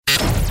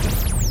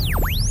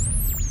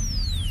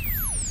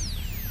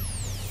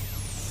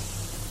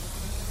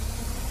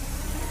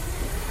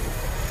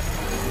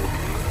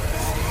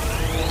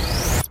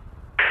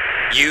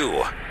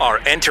are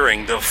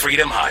entering the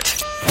Freedom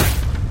Hut.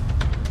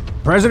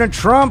 President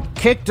Trump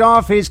kicked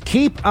off his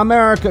Keep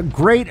America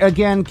Great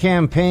Again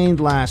campaign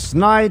last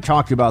night,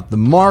 talked about the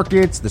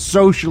markets, the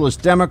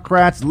socialist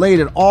Democrats, laid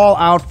it all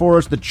out for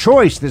us, the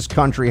choice this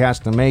country has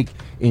to make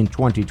in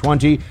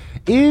 2020.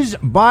 Is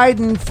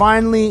Biden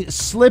finally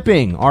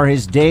slipping? Are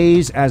his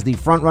days as the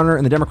frontrunner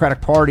in the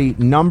Democratic Party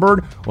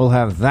numbered? We'll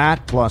have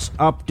that plus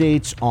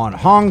updates on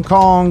Hong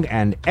Kong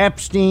and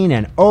Epstein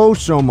and oh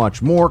so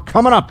much more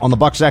coming up on The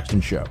Buck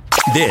Sexton Show.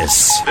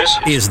 This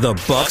is The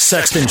Buck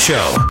Sexton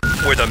Show,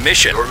 where the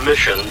mission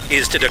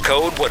is to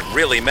decode what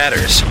really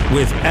matters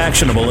with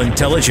actionable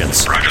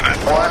intelligence. Roger that.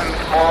 One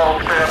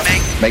small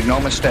step. Make no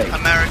mistake.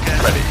 America.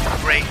 Ready.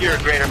 Great. You're a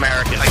great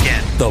American.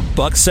 Again. The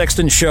Buck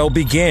Sexton Show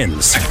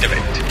begins.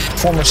 Activate.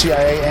 Former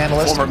CIA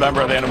analyst. Former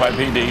member of the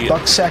NYPD.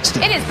 Buck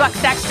Sexton. It is Buck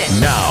Sexton.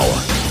 Now.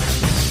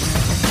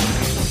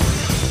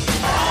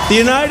 The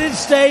United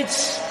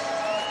States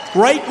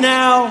right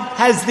now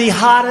has the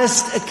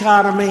hottest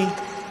economy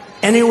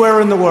anywhere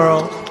in the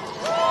world.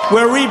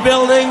 We're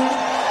rebuilding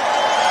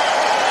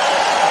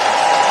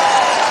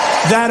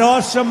that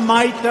awesome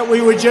might that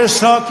we were just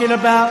talking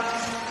about,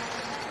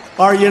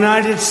 our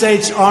United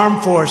States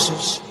Armed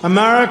Forces.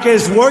 America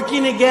is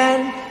working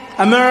again,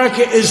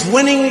 America is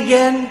winning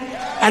again,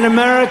 and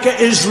America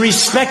is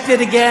respected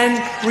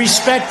again,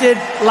 respected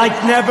like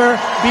never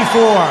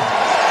before.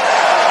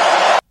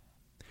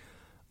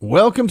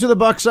 Welcome to the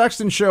Buck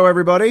Sexton Show,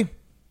 everybody.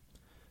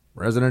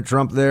 President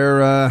Trump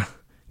there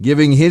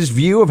giving his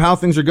view of how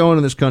things are going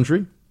in this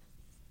country.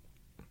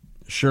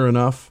 Sure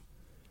enough,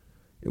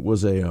 it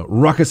was a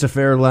ruckus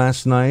affair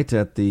last night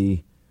at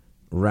the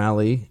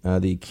rally,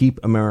 the Keep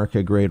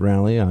America Great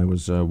rally. I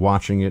was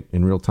watching it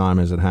in real time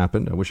as it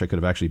happened. I wish I could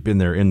have actually been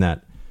there in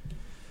that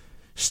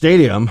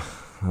stadium.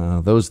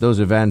 Those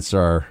events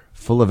are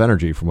full of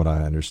energy, from what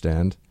I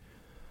understand.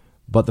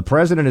 But the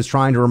president is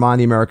trying to remind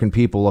the American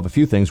people of a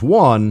few things.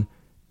 One,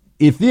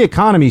 if the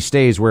economy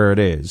stays where it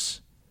is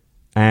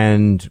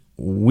and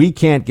we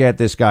can't get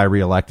this guy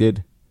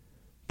reelected,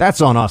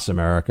 that's on us,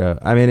 America.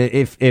 I mean,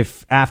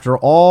 if after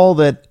all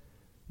that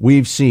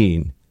we've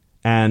seen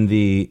and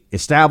the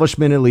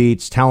establishment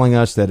elites telling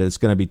us that it's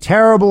going to be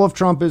terrible if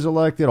Trump is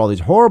elected, all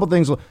these horrible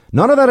things,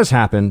 none of that has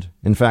happened.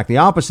 In fact, the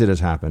opposite has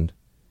happened.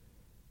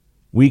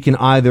 We can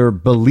either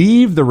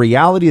believe the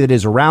reality that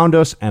is around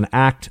us and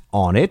act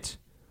on it,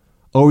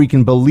 or we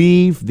can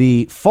believe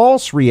the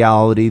false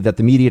reality that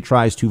the media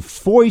tries to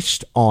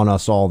foist on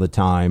us all the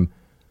time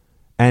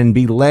and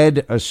be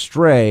led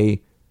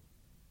astray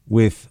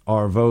with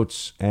our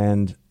votes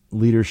and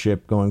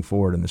leadership going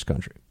forward in this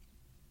country.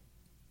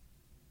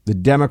 The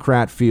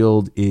Democrat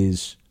field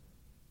is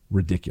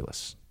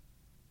ridiculous.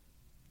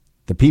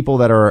 The people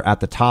that are at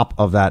the top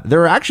of that,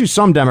 there are actually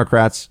some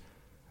Democrats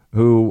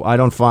who I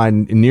don't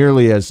find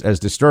nearly as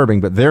disturbing,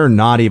 but they're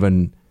not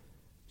even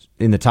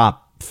in the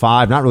top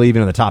 5, not really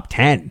even in the top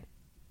 10.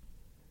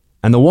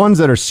 And the ones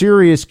that are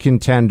serious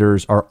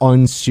contenders are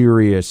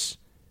unserious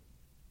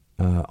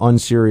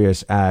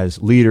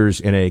as leaders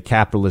in a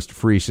capitalist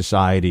free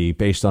society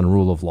based on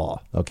rule of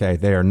law. Okay.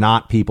 They are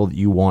not people that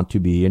you want to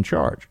be in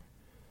charge.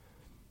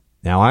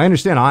 Now, I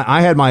understand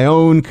I had my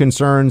own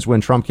concerns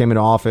when Trump came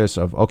into office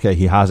of, okay,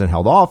 he hasn't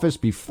held office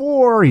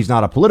before. He's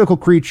not a political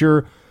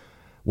creature.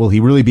 Will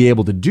he really be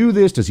able to do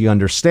this? Does he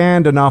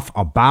understand enough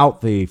about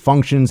the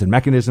functions and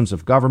mechanisms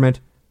of government?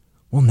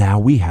 Well, now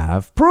we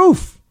have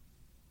proof.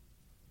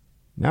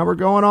 Now we're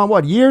going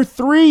on, year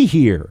 3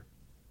 here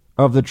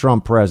of the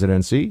Trump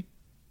presidency,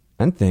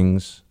 and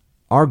things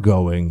are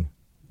going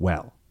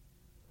well.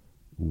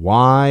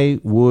 Why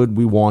would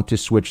we want to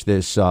switch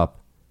this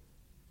up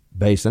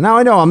based on... Now,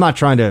 I know I'm not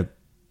trying to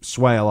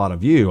sway a lot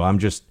of you. I'm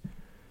just...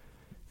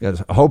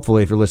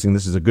 Hopefully, if you're listening,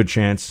 this is a good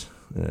chance,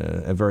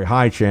 a very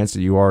high chance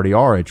that you already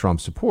are a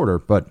Trump supporter.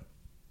 But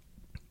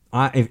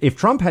if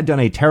Trump had done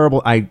a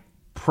terrible... I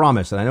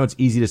promise, and I know it's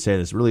easy to say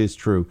this, it really is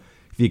true.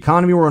 If the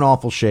economy were in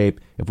awful shape,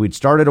 if we'd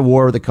started a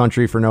war with the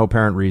country for no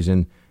apparent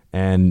reason,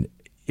 and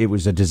it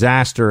was a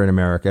disaster in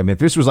America. I mean, if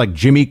this was like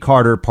Jimmy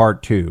Carter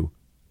Part 2,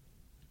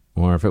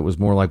 or if it was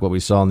more like what we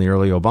saw in the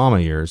early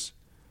Obama years,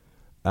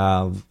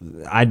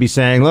 I'd be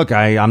saying, look,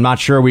 I'm not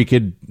sure we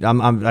could,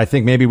 I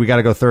think maybe we got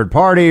to go third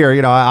party,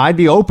 or, I'd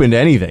be open to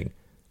anything.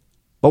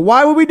 But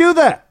why would we do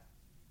that?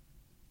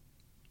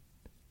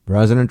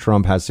 President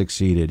Trump has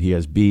succeeded. He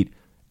has beat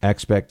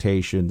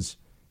expectations.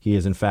 He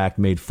has, in fact,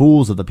 made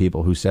fools of the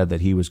people who said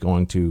that he was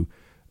going to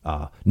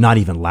not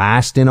even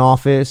last in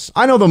office.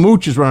 I know the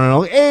mooch is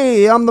running.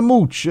 Hey, I'm the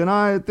mooch, and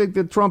I think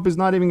that Trump is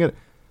not even going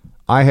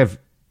to...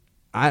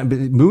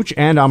 Mooch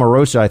and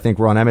Omarosa, I think,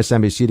 were on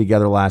MSNBC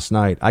together last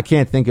night. I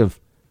can't think of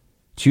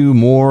two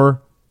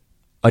more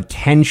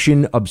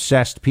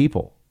attention-obsessed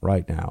people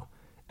right now.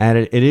 And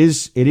it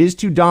is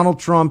to Donald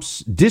Trump's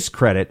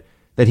discredit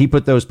that he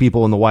put those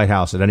people in the White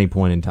House at any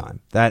point in time.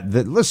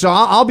 Listen,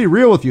 I'll be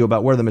real with you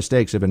about where the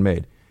mistakes have been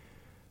made.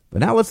 But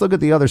now let's look at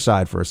the other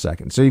side for a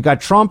second. So you've got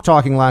Trump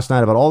talking last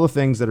night about all the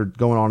things that are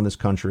going on in this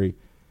country.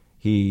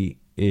 He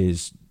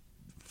is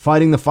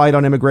fighting the fight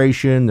on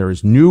immigration. There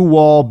is new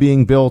wall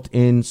being built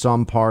in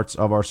some parts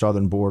of our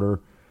southern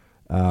border.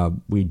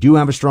 We do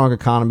have a strong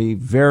economy,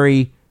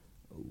 very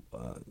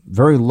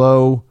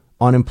low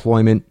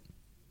unemployment.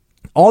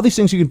 All these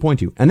things you can point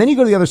to. And then you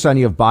go to the other side and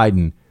you have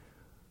Biden,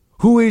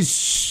 who is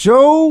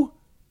so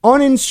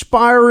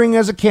uninspiring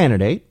as a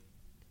candidate,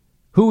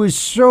 who is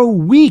so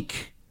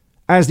weak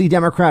as the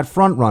Democrat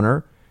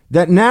frontrunner,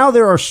 that now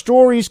there are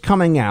stories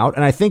coming out,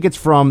 and I think it's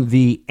from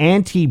the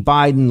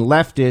anti-Biden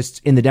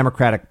leftists in the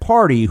Democratic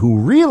Party who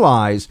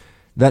realize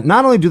that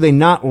not only do they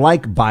not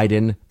like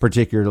Biden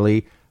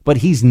particularly, but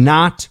he's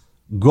not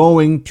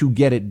going to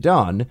get it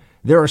done.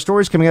 There are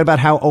stories coming out about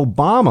how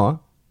Obama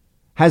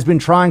has been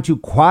trying to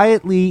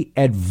quietly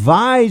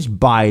advise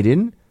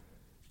Biden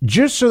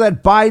just so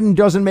that Biden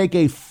doesn't make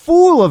a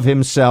fool of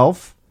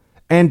himself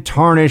and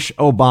tarnish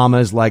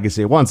Obama's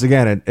legacy. Once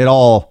again, it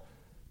all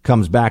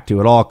comes down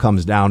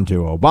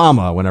to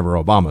Obama whenever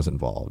Obama's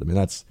involved. I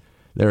mean,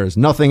 there is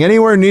nothing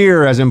anywhere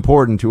near as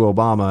important to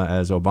Obama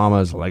as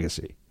Obama's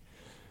legacy.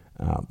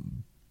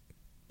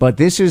 But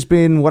this has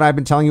been what I've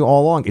been telling you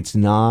all along. It's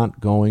not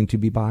going to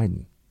be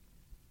Biden.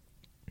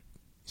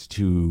 He's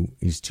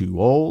too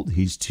old.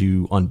 He's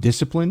too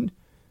undisciplined.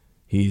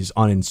 He's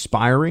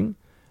uninspiring.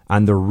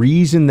 And the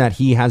reason that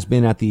he has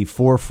been at the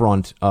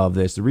forefront of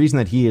this, the reason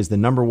that he is the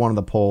number one of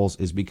the polls,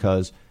 is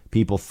because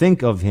people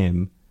think of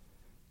him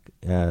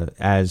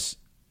as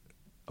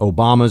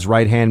Obama's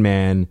right-hand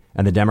man,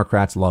 and the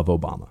Democrats love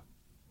Obama.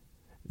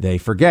 They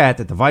forget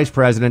that the vice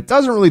president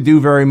doesn't really do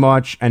very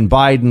much, and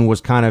Biden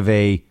was kind of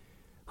a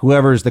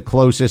whoever's the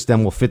closest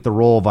and will fit the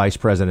role vice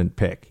president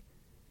pick.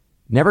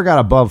 Never got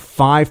above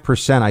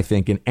 5%, I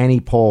think, in any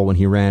poll when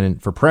he ran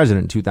for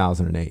president in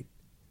 2008.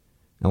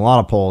 In a lot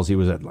of polls, he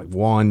was at like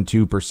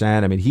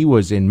 1-2%. I mean, he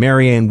was in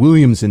Marianne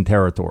Williamson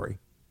territory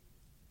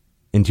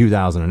in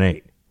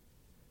 2008.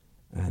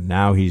 And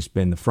now he's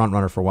been the front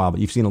runner for a while. But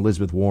you've seen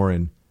Elizabeth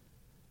Warren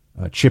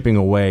chipping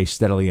away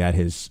steadily at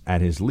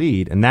his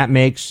lead. And that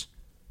makes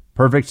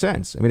perfect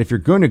sense. I mean, if you're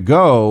going to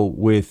go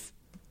with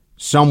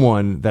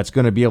someone that's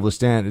going to be able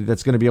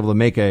to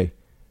make a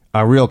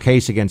real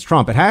case against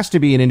Trump, it has to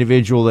be an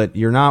individual that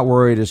you're not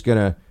worried is going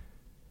to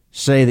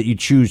say that you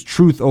choose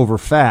truth over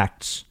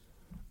facts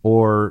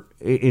or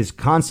is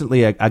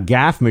constantly a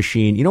gaffe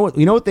machine. You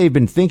know what they've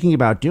been thinking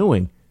about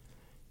doing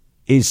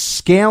is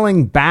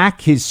scaling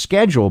back his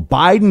schedule,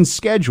 Biden's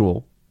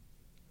schedule,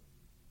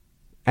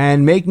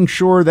 and making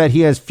sure that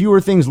he has fewer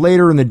things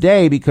later in the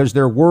day because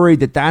they're worried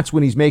that that's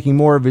when he's making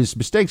more of his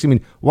mistakes. I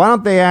mean, why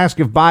don't they ask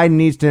if Biden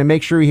needs to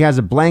make sure he has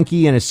a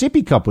blankie and a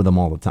sippy cup with him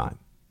all the time?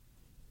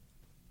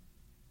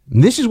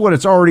 And this is what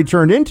it's already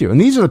turned into. And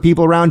these are the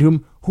people around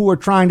him who are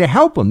trying to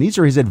help him. These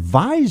are his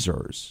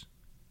advisors.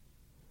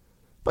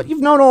 But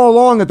you've known all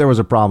along that there was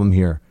a problem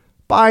here.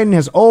 Biden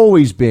has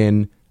always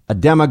been a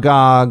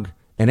demagogue,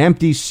 an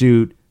empty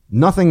suit,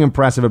 nothing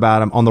impressive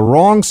about him, on the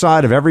wrong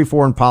side of every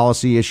foreign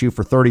policy issue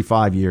for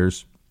 35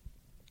 years.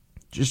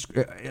 Just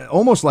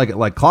almost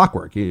like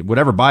clockwork.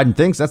 Whatever Biden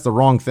thinks, that's the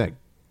wrong thing.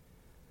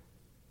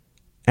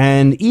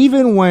 And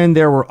even when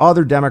there were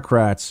other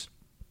Democrats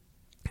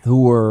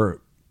who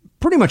were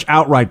pretty much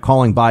outright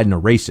calling Biden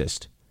a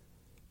racist,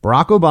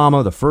 Barack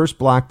Obama, the first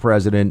black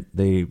president,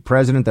 the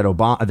president that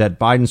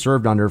Biden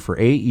served under for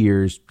 8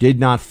 years, did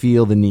not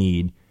feel the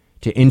need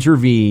to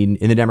intervene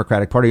in the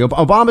Democratic Party.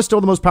 Obama's still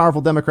the most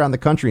powerful Democrat in the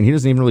country, and he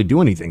doesn't even really do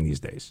anything these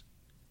days.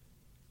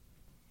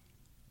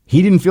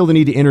 He didn't feel the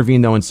need to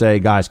intervene, though, and say,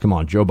 guys, come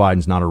on, Joe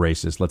Biden's not a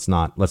racist. Let's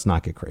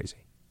not get crazy.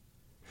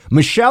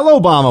 Michelle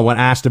Obama, when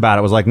asked about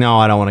it, was like, no,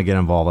 I don't want to get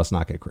involved. Let's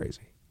not get crazy.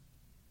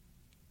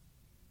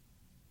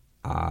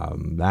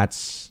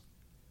 That's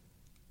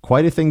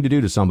quite a thing to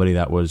do to somebody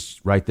that was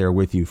right there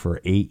with you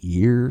for 8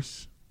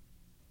 years.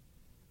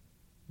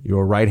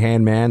 Your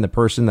right-hand man, the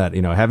person that,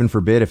 heaven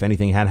forbid, if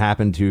anything had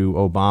happened to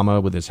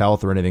Obama with his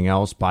health or anything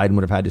else, Biden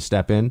would have had to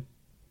step in.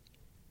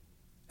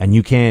 And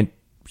you can't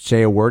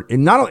say a word. It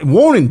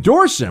won't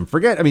endorse him.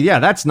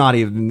 That's not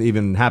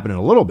even happening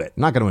a little bit.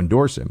 Not going to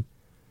endorse him.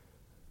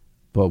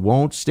 But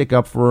won't stick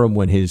up for him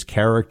when his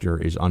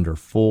character is under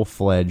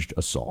full-fledged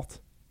assault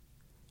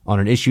on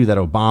an issue that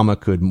Obama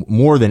could,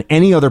 more than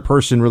any other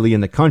person really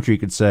in the country,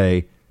 could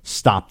say,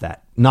 stop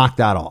that, knock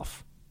that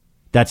off.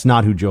 That's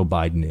not who Joe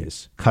Biden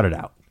is. Cut it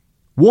out.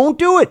 Won't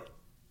do it.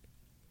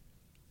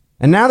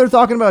 And now they're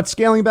talking about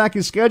scaling back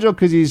his schedule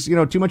because he's,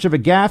 too much of a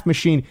gaffe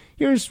machine.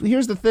 Here's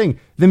the thing.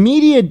 The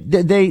media,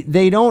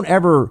 they don't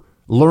ever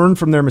learn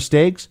from their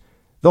mistakes.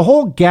 The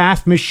whole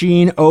gaffe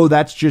machine,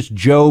 that's just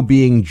Joe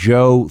being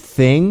Joe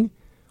thing,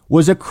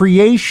 was a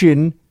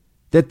creation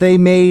that they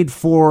made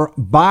for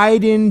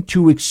Biden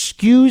to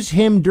excuse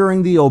him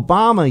during the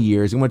Obama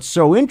years. And what's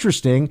so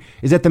interesting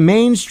is that the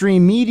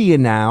mainstream media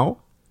now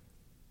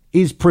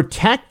is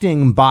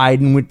protecting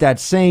Biden with that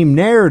same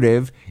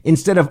narrative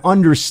instead of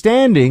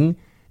understanding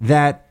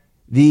that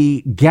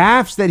the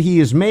gaffes that he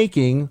is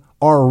making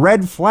are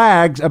red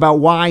flags about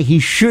why he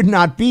should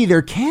not be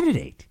their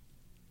candidate.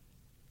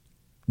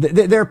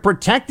 They're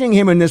protecting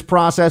him in this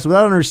process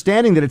without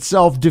understanding that it's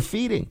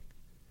self-defeating.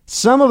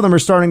 Some of them are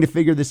starting to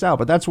figure this out,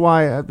 but that's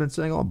why I've been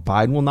saying, oh,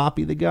 Biden will not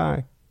be the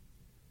guy.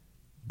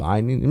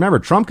 Biden, remember,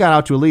 Trump got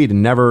out to a lead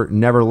and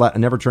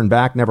never turned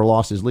back, never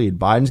lost his lead.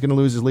 Biden's going to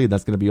lose his lead.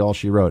 That's going to be all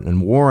she wrote.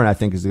 And Warren, I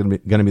think, is going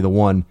to be the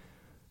one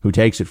who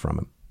takes it from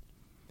him.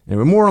 And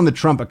we're more on the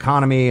Trump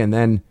economy, and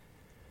then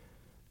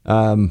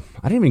I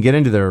didn't even get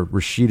into the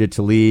Rashida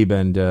Tlaib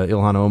and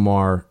Ilhan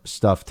Omar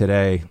stuff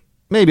today.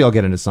 Maybe I'll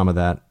get into some of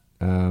that.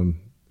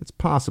 It's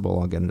possible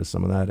I'll get into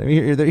some of that. I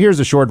mean, here's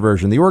a short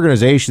version. The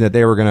organization that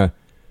they were going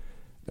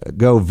to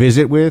go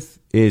visit with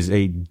is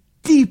a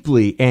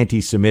deeply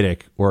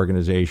anti-Semitic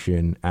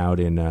organization out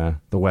in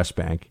the West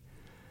Bank.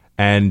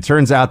 And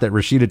turns out that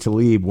Rashida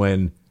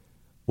Tlaib,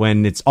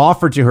 when it's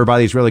offered to her by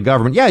the Israeli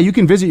government, yeah, you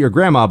can visit your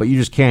grandma, but you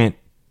just can't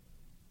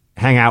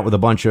hang out with a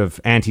bunch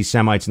of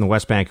anti-Semites in the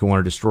West Bank who want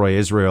to destroy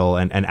Israel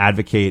and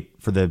advocate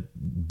for the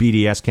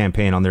BDS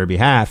campaign on their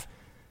behalf.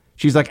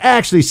 She's like,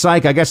 actually,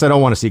 psych, I guess I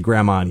don't want to see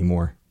grandma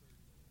anymore.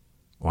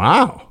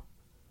 Wow.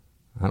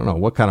 I don't know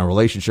what kind of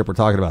relationship we're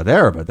talking about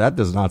there, but that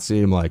doesn't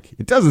seem like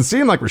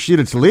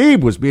Rashida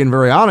Tlaib was being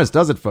very honest,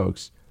 does it,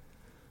 folks?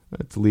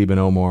 Tlaib and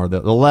Omar,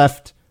 the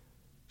left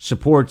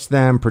supports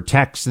them,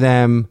 protects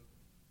them,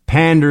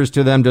 panders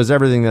to them, does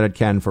everything that it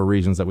can for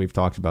reasons that we've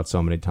talked about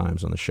so many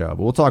times on the show. But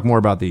we'll talk more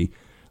about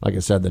like I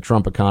said, the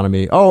Trump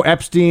economy. Oh,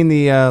 Epstein,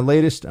 the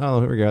latest.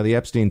 Oh, here we go. The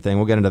Epstein thing.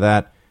 We'll get into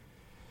that.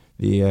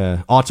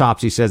 The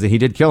autopsy says that he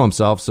did kill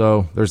himself.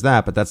 So there's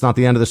that. But that's not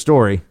the end of the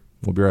story.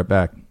 We'll be right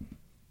back.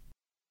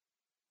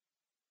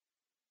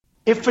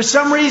 If for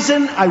some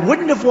reason I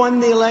wouldn't have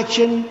won the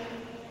election,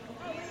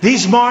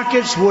 these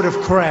markets would have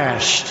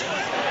crashed.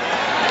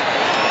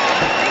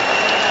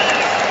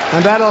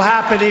 And that'll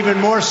happen even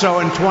more so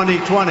in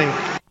 2020.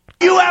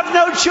 You have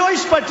no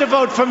choice but to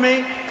vote for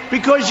me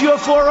because your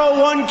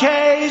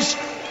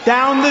 401ks,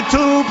 down the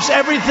tubes,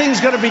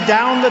 everything's going to be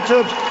down the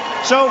tubes.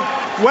 So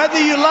whether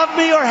you love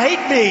me or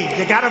hate me,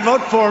 you got to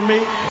vote for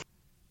me.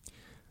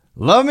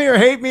 Love me or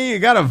hate me, you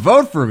got to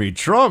vote for me.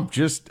 Trump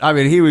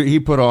he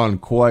put on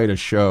quite a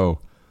show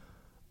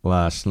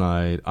last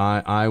night.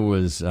 I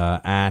was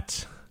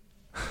at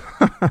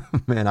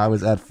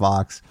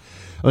Fox.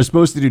 I was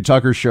supposed to do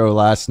Tucker's show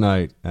last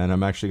night, and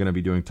I'm actually going to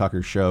be doing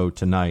Tucker's show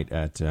tonight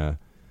at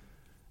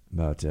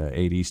about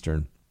 8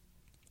 Eastern.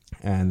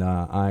 And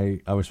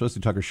I was supposed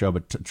to do Tucker's show,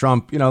 but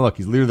Trump, look,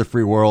 he's leader of the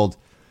free world.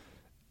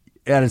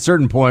 At a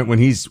certain point, when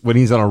he's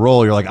on a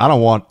roll, you're like, I don't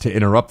want to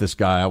interrupt this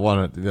guy. I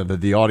want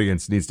the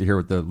audience needs to hear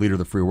what the leader of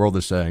the free world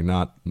is saying,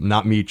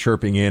 not me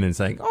chirping in and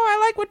saying, oh,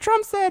 I like what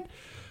Trump said.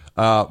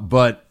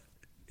 But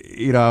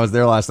I was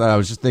there last night. I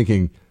was just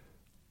thinking,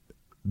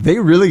 they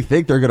really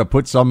think they're going to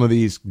put some of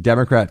these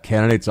Democrat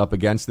candidates up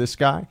against this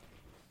guy?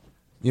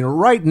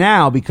 Right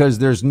now, because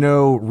there's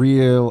no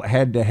real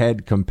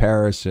head-to-head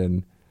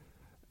comparison,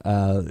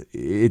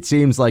 it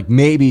seems like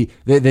maybe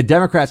the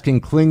Democrats can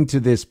cling to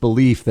this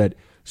belief that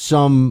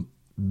some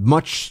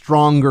much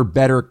stronger,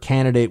 better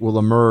candidate will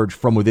emerge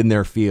from within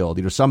their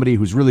field. Somebody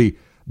who's really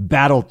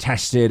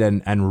battle-tested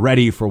and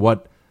ready for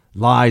what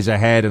lies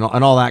ahead and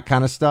all that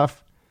kind of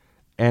stuff.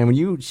 And when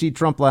you see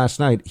Trump last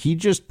night, he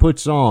just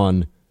puts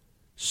on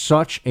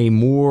such a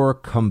more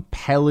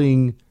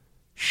compelling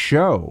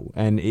show,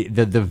 and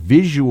the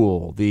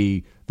visual,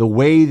 the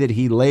way that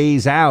he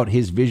lays out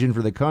his vision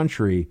for the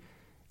country.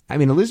 I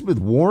mean, Elizabeth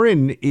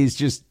Warren is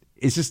just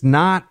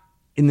not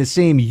in the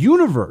same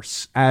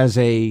universe as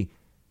a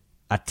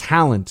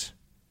talent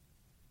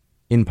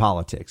in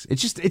politics.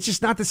 It's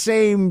just not the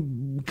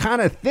same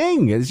kind of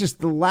thing. It's just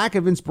the lack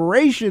of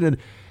inspiration, and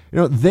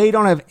they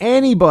don't have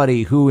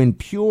anybody who in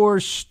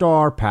pure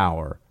star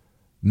power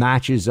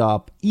matches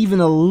up even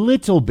a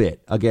little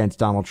bit against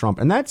Donald Trump.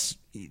 And that's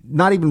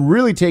not even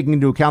really taking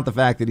into account the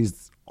fact that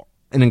he's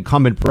an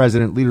incumbent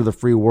president, leader of the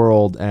free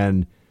world,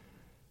 and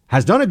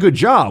has done a good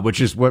job, which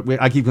is what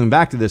I keep coming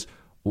back to this.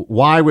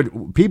 Why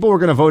would people were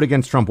going to vote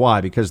against Trump? Why?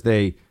 Because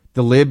the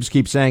libs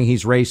keep saying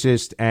he's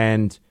racist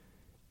and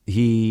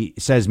he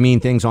says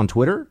mean things on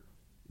Twitter.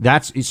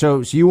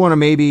 So you want to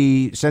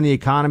maybe send the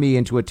economy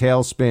into a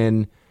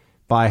tailspin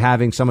by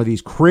having some of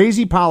these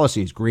crazy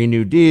policies, Green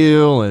New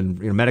Deal and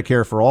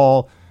Medicare for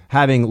all,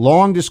 having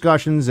long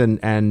discussions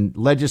and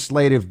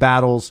legislative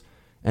battles,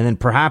 and then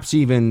perhaps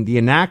even the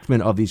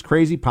enactment of these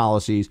crazy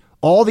policies,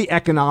 all the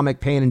economic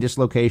pain and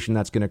dislocation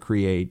that's going to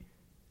create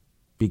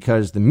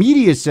because the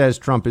media says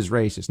Trump is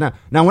racist.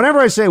 Now, whenever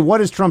I say what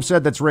has Trump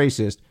said that's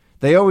racist,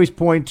 they always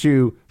point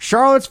to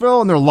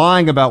Charlottesville and they're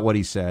lying about what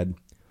he said.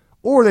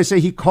 Or they say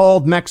he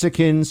called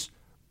Mexicans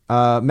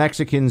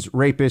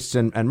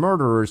rapists and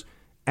murderers.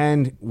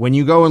 And when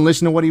you go and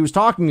listen to what he was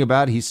talking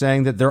about, he was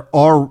saying that there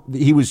are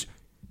rapists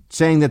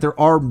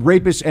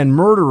and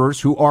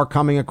murderers who are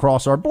coming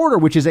across our border,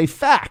 which is a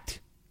fact.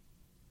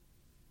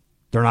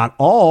 They're not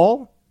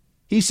all.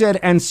 He said,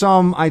 and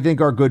some I think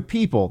are good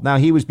people. Now,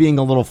 he was being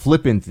a little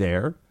flippant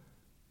there,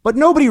 but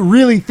nobody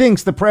really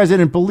thinks the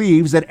president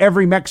believes that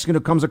every Mexican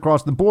who comes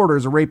across the border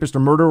is a rapist, a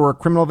murderer, or a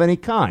criminal of any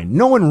kind.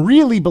 No one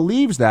really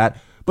believes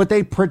that, but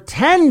they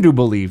pretend to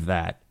believe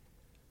that.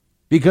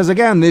 Because,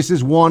 again, this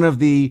is one of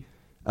the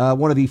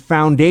one of the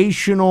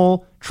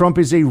foundational Trump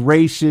is a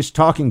racist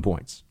talking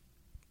points.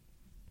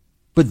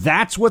 But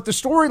that's what the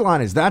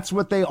storyline is. That's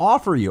what they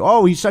offer you.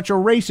 Oh, he's such a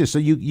racist, so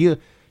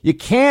you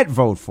can't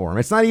vote for him.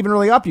 It's not even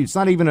really up to you. It's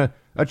not even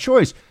a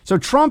choice. So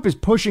Trump is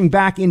pushing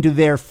back into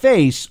their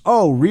face.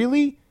 Oh,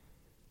 really?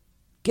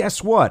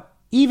 Guess what?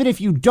 Even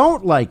if you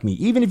don't like me,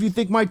 even if you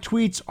think my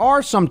tweets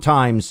are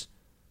sometimes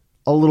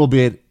a little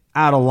bit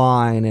out of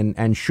line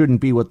and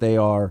shouldn't be what they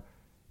are,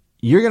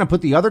 you're going to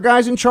put the other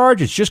guys in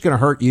charge. It's just going to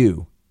hurt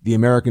you, the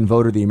American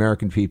voter, the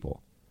American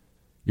people.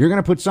 You're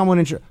going to put someone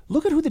in charge.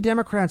 Look at who the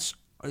Democrats,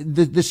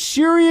 the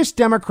serious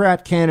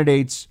Democrat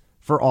candidates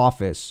for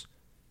office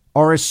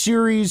are a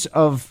series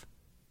of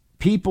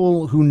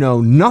people who know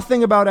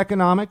nothing about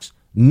economics,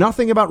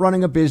 nothing about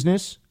running a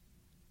business.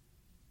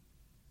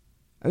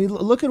 I mean,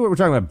 look at what we're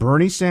talking about.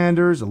 Bernie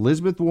Sanders,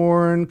 Elizabeth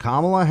Warren,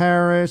 Kamala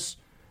Harris,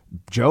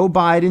 Joe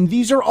Biden.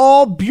 These are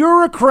all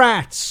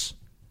bureaucrats.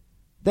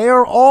 They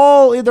are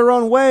all, in their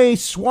own way,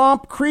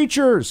 swamp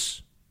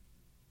creatures.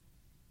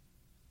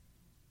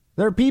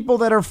 They're people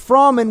that are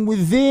from and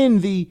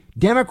within the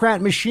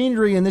Democrat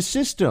machinery and the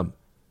system.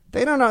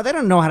 They don't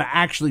know how to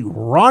actually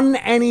run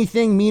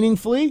anything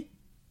meaningfully.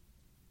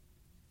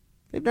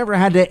 They've never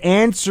had to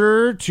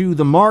answer to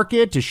the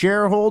market, to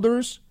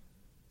shareholders.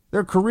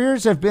 Their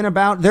careers have been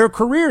about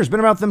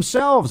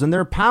themselves and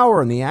their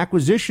power and the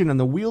acquisition and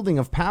the wielding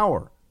of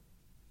power.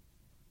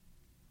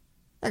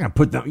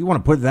 You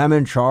want to put them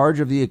in charge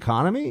of the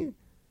economy?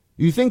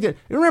 You think that,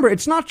 remember,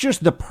 it's not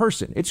just the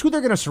person, it's who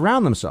they're going to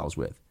surround themselves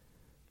with.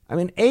 I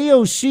mean,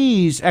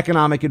 AOC's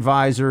economic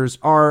advisors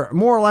are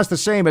more or less the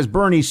same as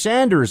Bernie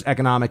Sanders'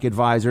 economic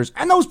advisors,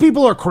 and those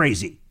people are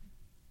crazy.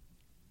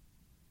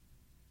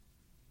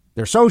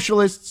 They're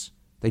socialists.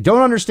 They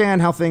don't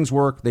understand how things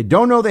work. They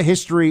don't know the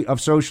history of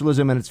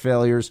socialism and its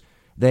failures.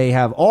 They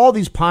have all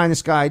these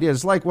pie-in-the-sky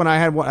ideas. Like when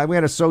we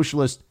had a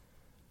socialist,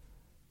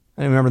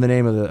 I don't remember the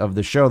name of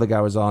the show the guy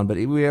was on, but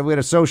we had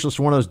a socialist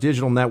from one of those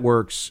digital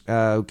networks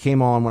who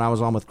came on when I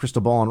was on with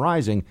Crystal Ball and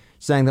Rising,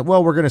 saying that,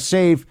 well, we're going to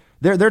save,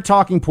 their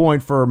talking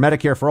point for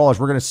Medicare for All is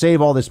we're going to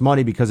save all this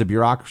money because the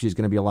bureaucracy is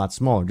going to be a lot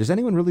smaller. Does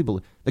anyone really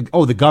believe,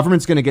 the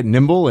government's going to get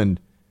nimble and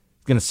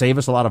going to save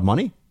us a lot of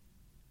money?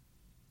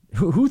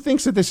 Who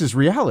thinks that this is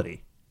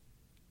reality?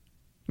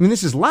 I mean,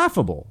 this is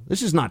laughable.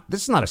 This is not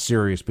a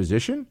serious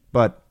position,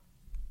 but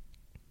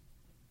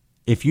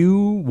if you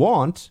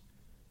want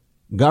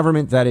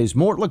government that is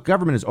more, look,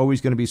 government is always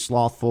going to be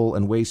slothful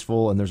and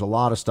wasteful, and there's a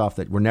lot of stuff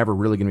that we're never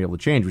really going to be able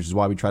to change, which is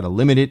why we try to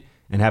limit it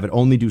and have it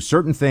only do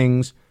certain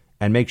things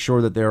and make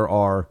sure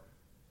that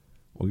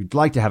we'd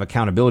like to have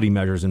accountability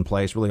measures in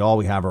place. Really, all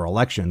we have are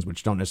elections,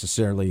 which don't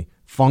necessarily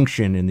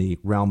function in the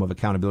realm of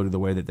accountability the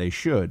way that they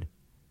should.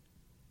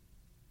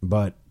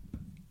 But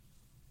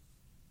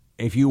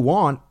if you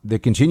want the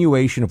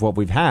continuation of what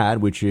we've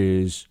had, which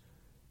is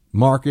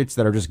markets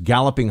that are just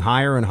galloping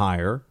higher and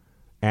higher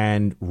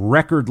and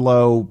record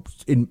low,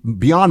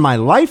 beyond my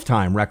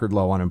lifetime, record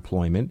low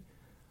unemployment,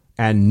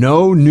 and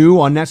no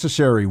new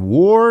unnecessary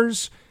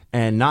wars,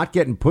 and not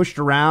getting pushed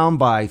around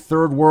by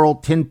third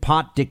world tin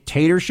pot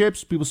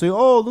dictatorships. People say,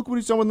 oh, look what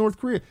he's done with North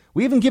Korea.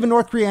 We haven't given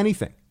North Korea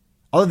anything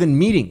other than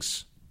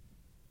meetings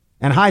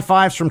and high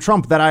fives from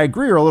Trump that I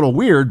agree are a little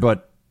weird,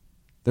 but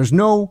there's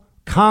no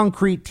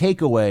concrete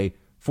takeaway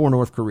for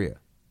North Korea.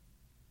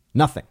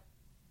 Nothing.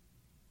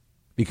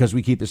 Because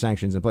we keep the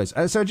sanctions in place.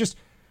 So just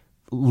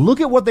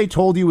look at what they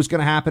told you was going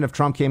to happen if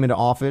Trump came into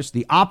office.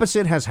 The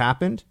opposite has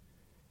happened.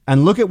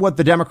 And look at what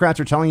the Democrats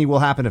are telling you will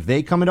happen if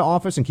they come into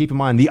office. And keep in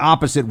mind, the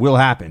opposite will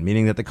happen,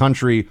 meaning that the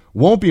country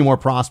won't be more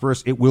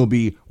prosperous. It will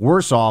be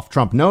worse off.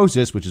 Trump knows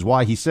this, which is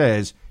why he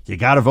says, you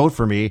got to vote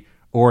for me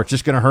or it's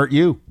just going to hurt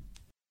you.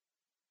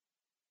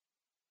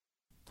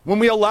 When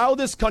we allow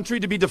this country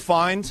to be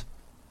defined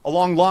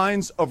along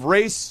lines of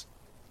race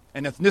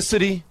and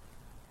ethnicity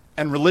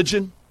and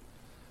religion,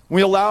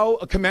 we allow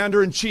a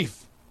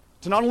commander-in-chief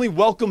to not only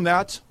welcome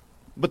that,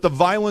 but the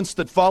violence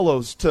that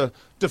follows, to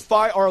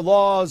defy our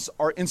laws,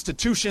 our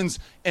institutions,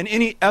 and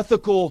any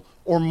ethical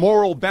or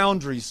moral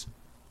boundaries.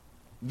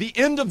 The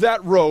end of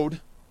that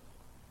road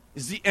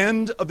is the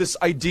end of this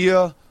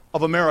idea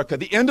of America,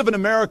 the end of an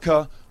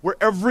America where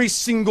every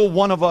single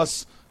one of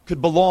us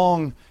could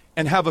belong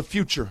and have a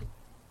future.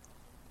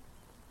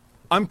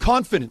 I'm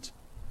confident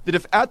that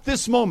if at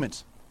this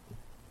moment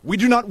we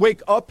do not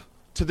wake up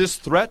to this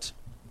threat,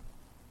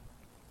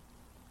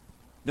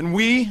 then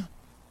we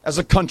as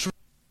a country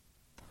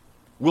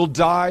will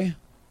die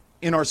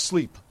in our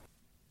sleep.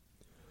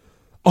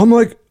 I'm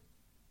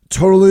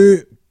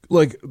totally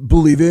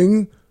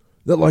believing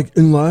that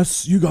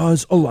unless you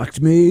guys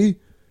elect me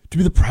to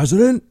be the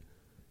president,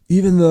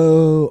 even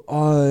though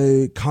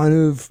I kind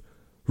of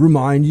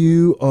remind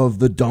you of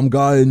the dumb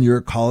guy in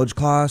your college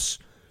class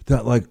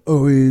that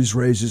always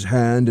raised his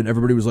hand and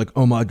everybody was like,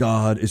 oh my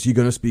God, is he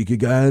going to speak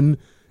again?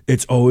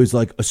 It's always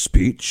a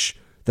speech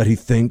that he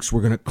thinks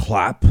we're going to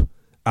clap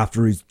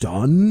after he's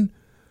done.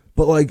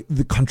 But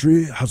the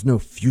country has no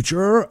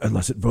future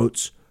unless it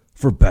votes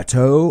for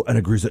Beto and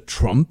agrees that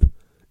Trump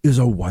is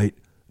a white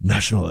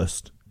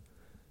nationalist.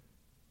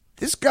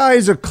 This guy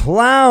is a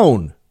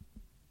clown.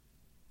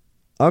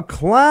 A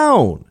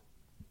clown.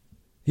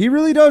 He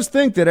really does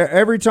think that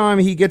every time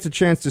he gets a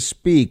chance to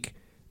speak,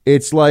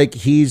 it's like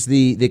he's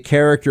the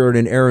character in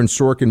an Aaron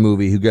Sorkin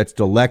movie who gets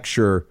to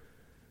lecture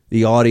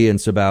the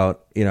audience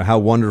about, how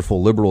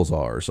wonderful liberals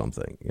are or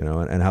something,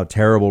 and how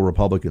terrible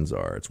Republicans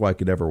are. It's why I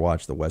could never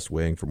watch The West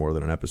Wing for more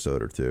than an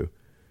episode or two.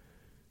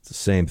 It's the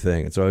same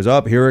thing. It's always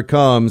up. Here it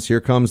comes. Here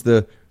comes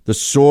the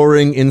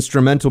soaring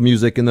instrumental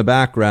music in the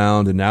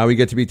background. And now we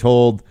get to be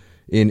told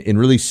in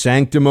really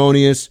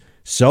sanctimonious,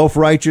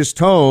 self-righteous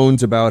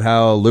tones about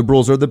how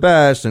liberals are the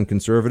best and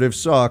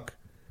conservatives suck.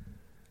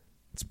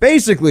 It's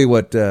basically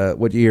what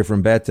you hear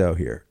from Beto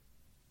here.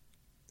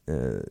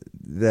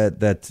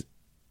 That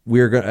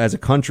we're going, as a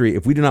country,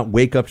 if we do not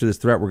wake up to this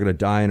threat, we're going to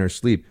die in our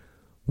sleep.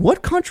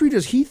 What country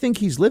does he think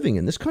he's living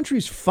in? This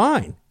country's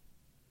fine.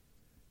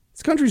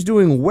 This country's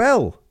doing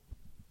well.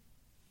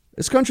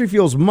 This country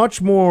feels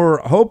much more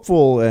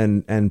hopeful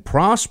and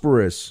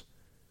prosperous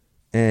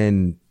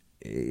and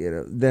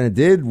than it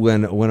did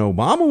when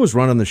Obama was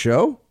running the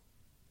show.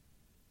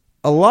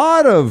 A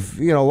lot of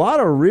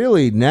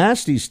really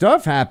nasty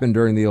stuff happened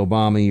during the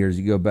Obama years.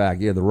 You go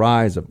back, you had the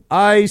rise of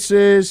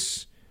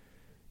ISIS.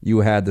 You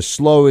had the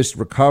slowest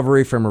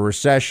recovery from a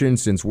recession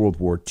since World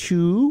War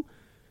II.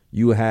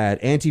 You had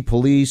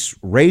anti-police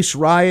race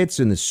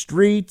riots in the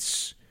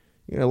streets.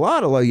 You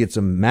had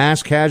some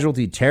mass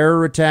casualty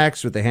terror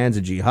attacks with the hands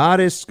of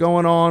jihadists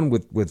going on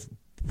with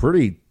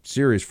pretty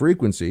serious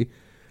frequency.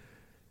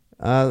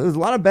 There's a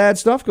lot of bad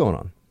stuff going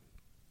on.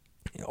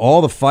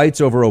 All the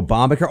fights over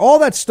Obamacare, all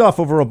that stuff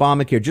over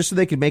Obamacare, just so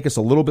they could make us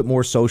a little bit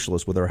more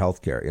socialist with our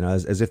health care,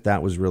 as if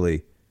that was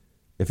really,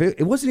 if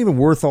it wasn't even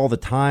worth all the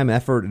time,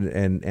 effort,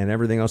 and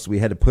everything else we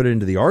had to put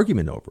into the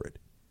argument over it.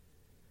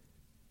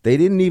 They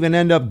didn't even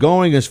end up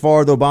going as far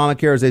with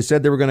Obamacare as they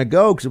said they were going to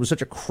go because it was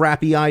such a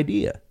crappy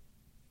idea.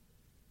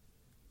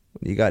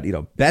 You got,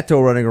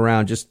 Beto running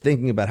around just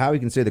thinking about how he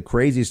can say the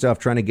crazy stuff,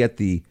 trying to get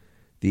the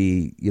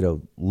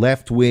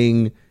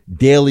left-wing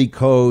Daily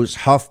Kos,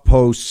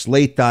 HuffPost,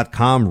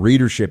 Slate.com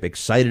readership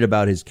excited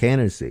about his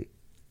candidacy.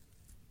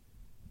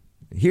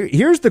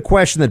 Here's the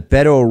question that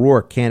Beto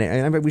O'Rourke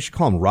can't, we should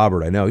call him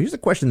Robert, I know. Here's the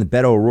question that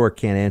Beto O'Rourke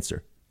can't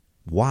answer.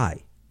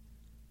 Why?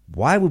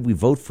 Why would we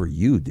vote for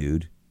you,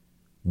 dude?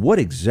 What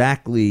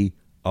exactly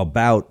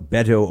about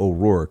Beto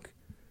O'Rourke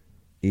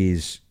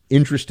is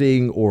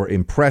interesting or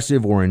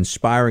impressive or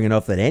inspiring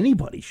enough that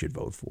anybody should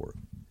vote for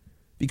him?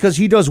 Because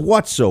he does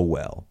what so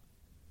well?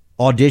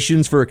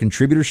 Auditions for a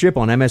contributorship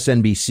on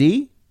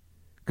MSNBC?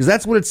 Because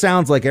that's what it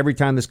sounds like every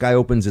time this guy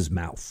opens his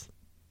mouth.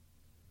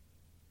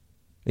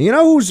 And you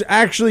know who's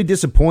actually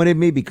disappointed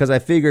me? Because I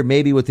figured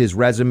maybe with his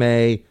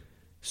resume,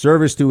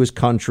 service to his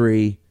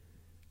country,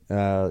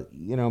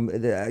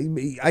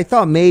 I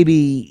thought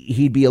maybe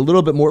he'd be a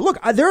little bit more. Look,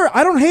 I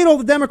don't hate all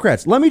the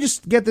Democrats. Let me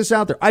just get this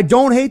out there. I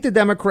don't hate the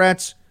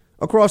Democrats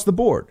across the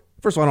board.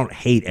 First of all, I don't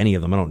hate any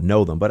of them. I don't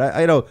know them. But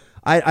I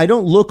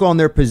don't look on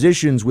their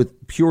positions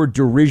with pure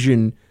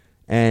derision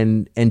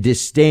and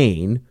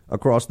disdain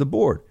across the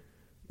board.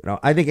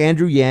 I think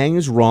Andrew Yang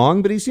is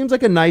wrong, but he seems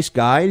like a nice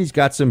guy. And he's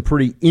got some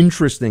pretty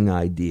interesting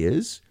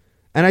ideas.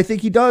 And I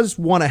think he does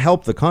want to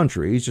help the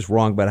country. He's just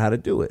wrong about how to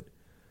do it.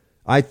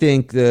 I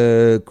think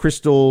the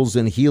crystals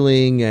and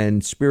healing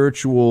and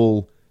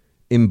spiritual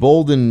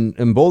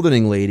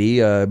emboldening lady,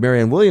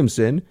 Marianne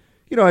Williamson,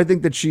 I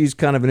think that she's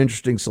kind of an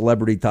interesting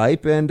celebrity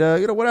type and,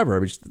 whatever. I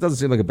mean, she doesn't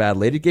seem like a bad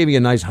lady. Gave me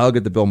a nice hug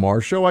at the Bill Maher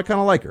show. I kind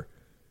of like her.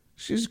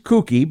 She's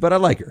kooky, but I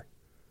like her.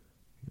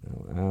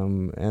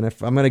 And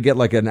if I'm going to get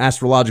like an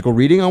astrological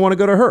reading, I want to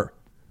go to her.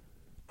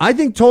 I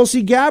think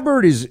Tulsi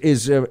Gabbard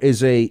is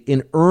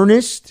an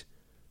earnest,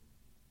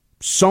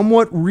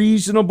 somewhat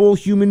reasonable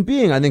human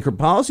being. I think her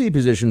policy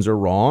positions are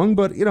wrong,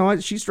 but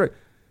she's straight.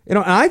 And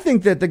I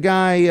think that the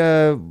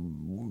guy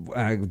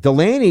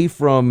Delaney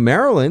from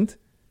Maryland,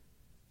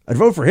 I'd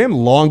vote for him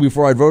long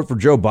before I'd vote for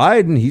Joe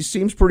Biden. He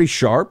seems pretty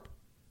sharp.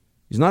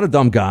 He's not a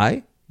dumb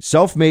guy.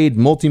 Self-made,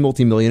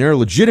 multi-millionaire,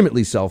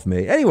 legitimately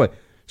self-made. Anyway,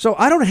 so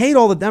I don't hate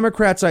all the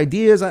Democrats'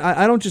 ideas.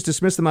 I don't just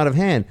dismiss them out of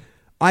hand.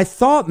 I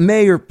thought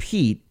Mayor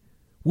Pete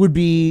would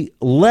be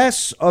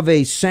less of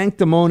a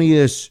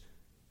sanctimonious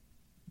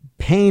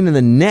pain in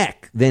the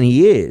neck than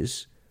he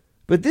is.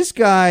 But this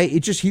guy,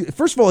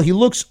 first of all, he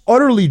looks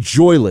utterly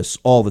joyless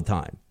all the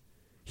time.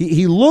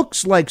 He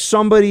looks like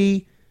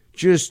somebody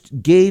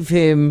just gave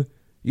him,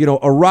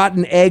 a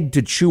rotten egg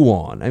to chew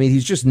on. I mean,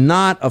 he's just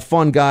not a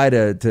fun guy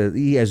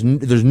there's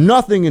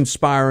nothing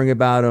inspiring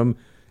about him.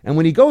 And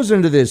when he goes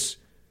into this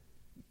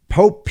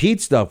Pope Pete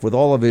stuff with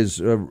all of his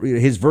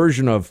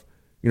version of,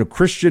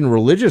 Christian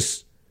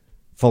religious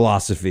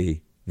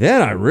philosophy,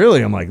 then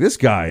I'm like, this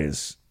guy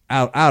is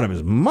out of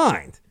his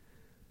mind.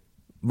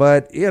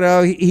 But,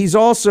 he's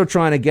also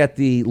trying to get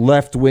the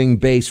left-wing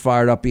base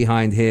fired up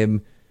behind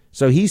him.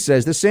 So he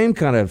says the same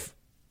kind of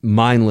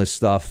mindless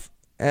stuff.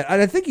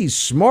 And I think he's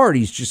smart.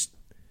 He's just,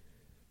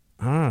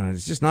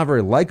 it's just not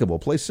very likable.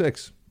 Play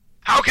 6.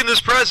 How can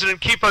this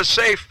president keep us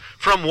safe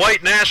from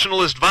white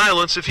nationalist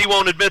violence if he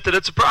won't admit that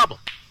it's a problem?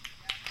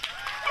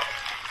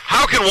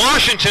 How can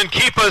Washington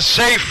keep us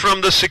safe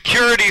from the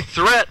security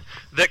threat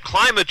that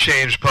climate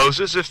change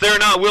poses if they're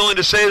not willing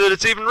to say that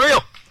it's even real?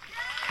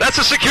 That's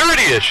a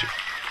security issue.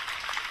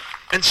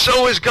 And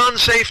so is gun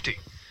safety.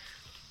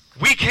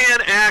 We can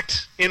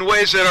act in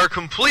ways that are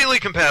completely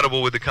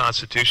compatible with the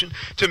Constitution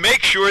to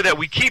make sure that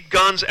we keep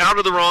guns out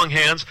of the wrong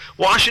hands.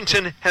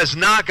 Washington has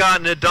not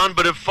gotten it done,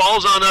 but it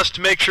falls on us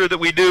to make sure that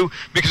we do,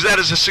 because that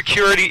is a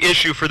security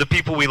issue for the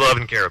people we love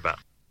and care about.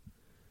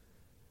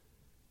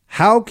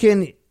 How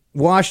can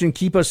Washington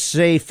keep us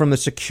safe from the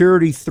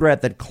security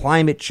threat that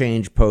climate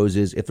change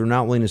poses if they're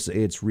not willing to say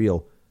it's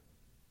real?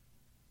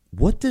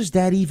 What does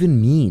that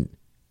even mean?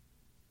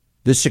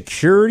 The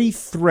security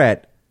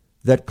threat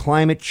that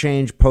climate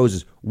change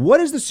poses. What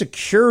is the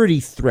security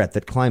threat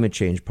that climate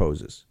change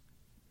poses?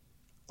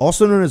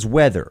 Also known as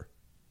weather.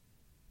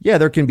 Yeah,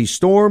 there can be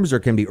storms, there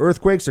can be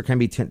earthquakes, there can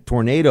be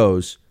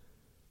tornadoes.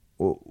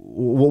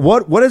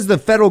 What is the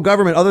federal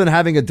government, other than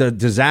having a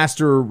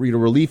disaster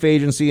relief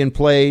agency in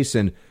place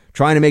and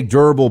trying to make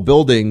durable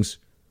buildings?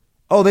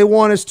 Oh, they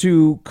want us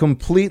to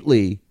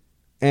completely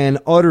and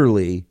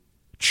utterly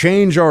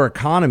change our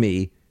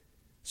economy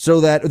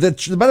so that, by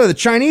the way, the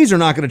Chinese are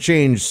not going to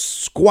change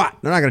squat.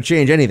 They're not going to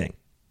change anything.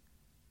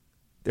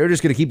 They're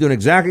just going to keep doing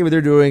exactly what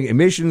they're doing,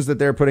 emissions that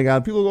they're putting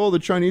out. People go, oh, the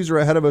Chinese are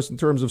ahead of us in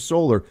terms of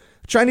solar.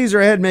 The Chinese are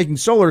ahead making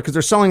solar because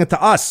they're selling it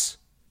to us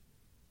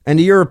and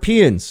the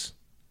Europeans.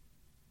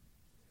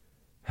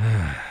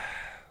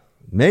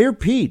 Mayor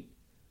Pete,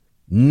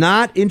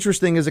 not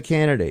interesting as a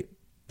candidate.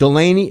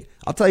 Delaney,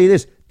 I'll tell you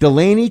this,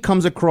 Delaney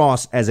comes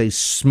across as a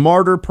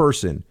smarter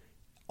person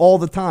all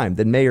the time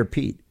than Mayor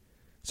Pete.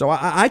 So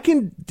I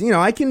can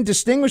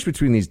distinguish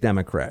between these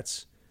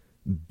Democrats.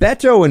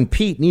 Beto and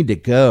Pete need to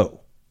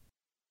go.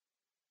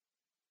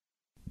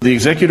 The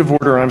executive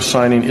order I'm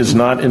signing is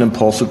not an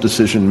impulsive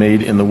decision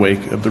made in the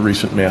wake of the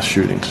recent mass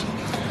shootings.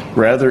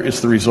 Rather,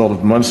 it's the result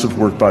of months of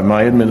work by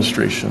my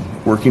administration,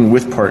 working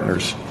with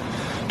partners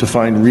to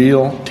find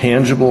real,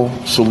 tangible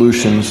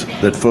solutions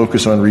that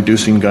focus on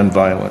reducing gun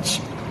violence,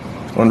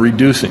 on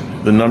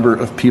reducing the number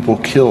of people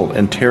killed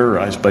and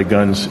terrorized by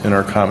guns in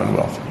our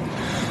Commonwealth.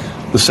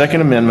 The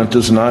Second Amendment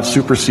does not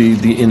supersede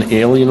the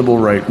inalienable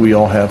right we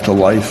all have to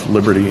life,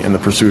 liberty, and the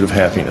pursuit of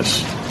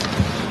happiness.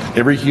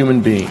 Every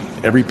human being,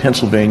 every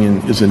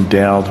Pennsylvanian is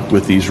endowed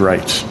with these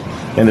rights.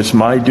 And it's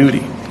my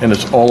duty, and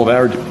it's all of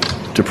our duty,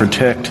 to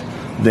protect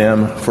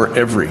them for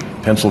every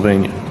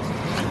Pennsylvanian.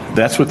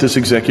 That's what this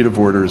executive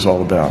order is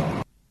all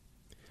about.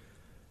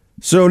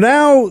 So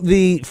now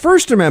the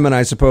First Amendment,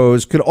 I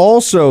suppose, could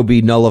also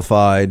be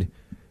nullified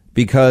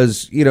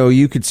because,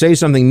 you could say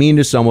something mean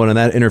to someone and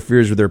that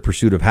interferes with their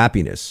pursuit of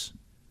happiness.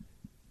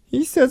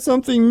 He said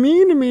something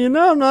mean to me and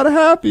now I'm not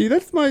happy.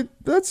 That's my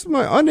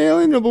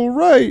unalienable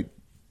right.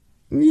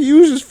 He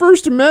uses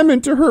First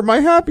Amendment to hurt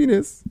my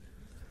happiness.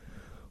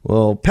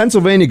 Well,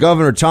 Pennsylvania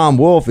Governor Tom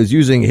Wolf is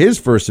using his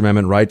First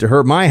Amendment right to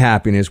hurt my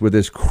happiness with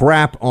this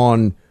crap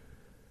on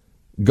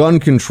gun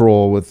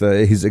control with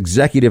his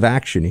executive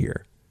action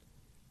here.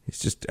 He's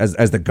just,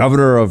 as the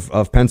governor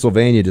of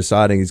Pennsylvania,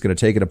 deciding he's going to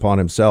take it upon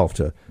himself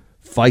to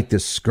fight the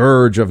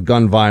scourge of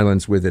gun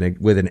violence with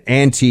an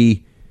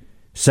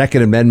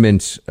anti-Second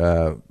Amendment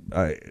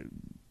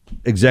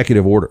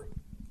executive order.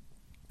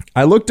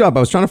 I looked up, I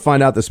was trying to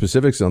find out the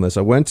specifics on this.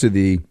 I went to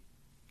the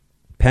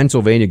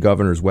Pennsylvania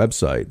governor's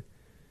website,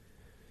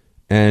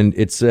 and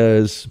it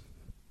says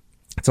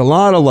it's a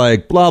lot of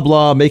like blah,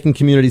 blah, making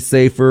communities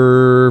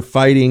safer,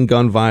 fighting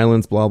gun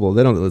violence, blah, blah.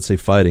 They don't, let's say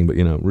fighting, but,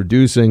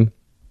 reducing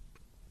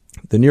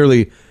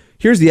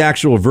here's the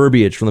actual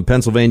verbiage from the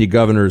Pennsylvania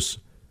governor's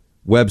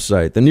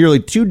website. The nearly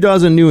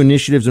 24 new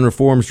initiatives and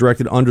reforms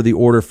directed under the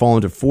order fall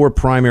into 4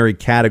 primary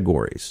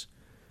categories: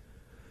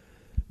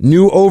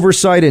 new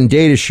oversight and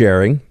data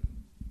sharing,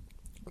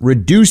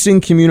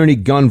 reducing community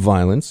gun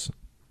violence,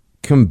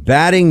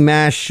 combating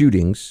mass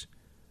shootings,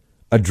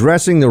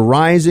 addressing the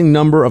rising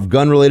number of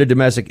gun-related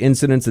domestic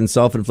incidents and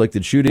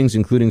self-inflicted shootings,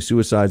 including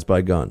suicides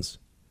by guns.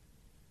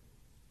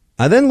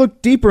 I then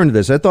looked deeper into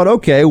this. I thought,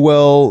 okay,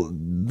 well,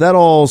 that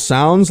all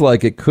sounds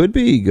like it could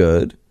be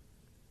good,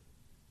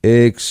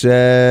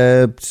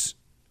 except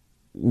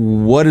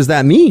what does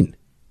that mean?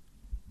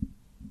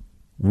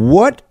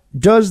 What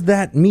does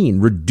that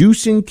mean?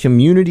 Reducing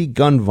community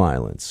gun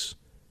violence.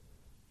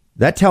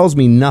 That tells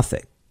me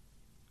nothing.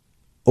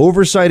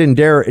 Oversight and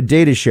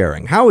data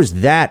sharing. How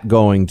is that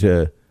going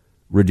to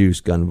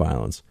reduce gun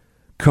violence?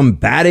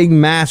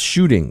 Combating mass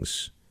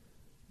shootings.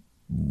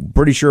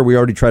 Pretty sure we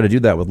already try to do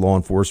that with law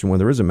enforcement when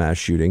there is a mass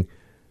shooting.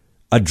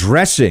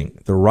 Addressing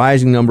the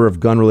rising number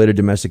of gun-related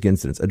domestic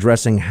incidents.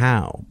 Addressing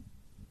how?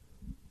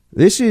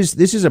 This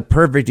is a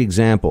perfect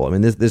example. I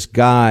mean, this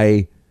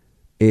guy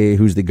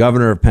who's the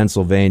governor of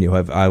Pennsylvania,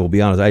 who I will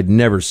be honest, I'd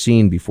never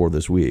seen before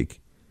this week.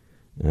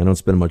 I don't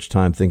spend much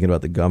time thinking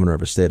about the governor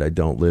of a state I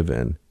don't live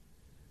in.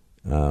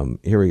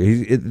 Here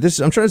we go.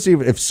 I'm trying to see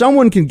if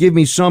someone can give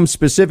me some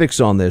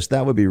specifics on this.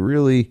 That would be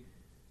really,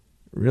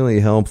 really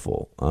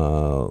helpful.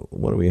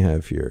 What do we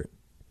have here?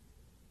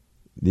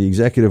 The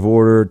executive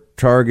order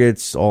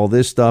targets all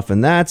this stuff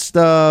and that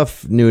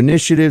stuff, new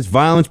initiatives,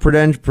 violence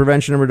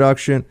prevention and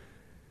reduction.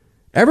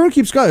 Everyone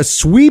keeps going. A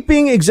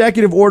sweeping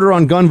executive order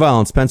on gun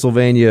violence,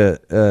 Pennsylvania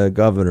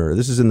governor.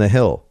 This is in the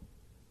Hill.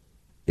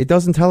 It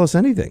doesn't tell us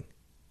anything.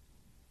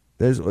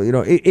 There's,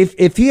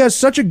 if he has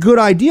such a good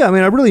idea, I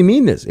mean, I really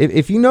mean this.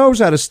 If he knows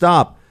how to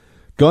stop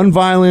gun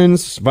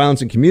violence,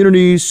 violence in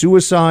communities,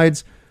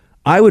 suicides,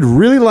 I would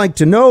really like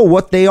to know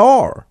what they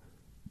are.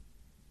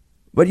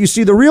 But you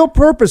see, the real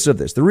purpose of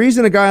this, the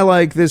reason a guy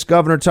like this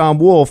Governor Tom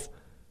Wolf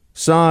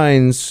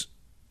signs,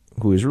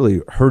 who is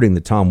really hurting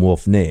the Tom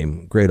Wolf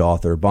name, great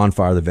author,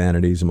 Bonfire of the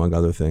Vanities, among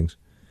other things.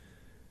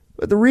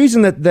 But the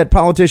reason that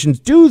politicians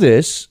do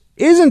this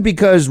isn't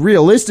because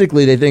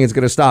realistically they think it's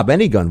going to stop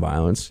any gun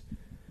violence.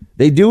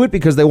 They do it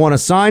because they want to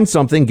sign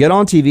something, get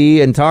on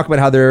TV and talk about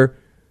how they're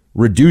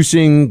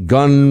reducing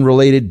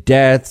gun-related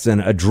deaths and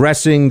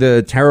addressing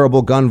the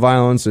terrible gun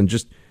violence and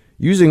just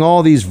using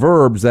all these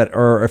verbs that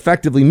are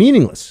effectively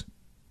meaningless.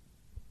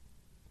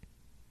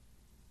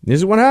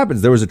 This is what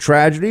happens. There was a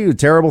tragedy, a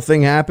terrible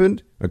thing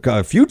happened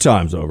a few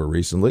times over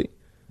recently.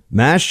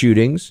 Mass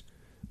shootings.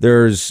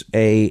 There's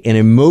an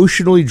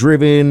emotionally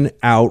driven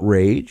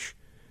outrage.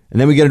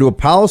 And then we get into a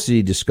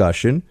policy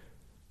discussion.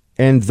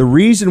 And the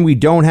reason we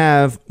don't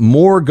have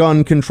more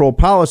gun control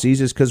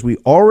policies is because we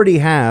already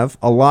have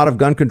a lot of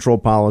gun control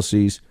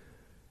policies,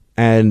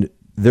 and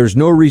there's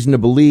no reason to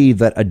believe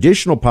that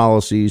additional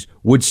policies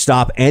would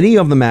stop any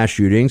of the mass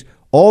shootings.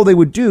 All they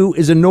would do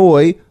is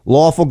annoy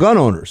lawful gun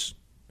owners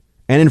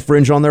and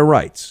infringe on their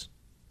rights.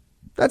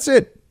 That's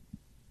it.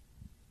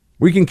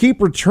 We can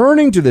keep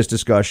returning to this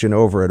discussion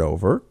over and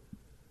over.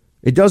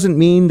 It doesn't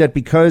mean that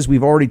because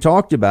we've already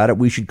talked about it,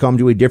 we should come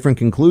to a different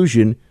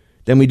conclusion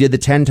than we did the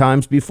 10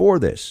 times before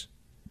this.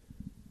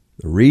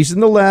 The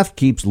reason the left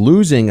keeps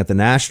losing at the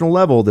national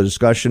level the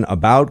discussion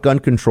about gun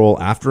control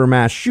after a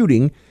mass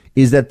shooting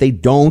is that they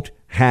don't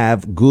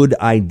have good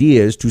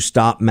ideas to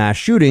stop mass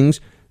shootings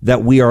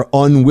that we are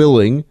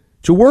unwilling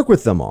to work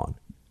with them on.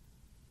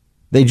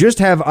 They just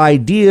have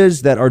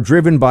ideas that are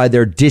driven by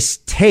their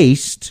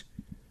distaste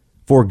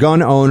for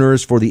gun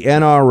owners, for the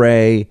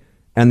NRA,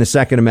 and the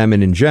Second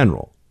Amendment in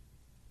general.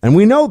 And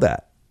we know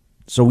that.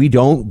 So we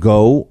don't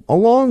go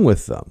along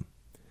with them.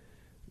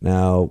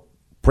 Now,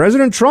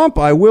 President Trump,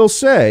 I will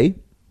say,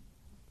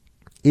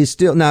 is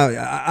still... Now,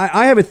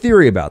 I have a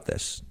theory about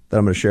this that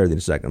I'm going to share with you in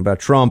a second, about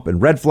Trump and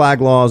red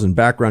flag laws and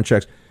background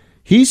checks.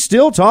 He's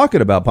still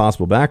talking about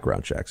possible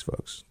background checks,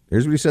 folks.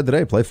 Here's what he said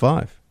today. Play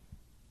 5.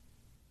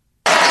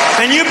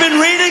 And you've been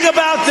reading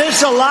about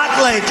this a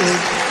lot lately.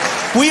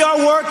 We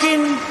are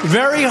working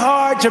very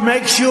hard to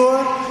make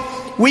sure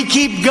we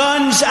keep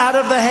guns out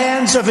of the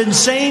hands of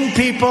insane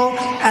people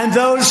and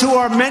those who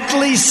are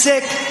mentally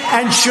sick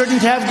and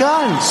shouldn't have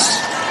guns.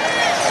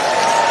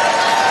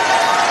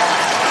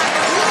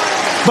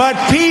 But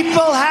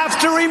people have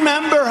to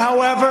remember,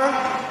 however,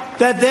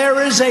 that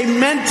there is a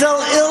mental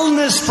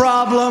illness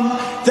problem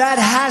that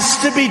has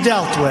to be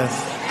dealt with.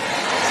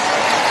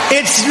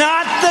 It's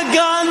not the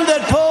gun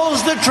that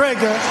pulls the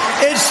trigger.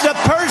 It's the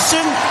person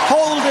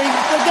holding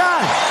the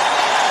gun.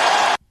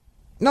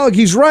 No,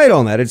 he's right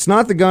on that. It's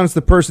not the gun, it's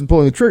the person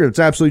pulling the trigger. It's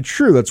absolutely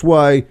true. That's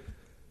why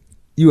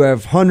you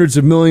have hundreds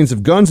of millions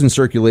of guns in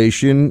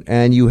circulation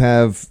and you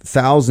have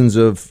thousands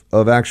of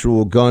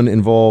actual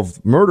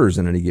gun-involved murders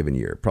in any given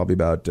year. Probably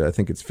about, I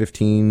think it's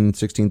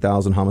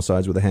 16,000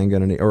 homicides with a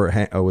handgun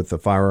with the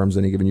firearms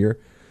in any given year.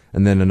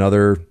 And then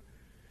another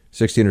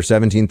 16 or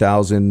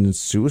 17,000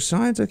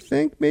 suicides, I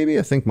think, maybe.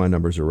 I think my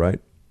numbers are right.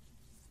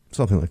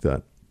 Something like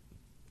that.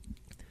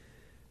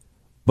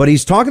 But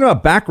he's talking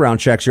about background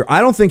checks here. I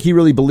don't think he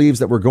really believes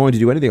that we're going to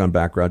do anything on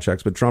background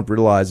checks, but Trump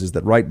realizes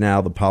that right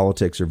now the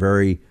politics are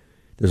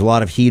there's a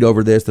lot of heat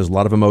over this. There's a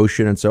lot of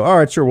emotion. And so, all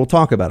right, sure, we'll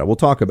talk about it. We'll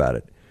talk about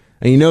it.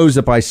 And he knows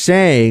that by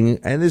saying,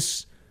 and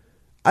this,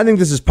 I think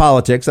this is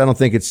politics. I don't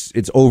think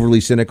it's overly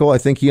cynical. I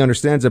think he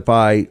understands that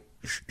by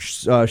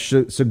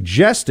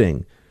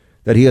suggesting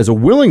that he has a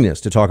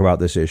willingness to talk about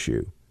this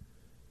issue,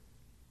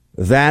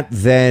 that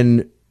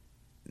then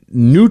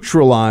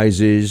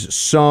neutralizes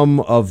some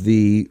of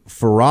the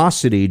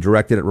ferocity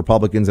directed at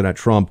Republicans and at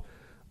Trump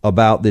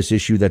about this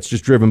issue that's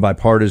just driven by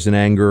partisan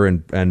anger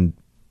and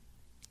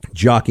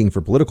jockeying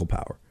for political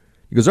power.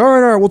 He goes, all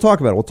right, we'll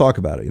talk about it. We'll talk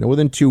about it.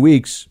 Within 2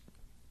 weeks,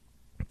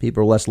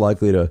 people are less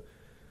likely to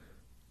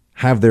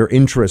have their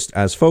interest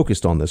as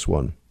focused on this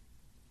one.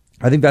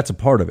 I think that's a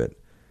part of it.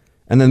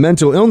 And the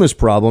mental illness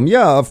problem,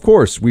 yeah, of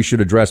course, we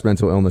should address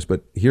mental illness,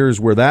 but here's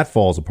where that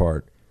falls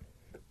apart.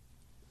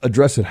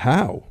 Address it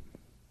how?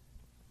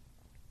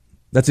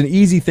 That's an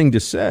easy thing to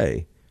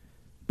say,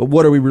 but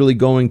what are we really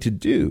going to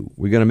do?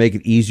 We're going to make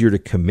it easier to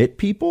commit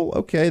people?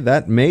 Okay,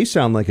 that may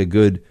sound like a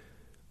good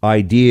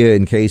idea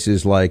in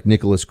cases like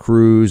Nicholas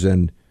Cruz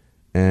and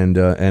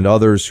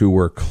others who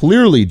were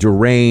clearly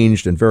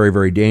deranged and very,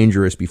 very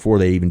dangerous before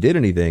they even did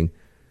anything.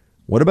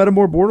 What about in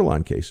more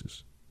borderline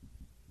cases?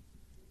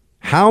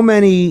 How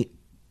many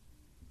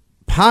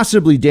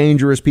possibly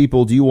dangerous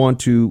people do you want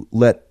to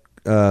let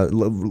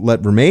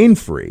remain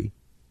free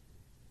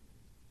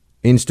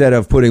instead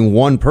of putting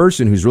one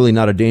person who's really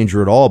not a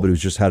danger at all, but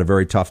who's just had a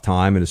very tough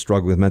time and is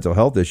struggling with mental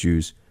health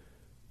issues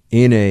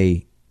in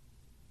a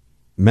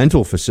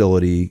mental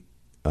facility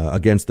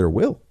against their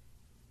will.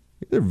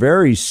 They're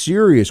very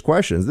serious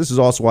questions. This is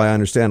also why I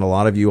understand a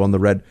lot of you on the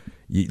red.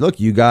 Look,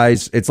 you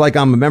guys, it's like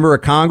I'm a member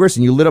of Congress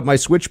and you lit up my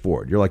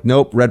switchboard. You're like,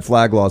 nope, red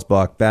flag laws,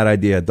 Buck. Bad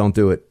idea. Don't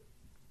do it.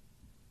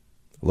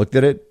 Looked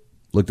at it,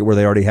 looked at where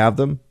they already have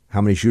them,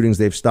 how many shootings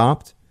they've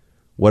stopped,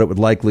 what it would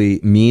likely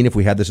mean if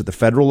we had this at the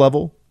federal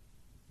level.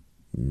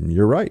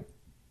 You're right.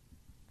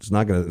 It's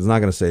not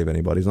gonna save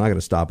anybody. It's not going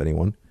to stop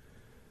anyone.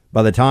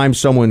 By the time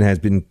someone has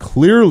been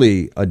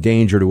clearly a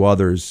danger to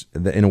others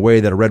in a way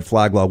that a red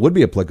flag law would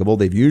be applicable,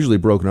 they've usually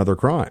broken other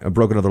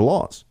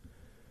laws.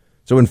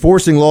 So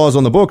enforcing laws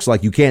on the books,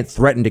 like you can't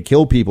threaten to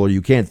kill people, or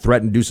you can't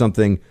threaten to do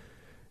something,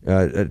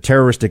 a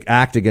terroristic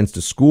act against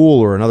a school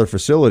or another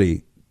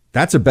facility,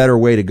 that's a better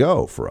way to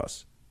go for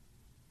us.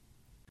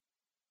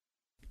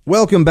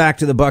 Welcome back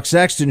to the Buck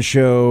Sexton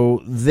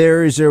Show.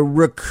 There is a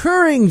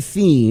recurring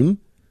theme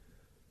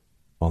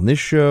on this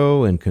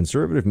show and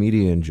conservative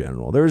media in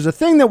general. There is a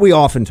thing that we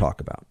often talk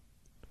about,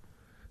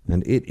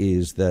 and it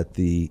is that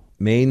the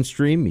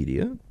mainstream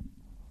media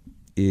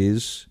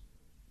is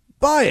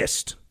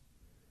biased,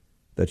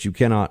 that you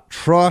cannot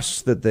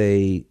trust, that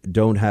they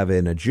don't have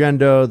an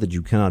agenda, that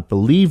you cannot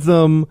believe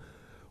them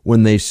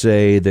when they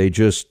say they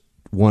just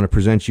want to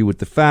present you with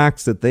the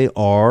facts, that they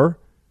are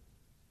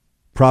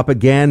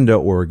propaganda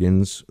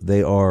organs.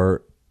 They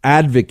are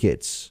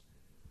advocates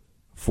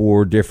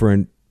for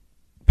different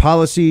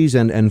policies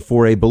and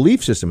for a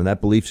belief system. And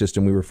that belief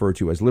system we refer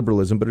to as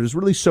liberalism, but it is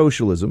really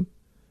socialism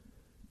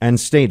and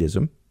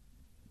statism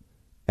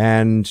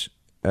and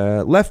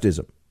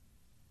leftism.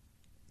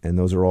 And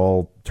those are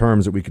all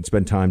terms that we could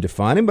spend time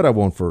defining, but I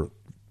won't for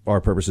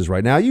our purposes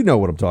right now. You know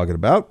what I'm talking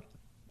about.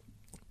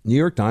 New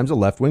York Times, a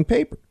left-wing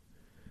paper.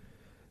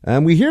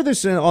 And we hear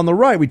this on the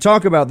right. We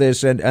talk about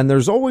this, and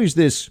there's always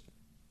this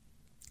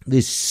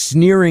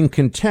sneering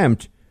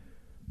contempt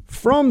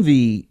from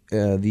the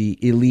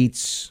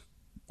elites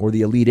or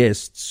the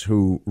elitists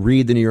who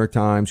read the New York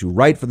Times, who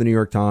write for the New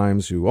York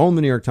Times, who own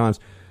the New York Times,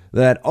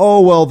 that, oh,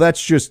 well,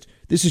 this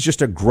is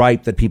just a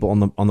gripe that people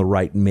on the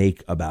right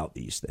make about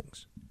these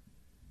things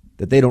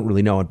that they don't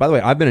really know. And by the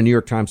way, I've been a New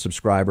York Times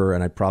subscriber,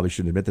 and I probably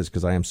shouldn't admit this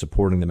because I am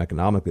supporting them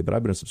economically, but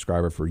I've been a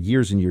subscriber for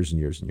years and years and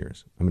years and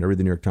years. I mean, I read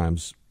the New York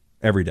Times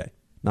every day.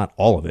 Not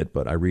all of it,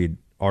 but I read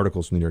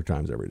articles from the New York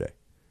Times every day.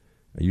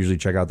 I usually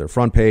check out their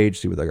front page,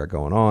 see what they got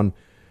going on.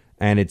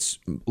 And it's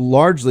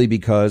largely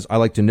because I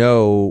like to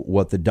know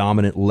what the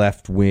dominant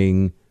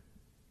left-wing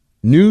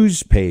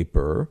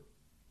newspaper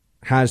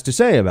has to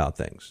say about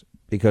things,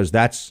 because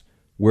that's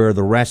where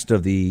the rest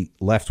of the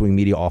left-wing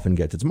media often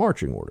gets its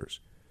marching orders.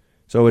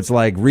 So it's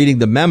like reading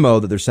the memo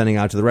that they're sending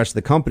out to the rest of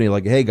the company,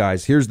 like, hey,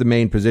 guys, here's the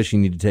main position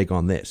you need to take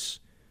on this.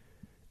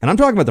 And I'm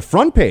talking about the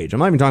front page. I'm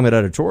not even talking about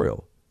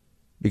editorial,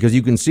 because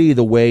you can see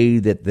the way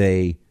that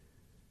they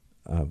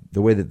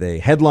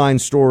headline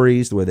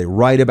stories, the way they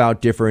write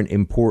about different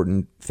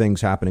important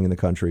things happening in the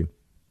country.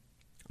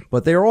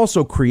 But they are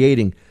also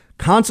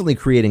constantly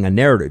creating a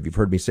narrative. You've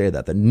heard me say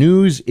that. The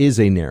news is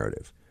a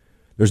narrative.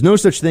 There's no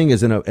such thing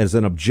as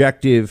an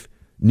objective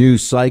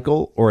news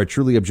cycle or a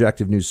truly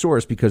objective news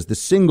source, because the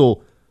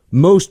single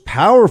most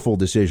powerful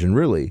decision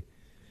really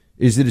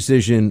is the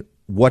decision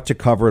what to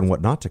cover and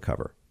what not to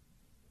cover.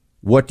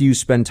 What do you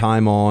spend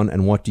time on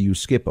and what do you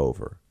skip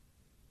over?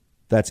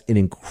 That's an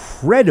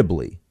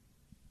incredibly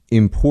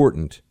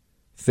important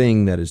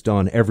thing that is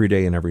done every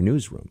day in every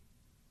newsroom.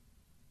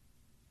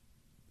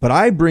 But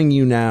I bring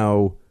you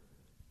now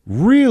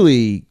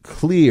really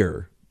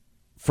clear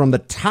from the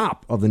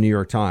top of the New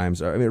York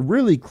Times, I mean,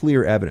 really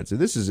clear evidence.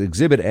 This is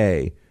Exhibit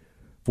A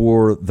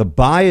for the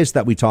bias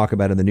that we talk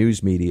about in the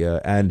news media.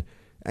 And,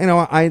 you know,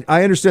 I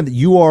understand that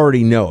you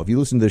already know. If you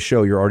listen to this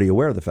show, you're already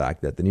aware of the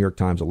fact that the New York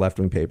Times, a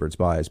left-wing paper, it's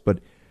biased. But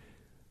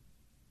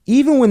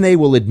even when they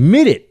will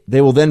admit it, they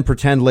will then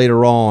pretend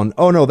later on,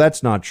 oh, no,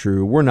 that's not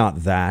true. We're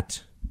not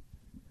that.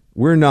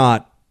 We're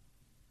not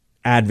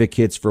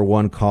advocates for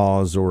one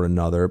cause or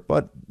another.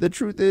 But the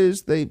truth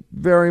is they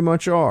very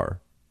much are.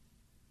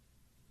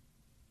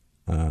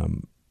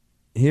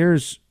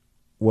 Here's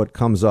what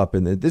comes up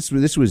in this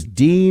was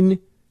Dean,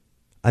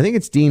 I think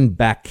it's Dean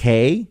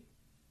Baquet,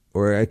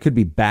 or it could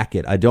be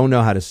Baquet. I don't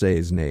know how to say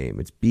his name.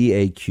 It's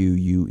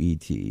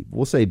Baquet.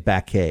 We'll say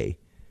Baquet,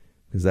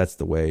 because that's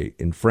the way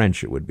in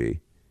French it would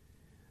be.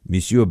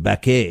 Monsieur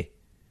Baquet.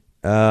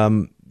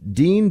 Dean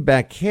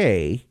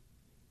Baquet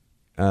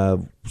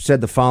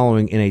said the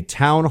following in a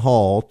town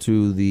hall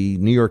to the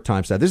New York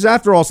Times staff. This is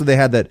after also they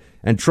had that,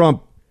 and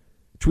Trump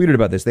tweeted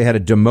about this. They had a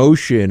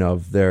demotion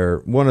of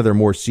one of their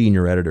more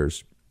senior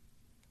editors.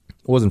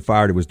 It wasn't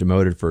fired. It was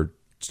demoted for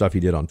stuff he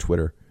did on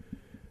Twitter.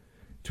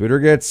 Twitter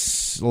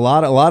gets a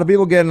lot of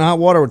people getting hot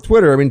water with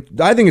Twitter. I mean,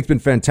 I think it's been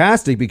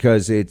fantastic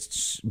because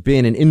it's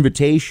been an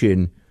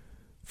invitation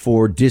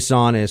for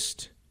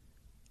dishonest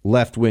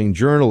left-wing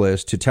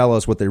journalists to tell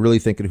us what they really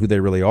think and who they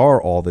really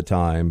are all the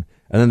time,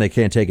 and then they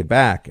can't take it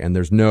back. And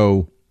there's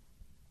no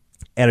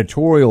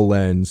editorial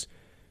lens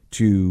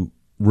to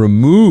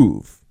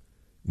remove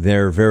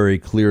their very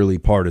clearly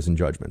partisan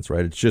judgments,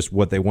 right? It's just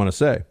what they want to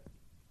say.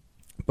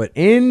 But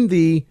in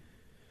the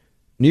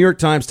New York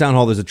Times town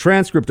hall, there's a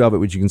transcript of it,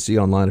 which you can see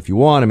online if you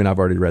want. I mean, I've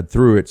already read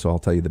through it, so I'll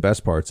tell you the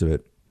best parts of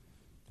it.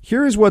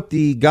 Here is what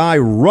the guy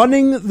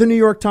running the New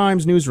York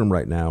Times newsroom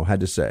right now had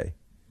to say.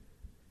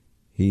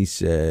 He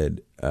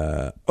said,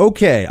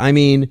 okay, I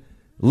mean,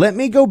 let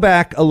me go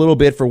back a little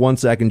bit for 1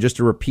 second just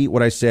to repeat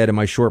what I said in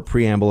my short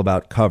preamble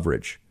about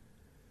coverage.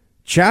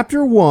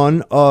 Chapter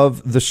 1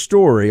 of the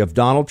story of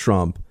Donald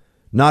Trump,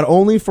 not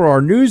only for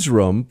our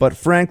newsroom, but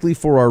frankly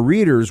for our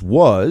readers,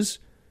 was,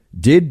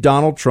 did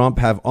Donald Trump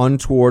have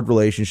untoward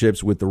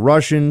relationships with the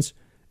Russians,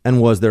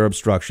 and was there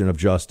obstruction of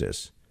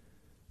justice?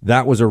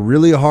 That was a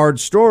really hard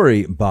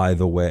story, by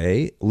the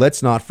way.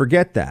 Let's not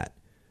forget that.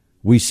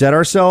 We set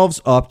ourselves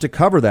up to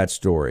cover that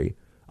story.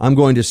 I'm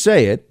going to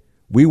say it.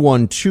 We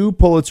won 2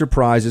 Pulitzer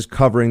Prizes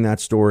covering that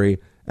story,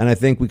 and I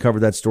think we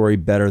covered that story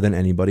better than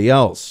anybody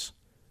else.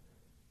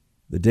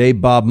 The day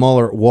Bob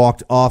Mueller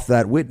walked off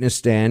that witness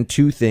stand,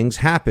 2 things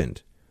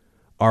happened.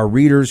 Our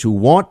readers who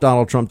want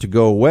Donald Trump to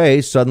go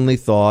away suddenly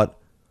thought,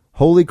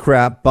 holy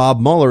crap, Bob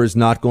Mueller is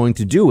not going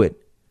to do it.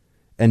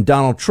 And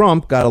Donald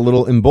Trump got a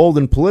little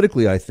emboldened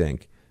politically, I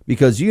think,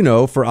 because,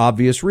 for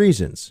obvious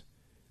reasons.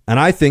 And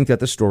I think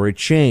that the story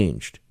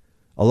changed.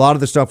 A lot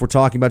of the stuff we're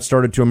talking about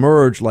started to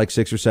emerge like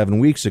 6 or 7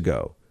 weeks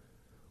ago.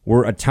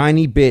 We're a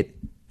tiny bit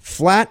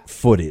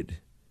flat-footed.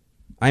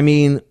 I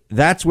mean,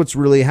 that's what's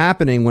really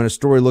happening when a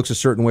story looks a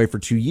certain way for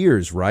 2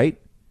 years, right?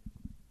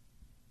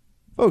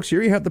 Folks,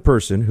 here you have the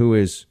person who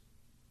is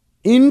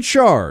in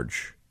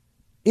charge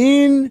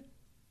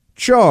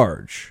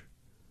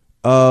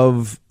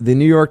of the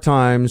New York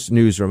Times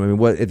newsroom. I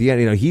mean, at the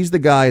end, he's the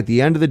guy at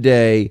the end of the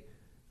day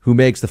who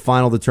makes the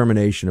final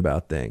determination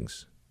about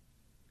things.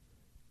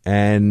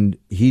 And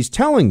he's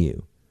telling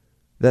you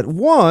that,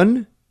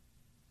 one,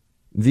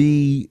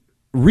 the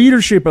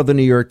readership of the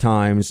New York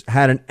Times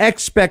had an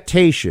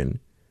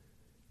expectation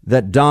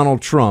that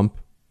Donald Trump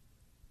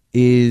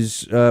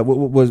was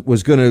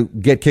going to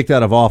get kicked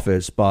out of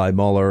office by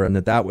Mueller, and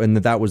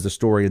that was the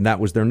story, and that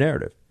was their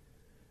narrative.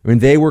 I mean,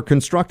 they were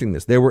constructing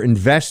this. They were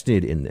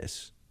invested in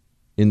this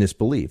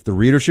belief. The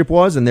readership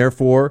was, and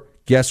therefore,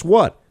 guess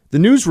what? The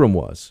newsroom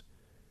was.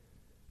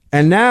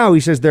 And now he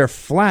says they're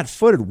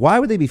flat-footed. Why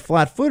would they be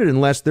flat-footed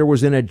unless there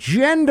was an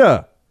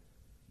agenda?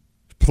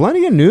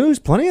 Plenty of news,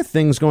 plenty of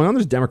things going on.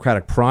 There's a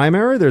Democratic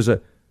primary. They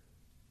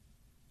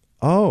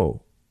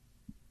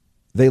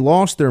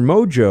lost their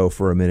mojo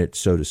for a minute,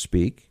 so to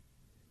speak,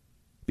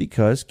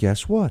 because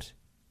guess what?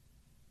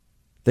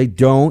 They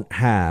don't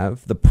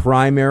have the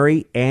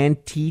primary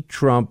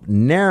anti-Trump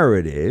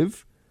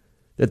narrative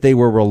that they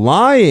were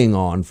relying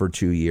on for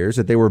 2 years,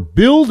 that they were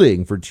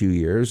building for 2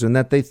 years, and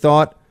that they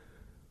thought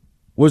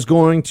was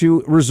going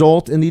to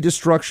result in the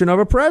destruction of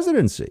a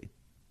presidency.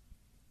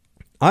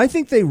 I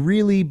think they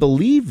really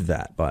believed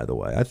that, by the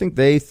way. I think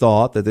they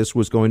thought that this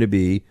was going to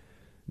be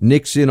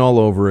Nixon all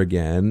over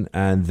again,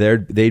 and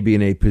they'd be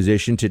in a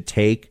position to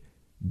take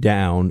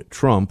down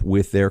Trump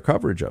with their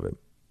coverage of him.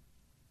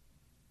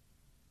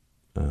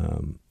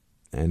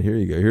 And here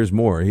you go. Here's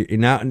more. You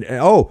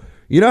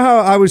know how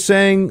I was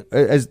saying,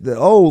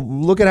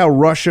 look at how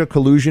Russia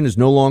collusion is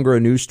no longer a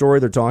news story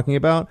they're talking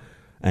about?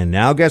 And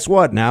now guess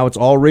what? Now it's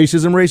all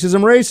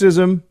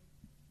racism.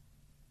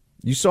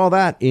 You saw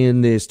that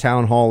in this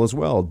town hall as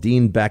well.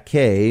 Dean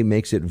Baquet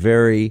makes it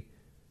very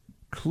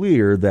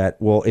clear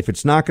that, well, if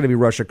it's not going to be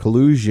Russia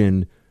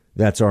collusion,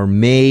 that's our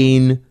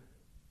main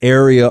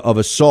area of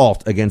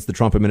assault against the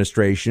Trump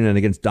administration and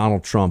against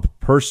Donald Trump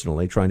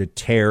personally, trying to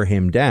tear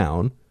him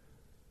down,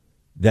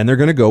 then they're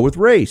going to go with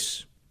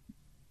race.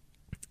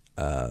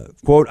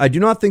 Quote, I do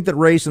not think that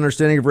race and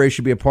understanding of race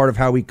should be a part of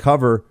how we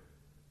cover.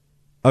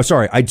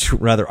 I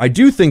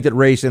do think that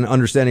race and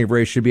understanding of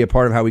race should be a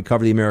part of how we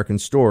cover the American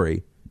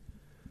story.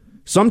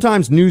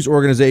 Sometimes news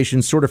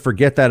organizations sort of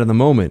forget that in the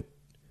moment.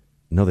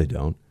 No, they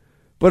don't.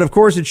 But of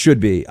course it should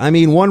be. I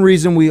mean, one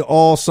reason we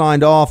all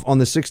signed off on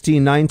the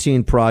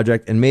 1619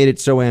 project and made it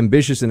so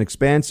ambitious and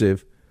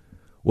expansive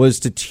was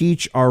to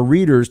teach our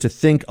readers to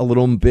think a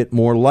little bit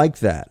more like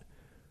that.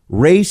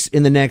 Race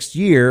in the next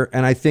year,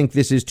 and I think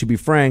this is, to be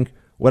frank,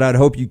 what I'd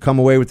hope you come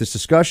away with this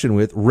discussion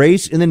with,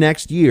 race in the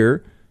next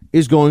year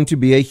is going to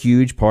be a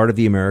huge part of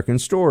the American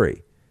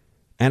story.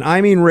 And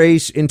I mean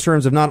race in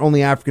terms of not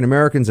only African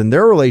Americans and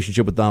their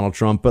relationship with Donald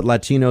Trump, but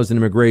Latinos and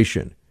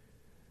immigration.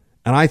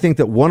 And I think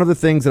that one of the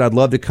things that I'd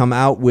love to come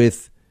out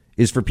with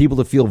is for people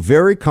to feel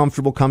very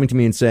comfortable coming to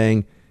me and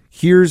saying,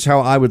 here's how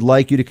I would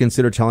like you to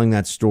consider telling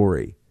that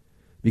story.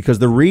 Because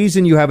the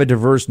reason you have a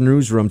diverse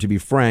newsroom, to be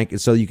frank,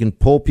 is so you can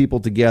pull people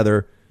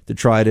together to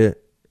try to,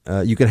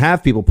 you can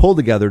have people pull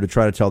together to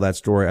try to tell that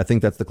story. I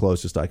think that's the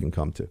closest I can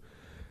come to.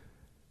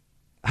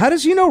 How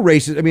does he know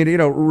race? I mean,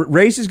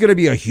 race is going to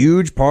be a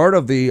huge part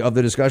of the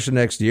discussion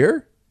next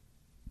year.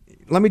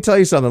 Let me tell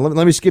you something.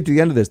 Let me skip to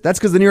the end of this. That's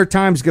because the New York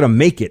Times is going to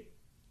make it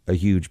a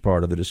huge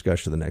part of the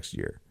discussion of the next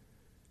year.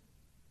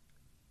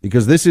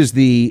 Because this is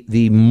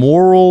the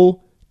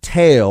moral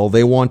tale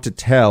they want to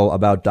tell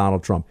about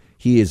Donald Trump.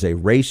 He is a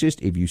racist.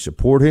 If you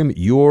support him,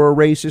 you're a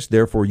racist.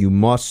 Therefore, you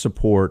must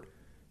support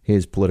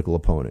his political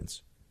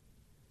opponents.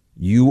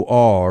 You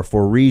are,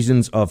 for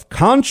reasons of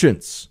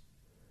conscience,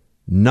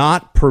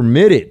 not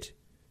permitted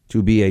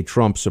to be a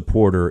Trump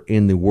supporter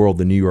in the world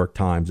the New York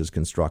Times is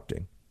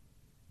constructing.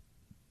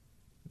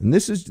 And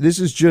this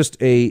is just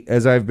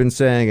as I've been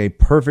saying, a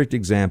perfect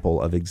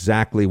example of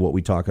exactly what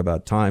we talk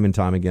about time and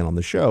time again on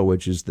the show,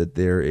 which is that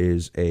there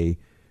is a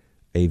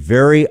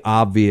very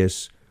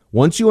obvious,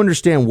 once you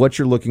understand what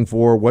you're looking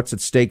for, what's at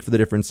stake for the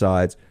different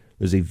sides,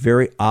 there's a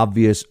very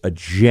obvious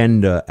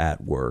agenda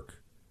at work.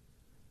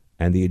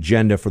 And the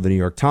agenda for the New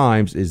York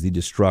Times is the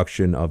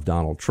destruction of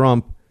Donald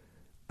Trump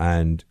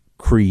and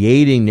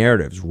creating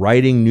narratives,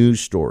 writing news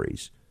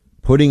stories,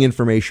 putting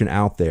information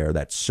out there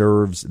that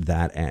serves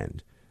that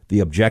end.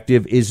 The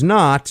objective is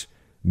not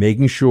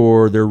making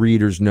sure their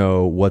readers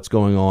know what's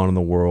going on in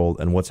the world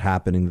and what's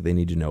happening that they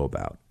need to know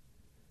about.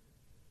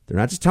 They're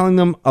not just telling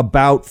them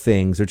about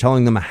things. They're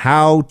telling them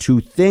how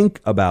to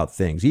think about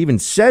things. He even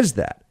says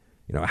that,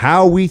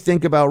 how we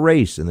think about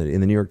race in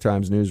the New York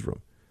Times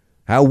newsroom,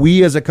 how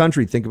we as a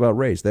country think about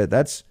race. You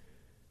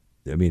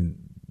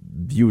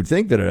would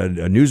think that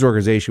a news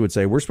organization would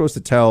say, we're supposed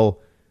to tell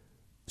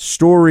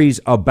stories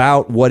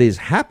about what is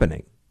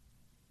happening,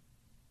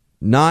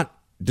 not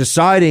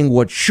deciding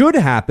what should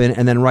happen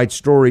and then write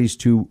stories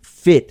to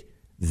fit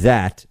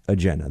that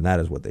agenda. And that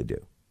is what they do.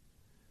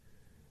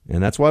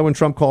 And that's why when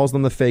Trump calls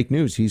them the fake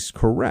news, he's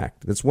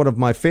correct. That's one of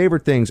my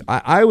favorite things.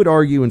 I would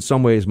argue in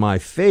some ways my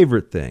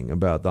favorite thing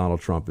about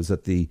Donald Trump is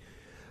that the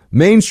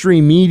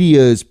mainstream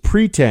media's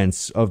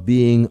pretense of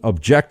being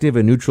objective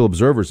and neutral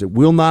observers, it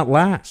will not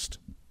last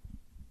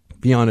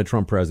beyond a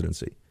Trump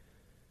presidency.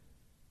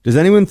 Does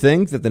anyone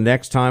think that the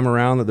next time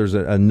around that there's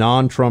a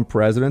non-Trump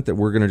president that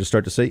we're going to just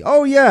start to say,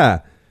 oh,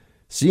 yeah,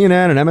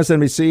 CNN and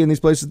MSNBC and these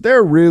places,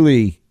 they're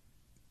really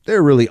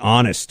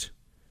honest.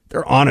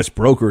 They're honest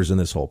brokers in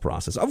this whole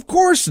process. Of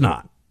course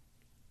not.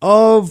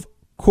 Of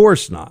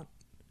course not.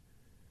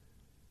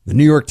 The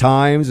New York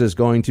Times is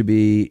going to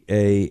be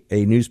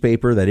a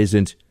newspaper that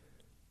isn't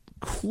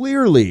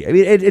clearly,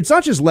 it's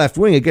not just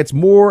left-wing. It gets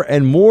more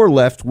and more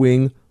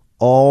left-wing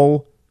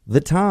all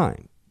the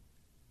time.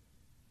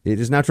 It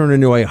is now turned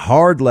into a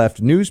hard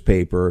left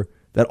newspaper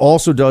that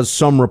also does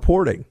some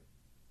reporting.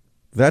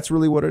 That's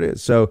really what it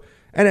is. So,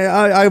 and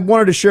I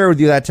wanted to share with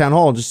you that town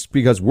hall just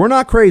because we're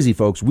not crazy,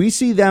 folks. We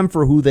see them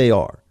for who they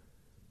are.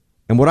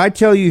 And what I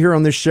tell you here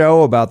on this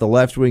show about the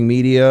left-wing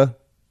media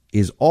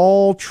is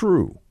all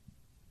true.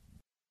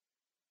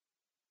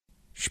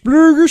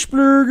 Splooger,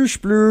 splooger,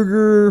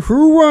 splooger.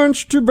 Who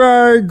wants to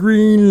buy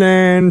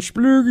Greenland?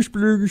 Splooger,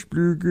 splooger,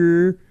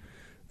 splooger.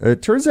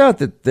 It turns out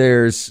that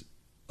there's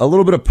a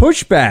little bit of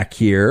pushback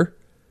here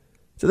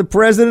to the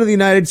president of the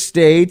United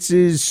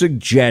States'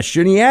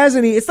 suggestion.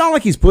 It's not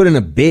like he's put in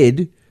a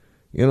bid.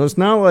 It's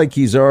not like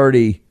he's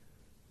already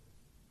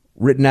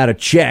written out a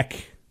check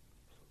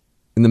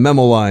in the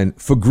memo line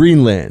for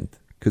Greenland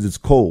because it's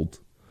cold.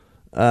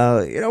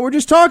 We're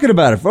just talking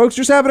about it, folks.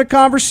 Just having a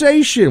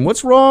conversation.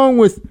 What's wrong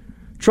with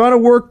trying to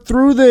work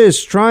through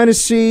this, trying to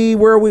see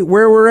where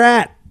we're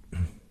at,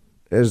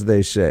 as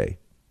they say,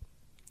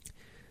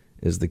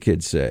 as the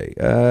kids say.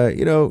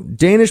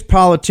 Danish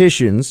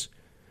politicians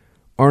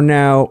are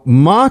now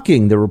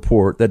mocking the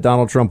report that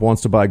Donald Trump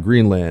wants to buy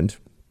Greenland.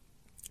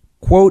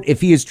 Quote, if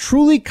he is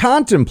truly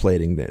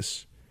contemplating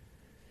this,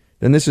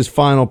 then this is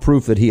final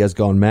proof that he has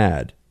gone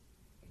mad.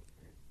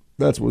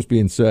 That's what's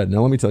being said.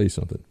 Now, let me tell you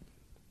something.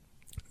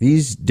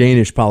 These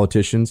Danish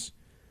politicians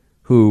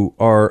who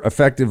are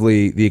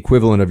effectively the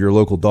equivalent of your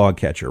local dog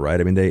catcher,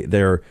 right?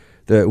 They're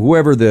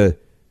whoever the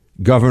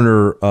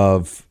governor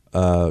of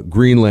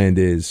Greenland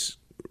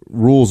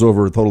rules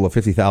over a total of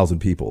 50,000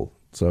 people.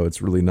 So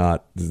it's really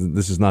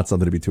this is not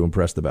something to be too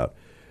impressed about.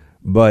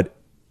 But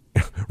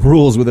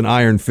rules with an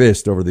iron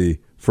fist over the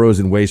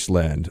frozen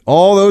wasteland.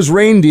 All those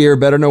reindeer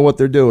better know what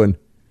they're doing.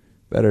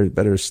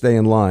 Better stay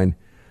in line.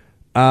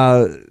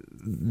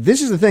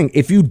 This is the thing.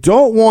 If you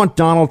don't want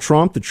Donald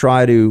Trump to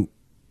try to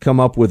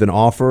come up with an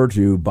offer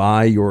to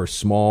buy your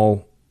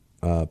small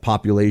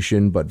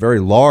population but very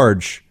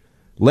large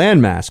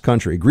landmass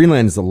country,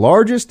 Greenland is the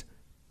largest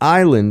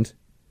island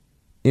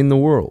in the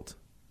world.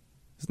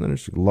 Isn't that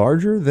interesting?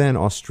 Larger than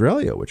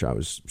Australia, which I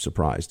was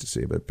surprised to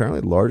see, but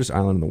apparently the largest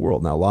island in the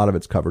world. Now, a lot of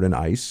it's covered in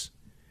ice,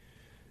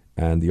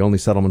 and the only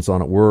settlements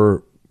on it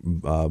were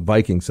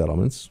Viking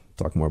settlements.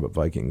 Talk more about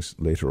Vikings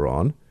later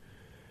on.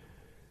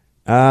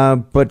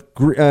 But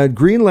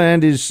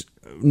Greenland is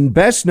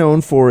best known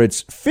for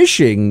its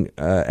fishing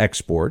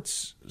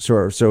exports.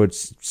 So it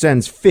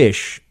sends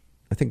fish,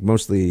 I think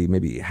mostly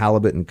maybe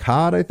halibut and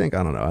cod, I think.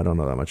 I don't know. I don't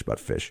know that much about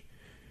fish.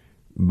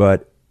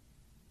 But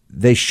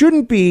they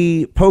shouldn't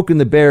be poking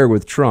the bear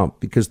with Trump,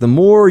 because the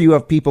more you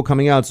have people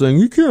coming out saying,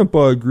 you can't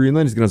buy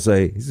Greenland, he's going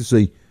to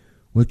say,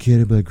 why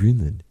can't I buy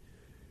Greenland?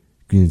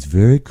 Greenland's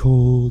very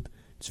cold.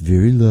 It's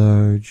very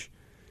large.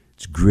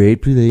 It's a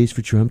great place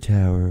for Trump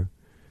Tower.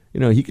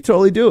 He could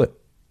totally do it.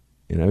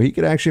 He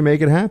could actually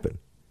make it happen.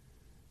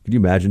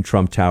 Can you imagine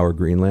Trump Tower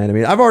Greenland? I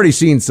mean, I've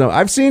seen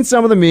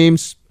some of the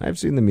memes. I've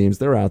seen the memes.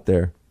 They're out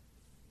there.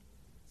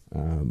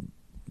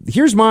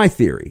 Here's my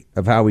theory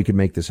of how we could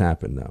make this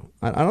happen, though.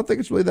 I don't think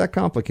it's really that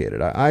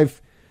complicated. I've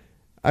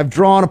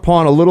drawn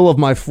upon a little of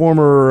my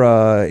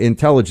former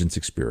intelligence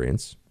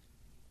experience.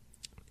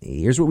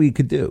 Here's what we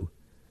could do.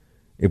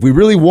 If we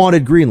really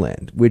wanted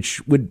Greenland,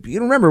 which would,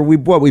 remember, we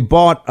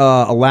bought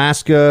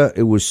Alaska.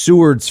 It was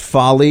Seward's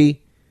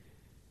folly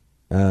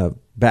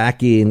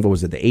back in, the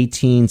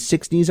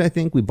 1860s, I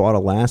think. We bought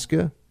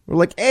Alaska. We're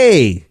like,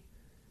 hey,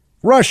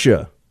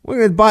 Russia, we're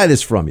going to buy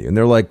this from you. And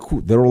they're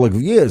all like,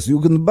 yes,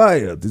 you can buy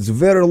it. It's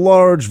very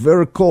large,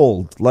 very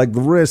cold, like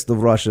the rest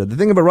of Russia. The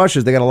thing about Russia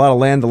is they got a lot of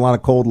land, a lot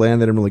of cold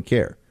land. They didn't really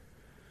care.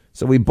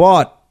 So we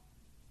bought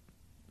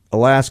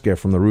Alaska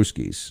from the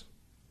Ruskies.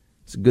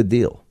 It's a good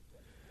deal.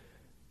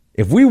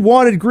 If we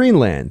wanted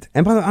Greenland,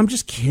 and by the way, I'm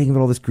just kidding about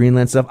all this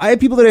Greenland stuff. I had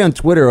people today on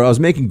Twitter, I was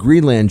making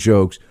Greenland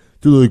jokes.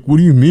 They're like, what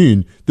do you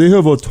mean? They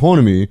have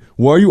autonomy.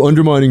 Why are you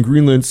undermining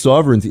Greenland's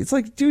sovereignty? It's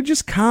like, dude,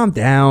 just calm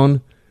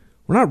down.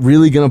 We're not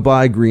really going to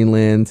buy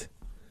Greenland.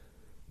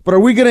 But are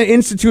we going to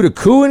institute a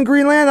coup in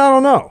Greenland? I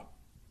don't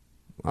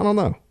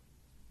know.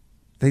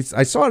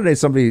 I saw today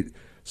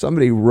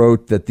somebody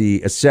wrote that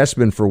the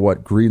assessment for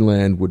what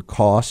Greenland would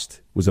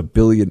cost was $1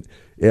 billion.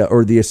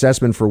 Or the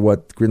assessment for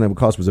what Greenland would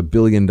cost was $1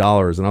 billion. And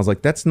I was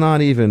like, that's not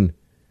even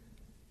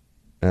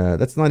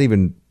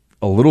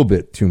a little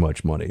bit too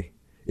much money.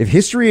 If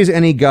history is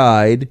any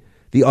guide,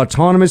 the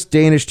autonomous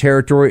Danish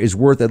territory is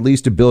worth at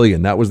least $1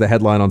 billion. That was the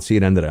headline on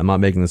CNN today. I'm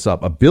not making this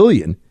up. $1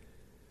 billion?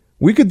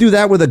 We could do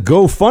that with a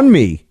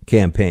GoFundMe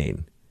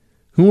campaign.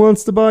 Who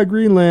wants to buy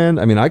Greenland?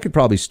 I mean, I could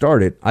probably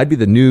start it. I'd be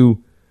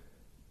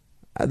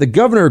the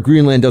governor of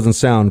Greenland doesn't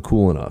sound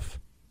cool enough.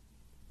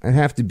 I'd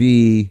have to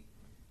be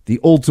the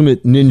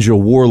ultimate ninja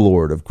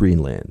warlord of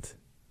Greenland.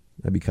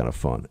 That'd be kind of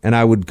fun. And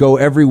I would go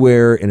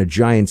everywhere in a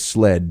giant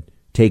sled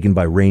taken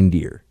by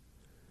reindeer.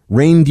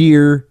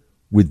 Reindeer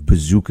with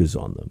bazookas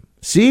on them.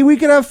 See, we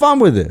could have fun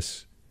with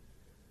this.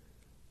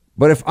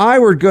 But if I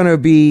were going to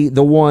be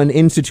the one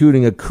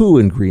instituting a coup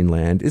in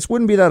Greenland, this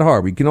wouldn't be that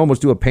hard. We can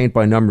almost do a paint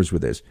by numbers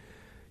with this.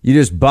 You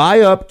just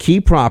buy up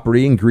key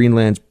property in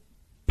Greenland's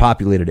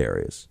populated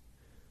areas.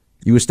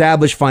 You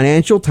establish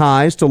financial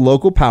ties to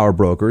local power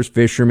brokers,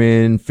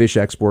 fishermen, fish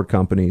export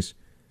companies.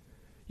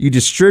 You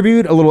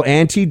distribute a little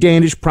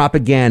anti-Danish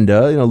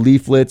propaganda,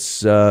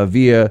 leaflets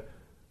via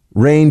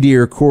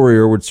reindeer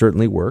courier would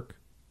certainly work.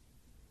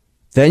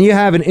 Then you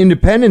have an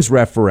independence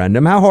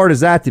referendum. How hard is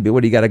that to be? What,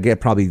 do you got to get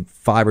probably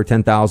 5,000 or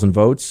 10,000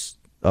 votes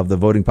of the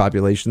voting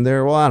population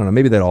there? Well, I don't know.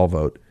 Maybe they'd all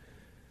vote.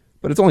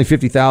 But it's only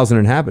 50,000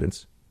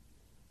 inhabitants.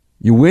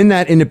 You win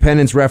that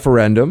independence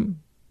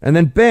referendum, and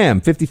then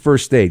bam,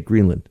 51st state,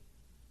 Greenland.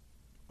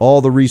 All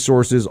the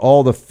resources,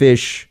 all the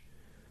fish,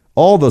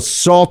 all the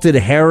salted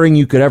herring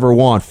you could ever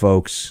want,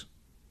 folks.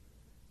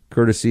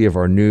 Courtesy of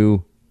our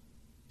new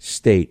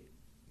state,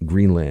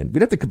 Greenland.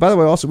 We'd have to, by the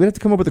way, we'd have to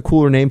come up with a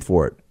cooler name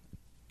for it.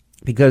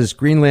 Because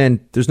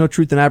Greenland, there's no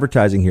truth in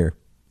advertising here.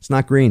 It's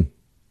not green.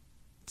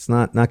 It's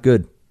not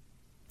good.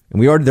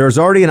 And there's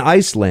already an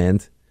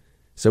Iceland,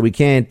 so we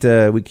can't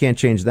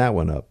change that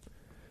one up.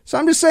 So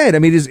I'm just saying, I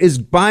mean, is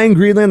buying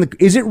Greenland,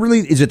 is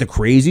it the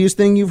craziest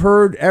thing you've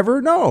heard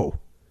ever? No.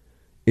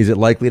 Is it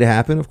likely to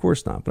happen? Of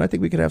course not. But I think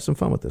we could have some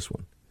fun with this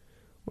one.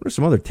 What are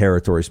some other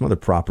territories, some other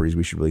properties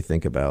we should really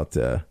think about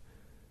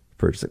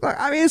purchasing?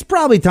 I mean, it's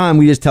probably time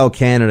we just tell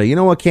Canada, you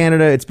know what,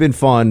 Canada, it's been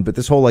fun, but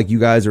this whole you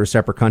guys are a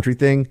separate country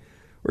thing,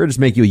 we're going to just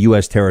make you a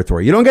U.S.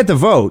 territory. You don't get to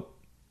vote.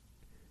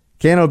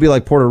 Canada will be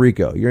like Puerto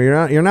Rico.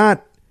 You're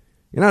not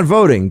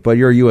voting, but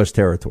you're a U.S.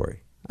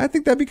 territory. I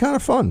think that'd be kind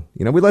of fun.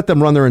 We let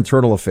them run their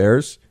internal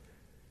affairs.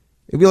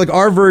 It'd be like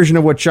our version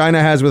of what China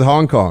has with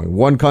Hong Kong.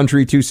 One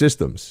country, two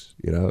systems,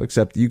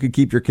 except you could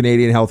keep your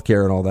Canadian health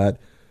care and all that.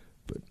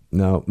 But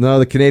no,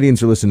 the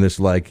Canadians are listening to this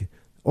like,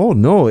 oh,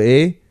 no,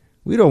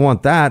 we don't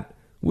want that.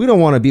 We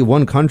don't want to be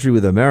one country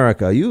with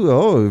America.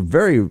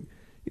 You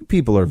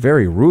people are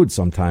very rude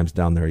sometimes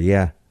down there.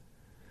 Yeah.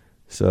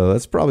 So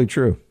that's probably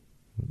true.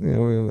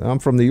 I'm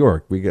from New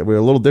York. We're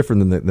a little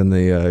different than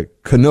the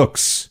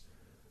Canucks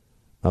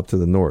up to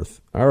the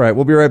north. All right.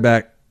 We'll be right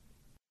back.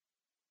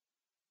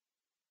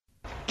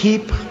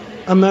 Keep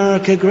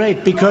America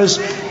great, because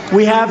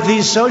we have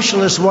these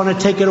socialists want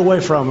to take it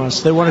away from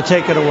us. They want to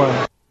take it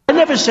away. I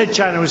never said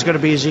China was going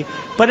to be easy,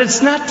 but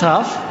it's not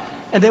tough,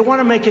 and they want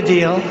to make a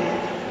deal.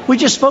 We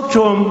just spoke to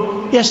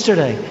them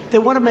yesterday. They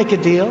want to make a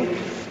deal.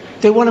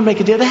 They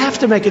have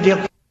to make a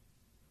deal.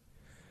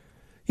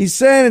 He's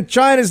saying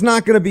China's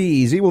not going to be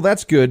easy. Well,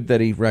 that's good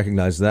that he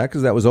recognized that,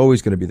 because that was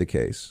always going to be the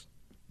case.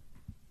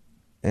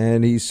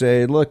 And he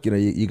said, look,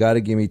 you got to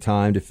give me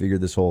time to figure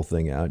this whole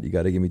thing out. You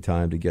got to give me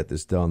time to get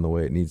this done the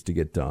way it needs to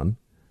get done.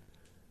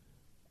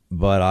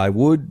 But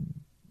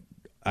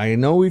I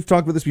know we've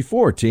talked about this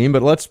before, team,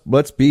 but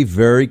let's be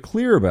very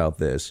clear about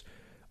this.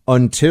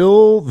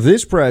 Until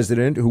this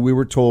president, who we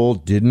were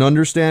told didn't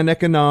understand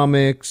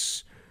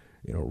economics,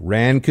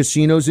 ran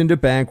casinos into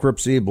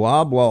bankruptcy,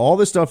 blah, blah, all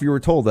this stuff you were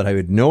told that I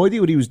had no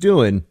idea what he was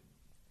doing.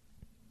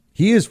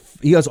 He is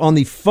on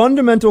the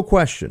fundamental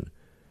question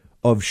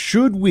of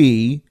should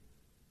we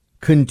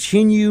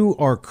continue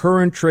our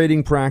current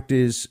trading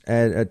practices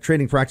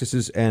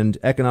and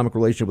economic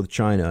relationship with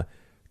China.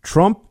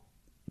 Trump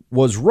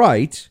was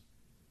right,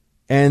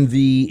 and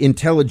the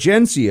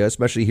intelligentsia,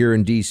 especially here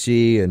in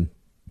D.C. and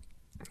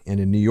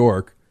in New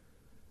York,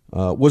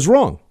 was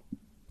wrong.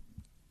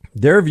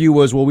 Their view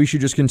was, well, we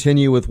should just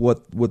continue with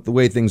the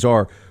way things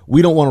are.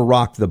 We don't want to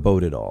rock the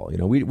boat at all.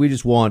 We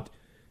just want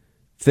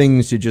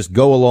things to just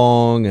go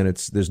along, and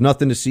there's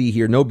nothing to see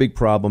here, no big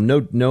problem,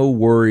 no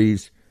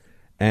worries.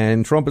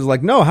 And Trump is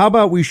like, no, how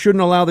about we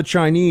shouldn't allow the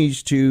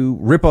Chinese to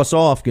rip us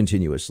off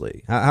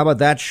continuously? How about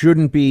that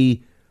shouldn't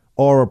be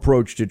our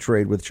approach to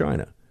trade with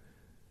China?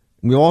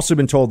 We've also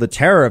been told that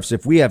tariffs,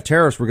 if we have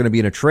tariffs, we're going to be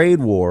in a trade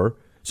war.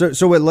 So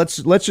let's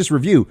just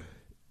review.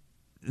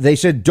 They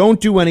said,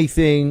 don't do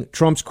anything.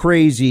 Trump's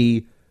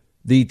crazy.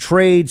 The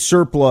trade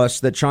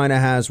surplus that China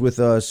has with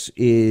us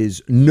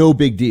is no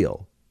big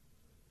deal.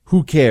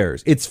 Who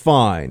cares? It's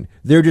fine.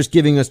 They're just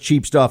giving us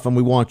cheap stuff and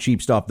we want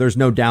cheap stuff. There's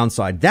no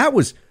downside. That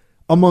was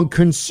among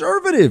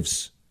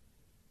conservatives,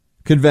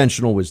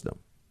 conventional wisdom.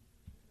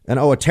 And,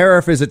 a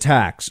tariff is a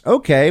tax.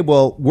 Okay,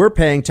 well, we're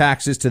paying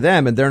taxes to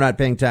them and they're not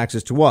paying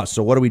taxes to us.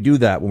 So what do we do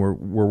that when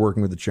we're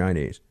working with the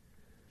Chinese?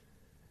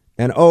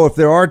 And, if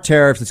there are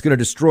tariffs, it's going to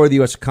destroy the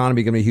U.S.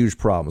 economy, going to be huge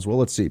problems. Well,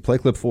 let's see. Play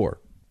clip 4.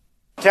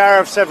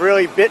 Tariffs have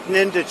really bitten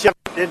into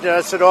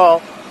us at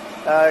all,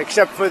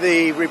 except for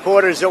the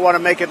reporters that want to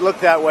make it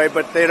look that way,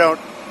 but they don't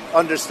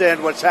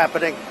understand what's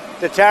happening.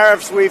 The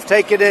tariffs, we've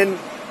taken in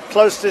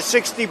close to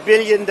 $60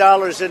 billion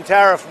in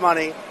tariff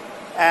money,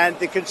 and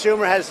the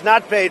consumer has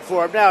not paid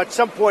for them. Now, at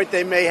some point,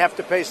 they may have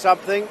to pay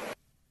something.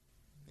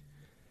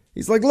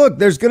 He's like, look,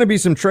 there's going to be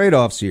some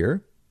trade-offs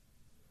here.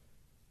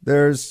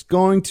 There's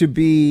going to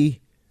be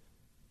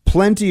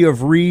plenty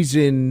of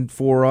reason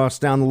for us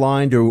down the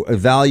line to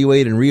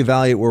evaluate and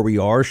reevaluate where we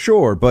are,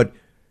 sure. But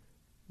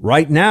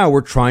right now, we're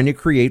trying to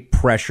create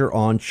pressure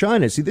on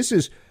China. See, this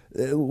is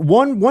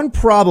one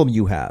problem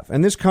you have,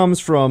 and this comes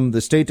from the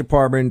State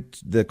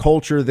Department, the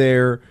culture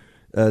there,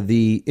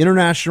 the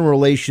international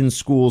relations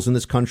schools in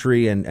this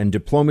country, and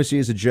diplomacy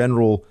as a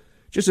general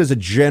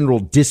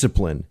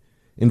discipline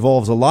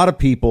involves a lot of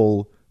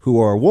people who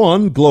are,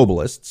 one,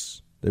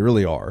 globalists. They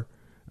really are.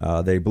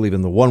 They believe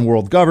in the one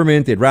world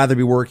government. They'd rather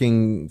be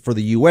working for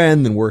the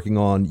UN than working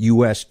on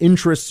U.S.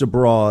 interests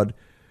abroad.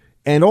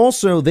 And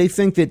also, they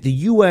think that the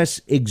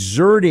U.S.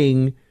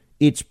 exerting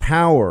its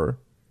power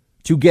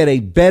to get a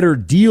better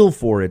deal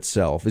for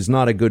itself is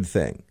not a good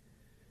thing.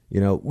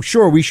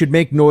 Sure, we should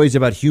make noise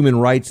about human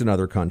rights in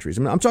other countries.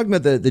 I'm talking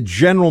about the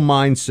general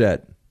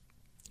mindset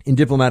in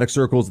diplomatic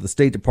circles, the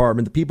State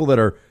Department, the people that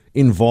are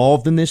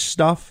involved in this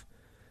stuff.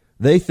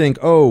 They think,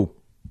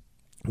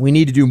 we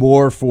need to do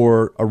more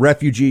for a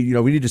refugee.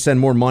 We need to send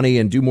more money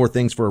and do more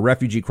things for a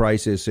refugee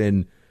crisis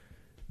in,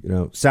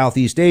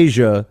 Southeast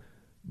Asia.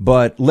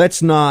 But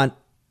let's not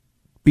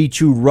be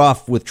too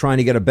rough with trying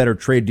to get a better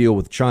trade deal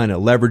with China,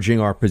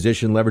 leveraging our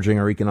position, leveraging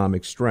our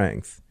economic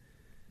strength.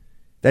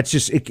 That's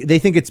just, they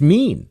think it's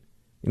mean.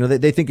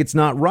 They think it's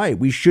not right.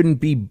 We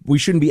shouldn't be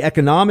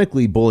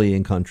economically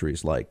bullying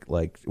countries like,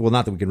 well,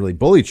 not that we can really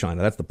bully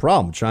China. That's the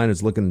problem.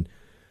 China's looking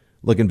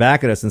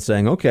back at us and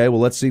saying, okay,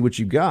 well, let's see what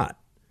you got.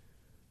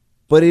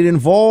 But it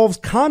involves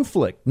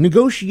conflict.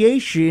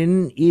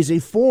 Negotiation is a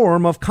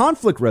form of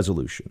conflict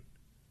resolution.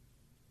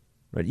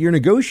 Right? You're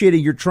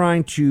negotiating,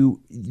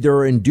 there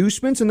are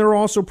inducements and there are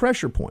also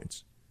pressure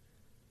points.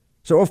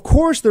 So, of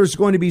course, there's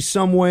going to be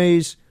some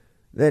ways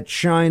that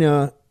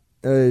China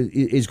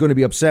is going to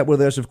be upset with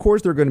us. Of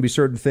course, there are going to be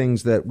certain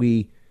things that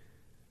we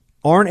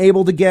aren't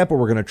able to get, but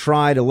we're going to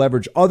try to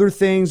leverage other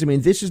things. I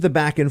mean, this is the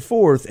back and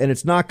forth, and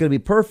it's not going to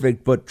be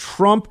perfect. But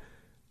Trump,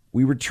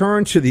 we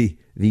return to the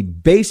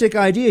basic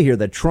idea here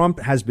that Trump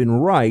has been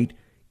right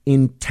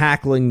in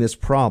tackling this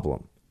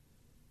problem.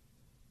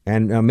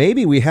 And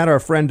maybe we had our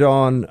friend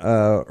on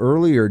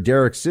earlier,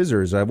 Derek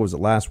Scissors, was it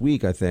last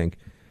week, I think,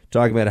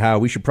 talking about how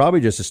we should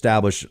probably just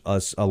establish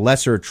a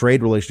lesser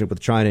trade relationship with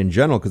China in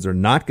general because they're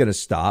not going to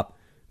stop.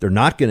 They're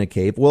not going to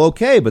cave. Well,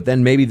 okay, but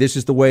then maybe this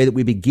is the way that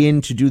we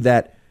begin to do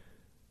that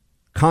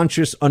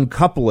conscious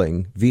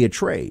uncoupling via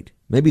trade.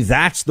 Maybe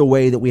that's the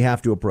way that we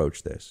have to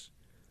approach this.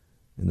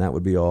 And that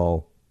would be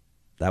all.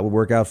 That would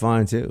work out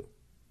fine, too.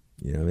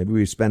 Maybe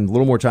we spend a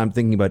little more time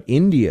thinking about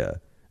India,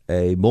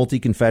 a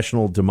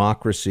multi-confessional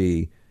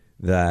democracy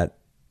that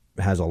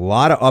has a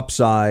lot of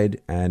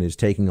upside and is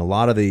taking a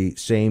lot of the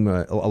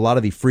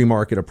free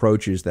market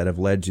approaches that have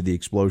led to the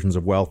explosions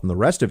of wealth in the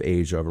rest of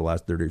Asia over the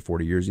last 30 or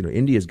 40 years.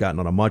 India has gotten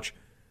on a much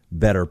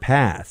better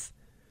path.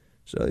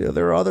 So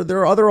there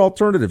are other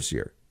alternatives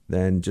here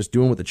than just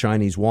doing what the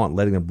Chinese want,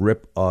 letting them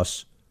rip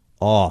us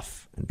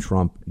off. And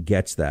Trump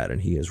gets that,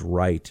 and he is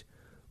right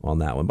on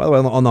that one. By the way,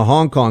 on the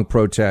Hong Kong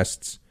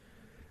protests,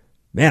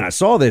 man, I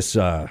saw this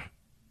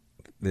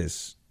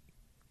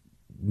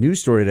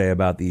news story today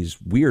about these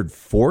weird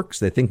forks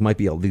they think might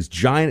be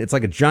it's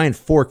like a giant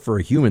fork for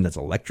a human that's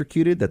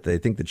electrocuted that they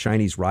think the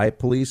Chinese riot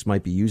police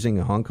might be using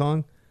in Hong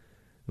Kong.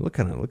 It look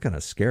kind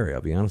of scary,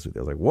 I'll be honest with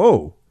you. I was like,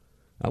 whoa,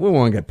 I wouldn't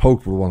want to get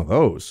poked with one of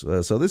those.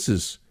 So this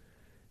is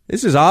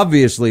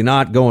obviously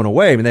not going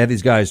away. I mean, they have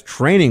these guys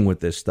training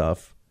with this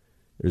stuff.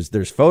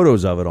 There's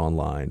photos of it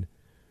online.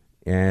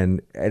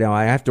 And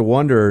I have to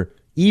wonder,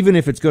 even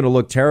if it's going to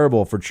look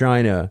terrible for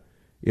China,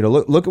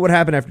 look at what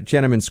happened after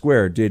Tiananmen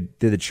Square. Did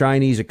the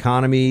Chinese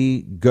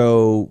economy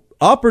go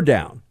up or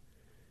down?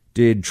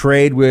 Did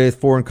trade with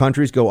foreign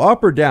countries go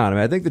up or down? I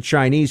mean, I think the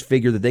Chinese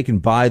figure that they can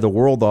buy the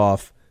world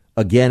off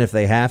again if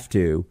they have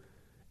to,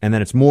 and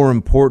that it's more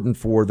important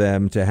for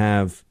them to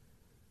have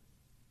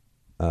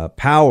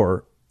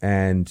power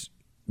and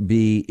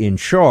be in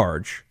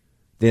charge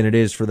than it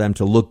is for them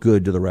to look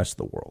good to the rest of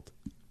the world,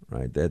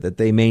 right? That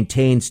they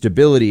maintain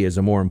stability is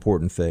a more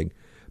important thing.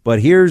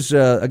 But here's,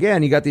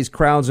 again, you got these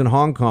crowds in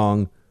Hong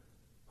Kong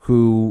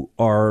who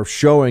are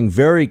showing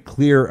very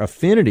clear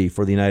affinity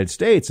for the United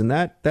States, and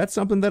that's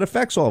something that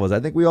affects all of us. I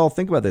think we all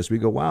think about this. We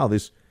go, wow,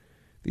 these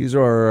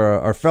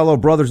are our fellow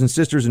brothers and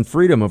sisters in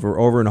freedom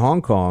over in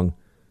Hong Kong.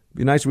 It'd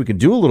be nice if we could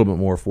do a little bit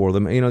more for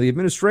them. The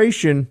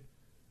administration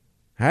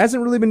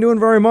hasn't really been doing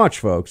very much,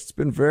 folks. It's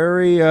been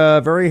very,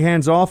 very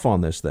hands-off on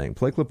this thing.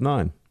 Play clip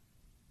 9.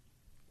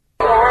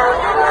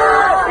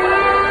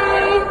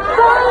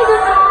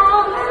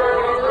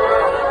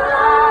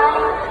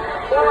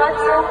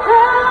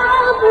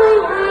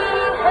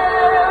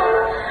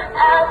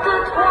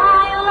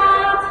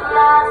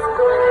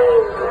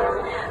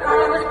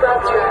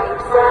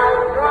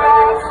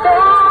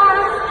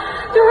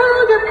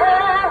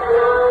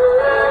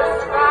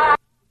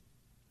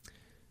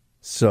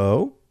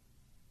 So,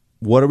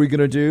 what are we going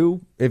to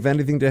do, if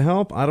anything, to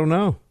help? I don't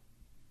know.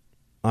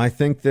 I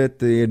think that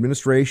the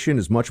administration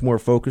is much more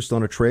focused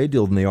on a trade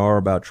deal than they are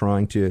about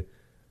trying to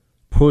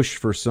push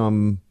for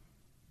some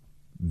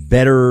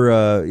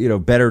better,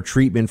 better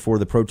treatment for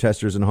the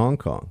protesters in Hong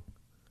Kong.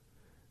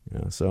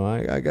 So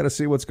I got to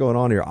see what's going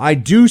on here. I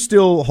do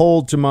still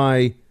hold to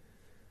my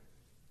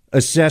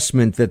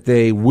assessment that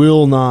they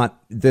will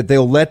not, that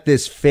they'll let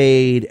this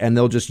fade and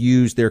they'll just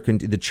use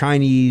the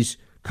Chinese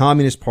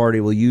Communist Party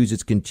will use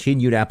its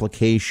continued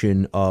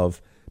application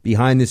of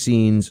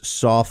behind-the-scenes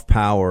soft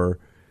power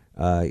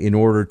in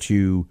order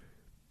to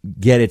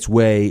get its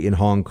way in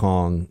Hong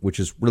Kong, which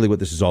is really what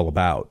this is all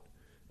about,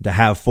 to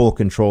have full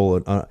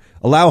control.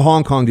 Allow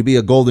Hong Kong to be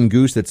a golden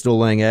goose that's still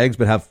laying eggs,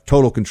 but have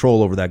total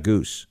control over that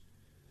goose.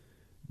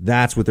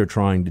 That's what they're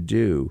trying to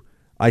do.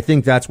 I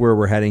think that's where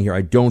we're heading here.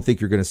 I don't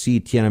think you're going to see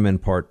Tiananmen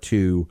Part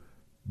 2,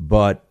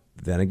 but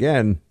then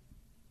again,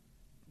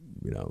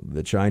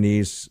 the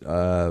Chinese...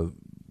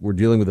 we're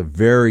dealing with a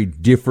very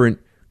different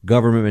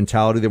government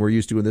mentality than we're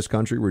used to in this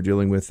country. We're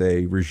dealing with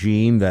a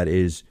regime that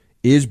is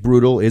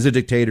brutal, is a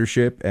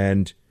dictatorship,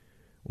 and,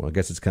 well, I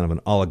guess it's kind of an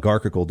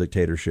oligarchical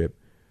dictatorship.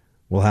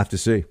 We'll have to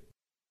see.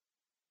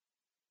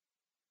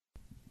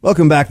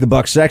 Welcome back to the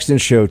Buck Sexton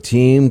Show,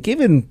 team.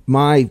 Given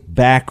my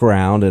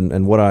background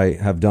and what I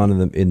have done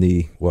in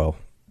the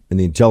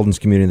intelligence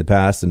community in the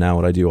past, and now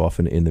what I do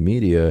often in the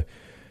media,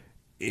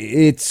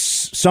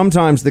 it's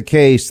sometimes the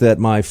case that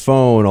my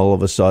phone all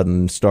of a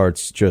sudden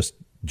starts just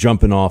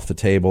jumping off the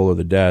table or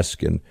the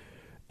desk, and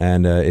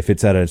if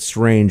it's at a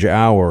strange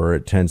hour,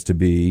 it tends to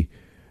be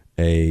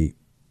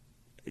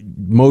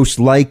most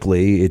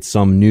likely it's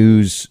some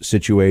news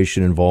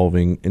situation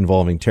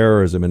involving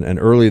terrorism. And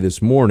early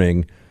this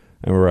morning,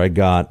 I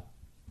got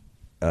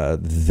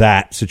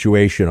that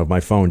situation of my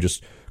phone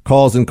just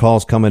calls and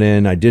calls coming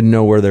in. I didn't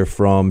know where they're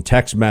from.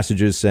 Text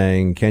messages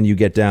saying, can you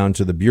get down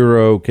to the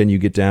bureau? Can you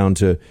get down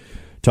to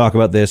talk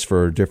about this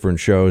for different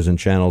shows and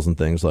channels and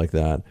things like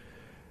that?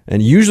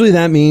 And usually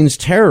that means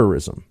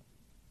terrorism.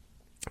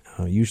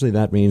 Usually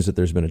that means that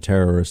there's been a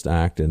terrorist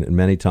act. And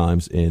many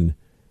times in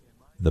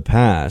the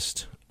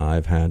past,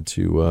 I've had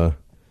to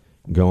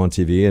go on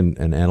TV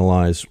and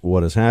analyze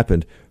what has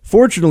happened.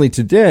 Fortunately,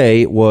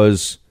 today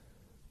was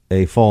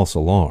a false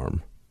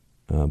alarm.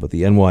 But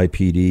the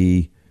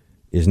NYPD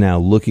is now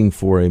looking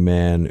for a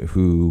man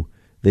who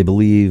they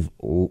believe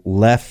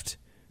left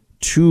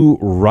 2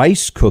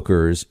 rice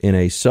cookers in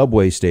a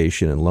subway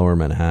station in Lower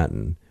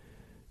Manhattan.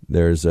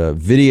 There's a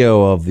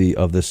video of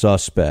the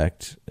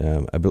suspect.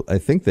 I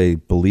think they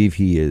believe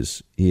he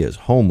is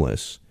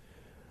homeless,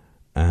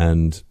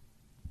 and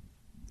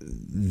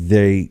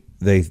they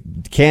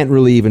can't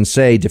really even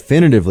say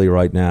definitively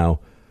right now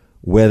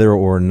whether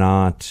or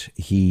not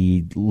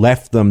he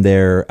left them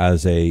there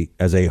as a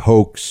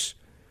hoax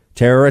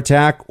terror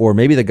attack, or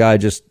maybe the guy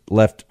just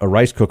left a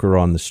rice cooker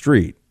on the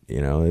street.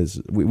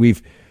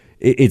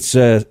 It's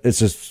a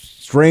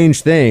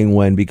strange thing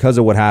when, because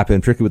of what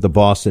happened, particularly with the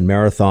Boston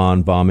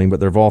Marathon bombing,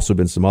 but there have also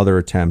been some other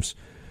attempts,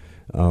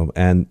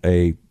 and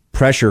a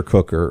pressure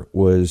cooker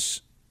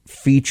was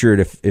featured,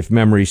 if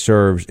memory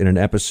serves, in an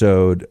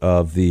episode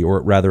of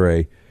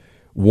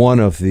one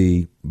of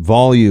the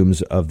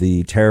volumes of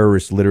the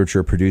terrorist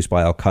literature produced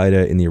by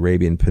Al-Qaeda in the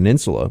Arabian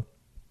Peninsula.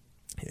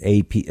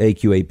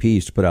 AQAP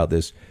used to put out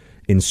this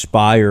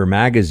Inspire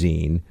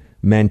magazine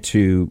meant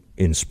to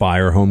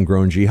inspire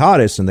homegrown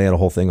jihadists, and they had a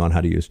whole thing on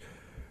how to use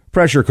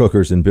pressure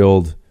cookers and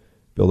build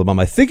a bomb.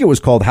 I think it was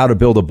called How to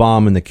Build a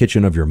Bomb in the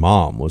Kitchen of Your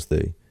Mom was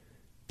the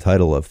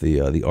title of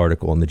the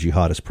article in the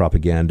Jihadist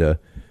Propaganda.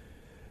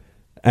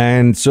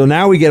 And so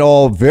now we get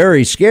all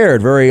very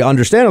scared, very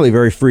understandably,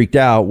 very freaked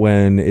out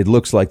when it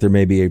looks like there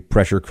may be a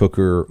pressure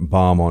cooker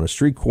bomb on a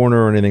street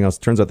corner or anything else.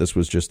 It turns out this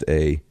was just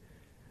a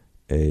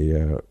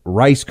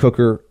rice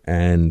cooker.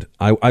 And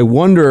I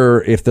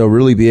wonder if they'll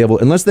really be able,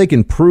 unless they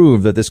can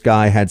prove that this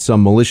guy had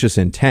some malicious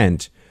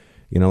intent,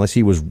 unless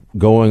he was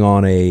going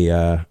on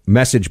a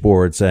message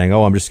board saying,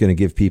 oh, I'm just going to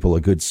give people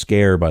a good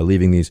scare by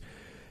leaving these.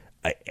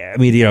 I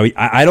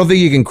don't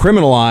think you can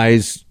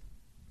criminalize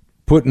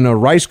putting a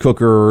rice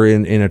cooker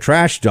in a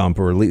trash dump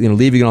or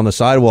leaving it on the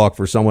sidewalk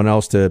for someone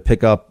else to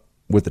pick up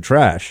with the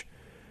trash.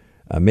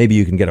 Maybe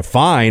you can get a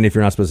fine if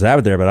you're not supposed to have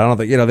it there, but I don't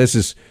think, this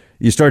is,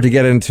 you start to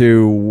get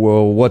into,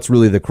 well, what's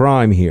really the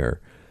crime here?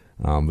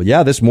 But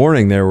yeah, this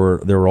morning there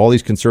were all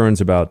these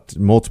concerns about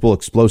multiple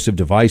explosive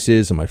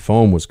devices, and my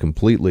phone was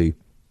completely,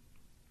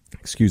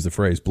 excuse the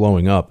phrase,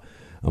 blowing up.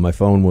 My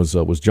phone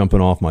was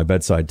jumping off my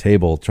bedside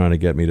table, trying to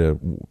get me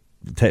to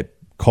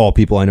call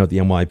people I know at the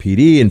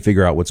NYPD and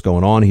figure out what's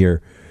going on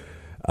here.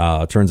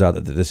 Turns out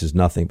that this is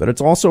nothing, but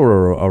it's also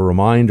a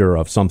reminder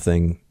of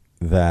something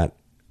that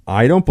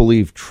I don't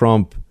believe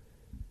Trump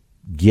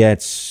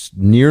gets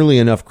nearly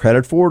enough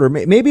credit for it, or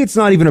maybe it's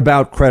not even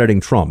about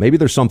crediting Trump. Maybe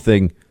there's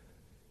something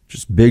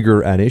just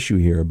bigger at issue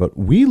here, but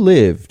we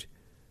lived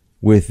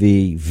with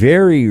the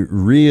very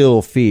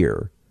real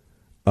fear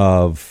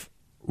of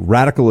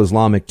radical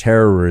Islamic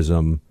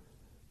terrorism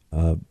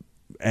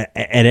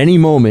at any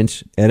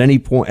moment, at any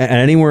point,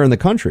 anywhere in the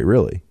country,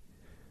 really.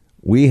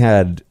 We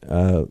had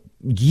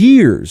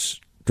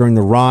years during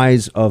the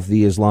rise of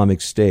the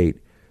Islamic State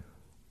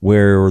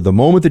where the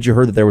moment that you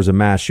heard that there was a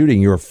mass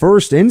shooting, your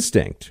first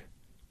instinct,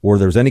 or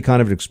there was any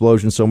kind of an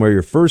explosion somewhere,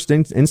 your first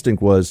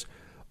instinct was,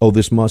 oh,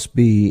 this must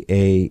be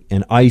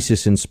an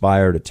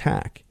ISIS-inspired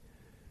attack.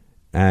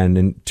 And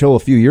until a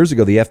few years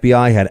ago, the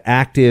FBI had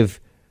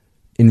active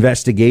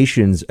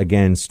investigations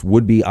against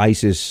would-be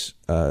ISIS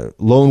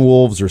lone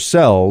wolves or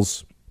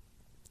cells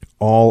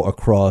all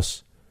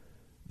across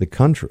the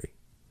country.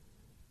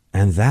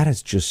 And that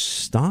has just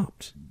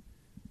stopped.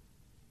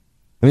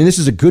 I mean, this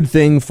is a good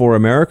thing for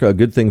America, a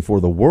good thing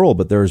for the world,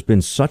 but there has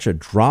been such a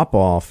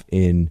drop-off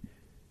in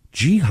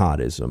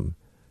jihadism.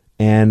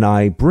 And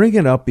I bring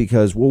it up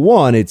because, well,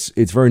 one, it's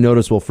very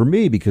noticeable for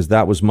me because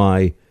that was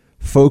my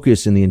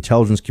focus in the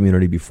intelligence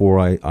community before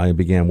I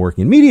began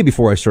working in media,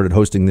 before I started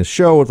hosting this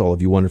show with all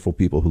of you wonderful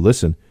people who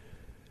listen.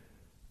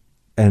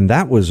 And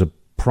that was a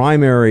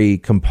primary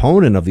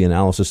component of the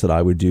analysis that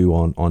I would do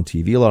on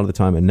TV a lot of the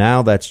time. And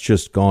now that's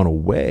just gone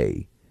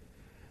away.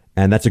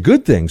 And that's a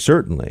good thing,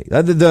 certainly.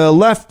 The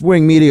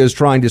left-wing media is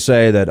trying to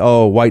say that,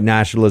 oh, white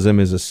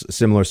nationalism is a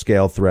similar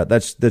scale threat.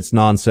 That's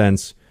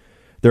nonsense.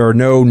 There are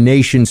no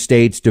nation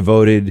states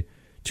devoted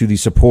to the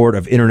support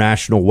of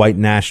international white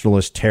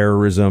nationalist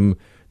terrorism.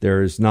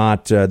 There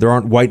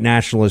aren't white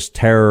nationalist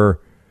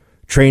terror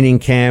training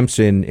camps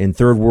in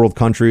third world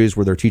countries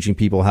where they're teaching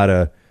people how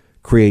to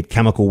create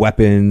chemical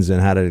weapons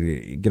and how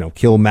to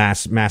kill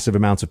massive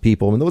amounts of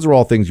people. I mean, those are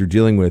all things you're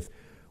dealing with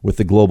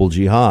the global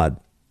jihad.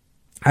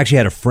 I actually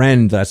had a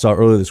friend that I saw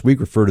earlier this week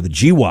refer to the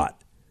GWOT.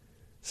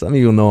 Some of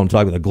you will know I'm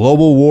talking about the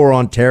global war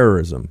on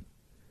terrorism.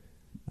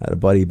 I had a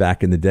buddy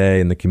back in the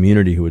day in the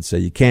community who would say,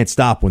 you can't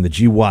stop when the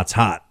GWOT's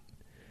hot.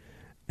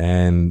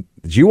 And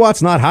the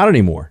GWOT's not hot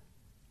anymore.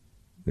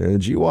 The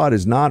GWOT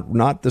is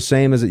not the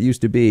same as it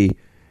used to be.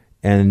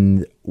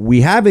 And we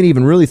haven't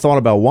even really thought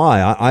about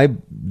why.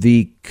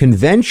 The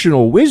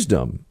conventional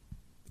wisdom,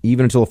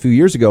 even until a few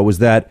years ago, was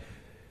that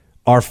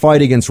our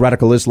fight against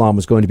radical Islam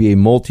was going to be a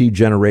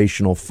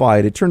multi-generational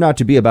fight. It turned out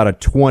to be about a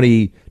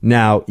 20.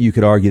 Now, you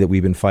could argue that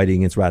we've been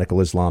fighting against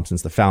radical Islam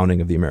since the founding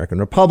of the American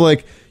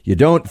Republic.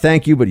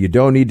 Thank you, but you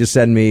don't need to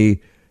send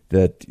me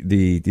to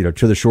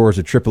the shores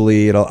of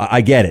Tripoli.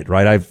 I get it,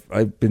 right?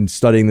 I've been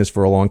studying this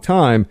for a long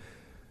time,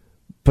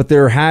 but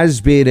there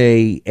has been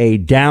a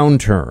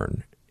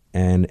downturn,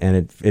 and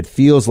it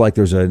feels like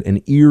there's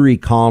an eerie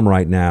calm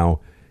right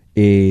now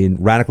in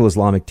radical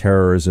Islamic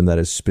terrorism that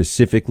is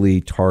specifically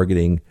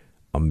targeting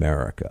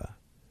America.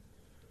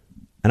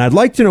 And I'd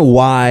like to know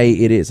why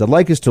it is. I'd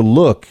like us to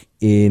look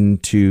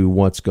into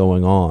what's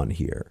going on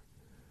here,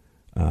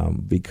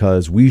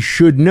 because we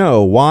should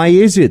know, why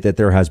is it that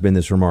there has been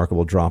this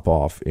remarkable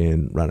drop-off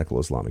in radical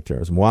Islamic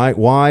terrorism?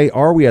 Why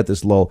are we at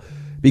this lull?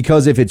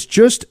 Because if it's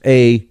just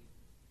a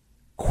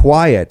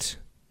quiet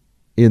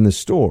in the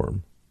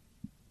storm,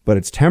 but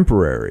it's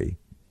temporary,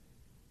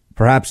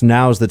 perhaps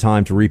now's the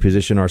time to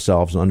reposition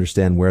ourselves and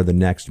understand where the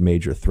next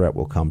major threat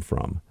will come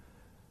from.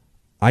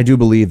 I do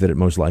believe that it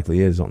most likely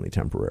is only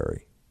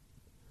temporary.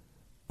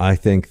 I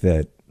think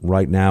that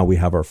right now we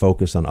have our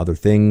focus on other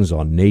things,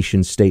 on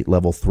nation-state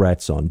level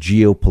threats, on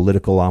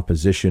geopolitical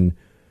opposition,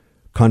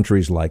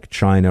 countries like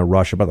China,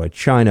 Russia. By the way,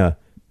 China,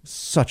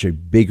 such a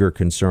bigger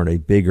concern, a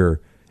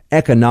bigger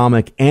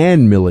economic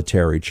and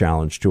military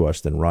challenge to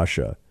us than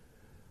Russia.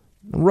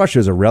 Russia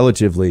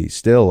is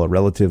still a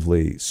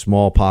relatively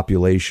small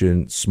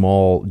population,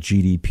 small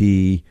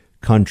GDP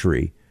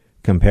country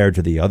compared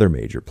to the other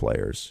major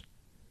players.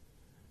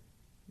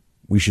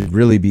 we should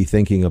really be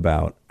thinking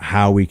about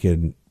how we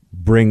can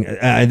bring,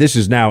 this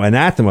is now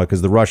anathema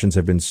because the Russians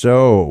have been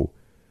so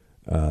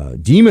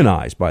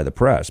demonized by the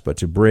press, but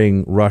to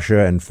bring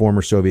Russia and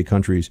former Soviet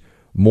countries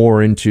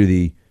more into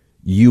the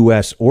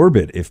U.S.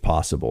 orbit, if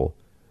possible,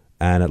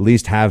 and at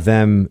least have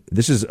them,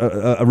 this is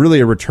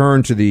really a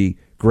return to the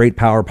great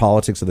power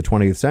politics of the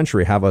 20th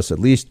century, have us at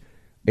least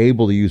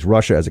able to use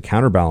Russia as a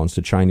counterbalance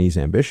to Chinese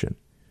ambition.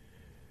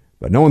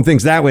 But no one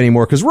thinks that way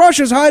anymore because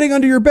Russia's hiding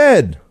under your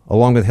bed,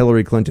 along with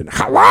Hillary Clinton.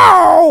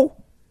 Hello!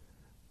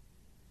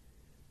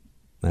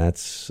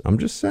 I'm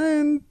just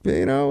saying,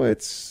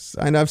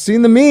 and I've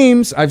seen the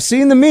memes.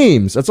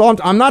 That's all.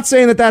 I'm not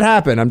saying that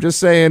happened. I'm just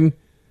saying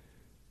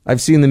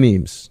I've seen the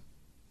memes.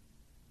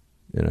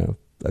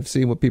 I've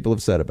seen what people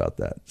have said about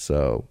that.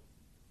 So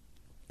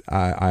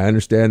I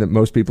understand that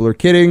most people are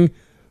kidding,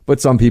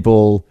 but some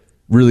people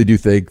really do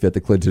think that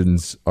the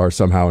Clintons are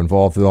somehow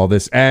involved with all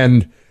this.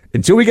 And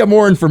until we get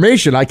more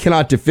information, I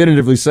cannot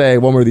definitively say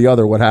one way or the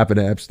other what happened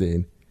to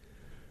Epstein.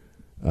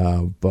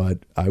 But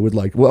I would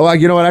like,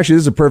 you know what? Actually,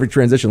 this is a perfect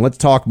transition. Let's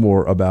talk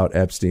more about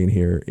Epstein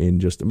here in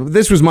just a minute.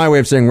 This was my way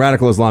of saying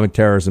radical Islamic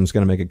terrorism is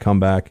going to make a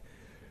comeback.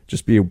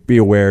 Just be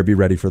aware, be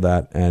ready for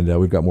that. And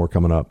we've got more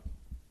coming up.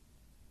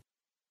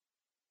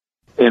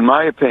 In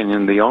my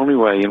opinion, the only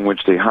way in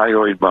which the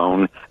hyoid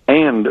bone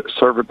and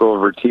cervical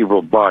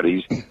vertebral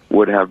bodies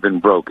would have been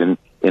broken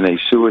in a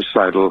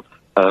suicidal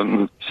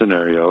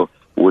scenario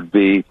would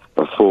be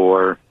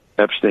for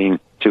Epstein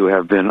to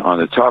have been on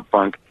the top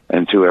bunk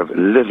and to have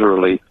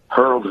literally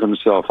hurled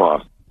himself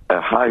off.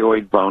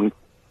 Hyoid bone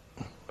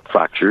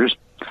fractures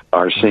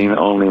are seen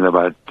only in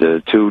about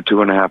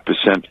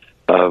 2.5%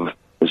 of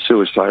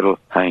suicidal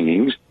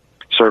hangings.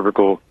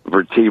 Cervical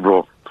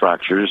vertebral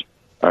fractures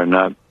are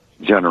not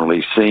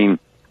generally seen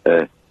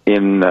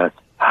in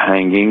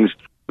hangings.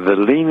 The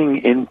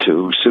leaning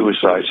into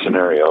suicide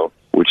scenario,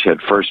 which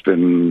had first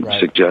been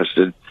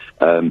suggested,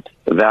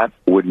 that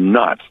would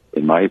not,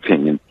 in my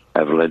opinion,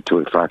 have led to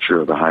a fracture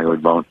of the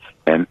hyoid bone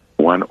and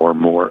one or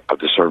more of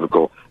the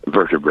cervical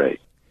vertebrae.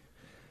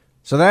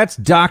 So that's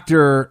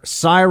Dr.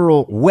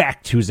 Cyril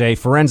Wecht, who's a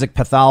forensic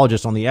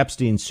pathologist on the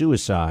Epstein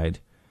suicide.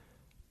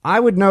 I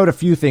would note a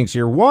few things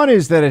here. One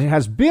is that it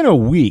has been a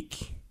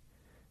week,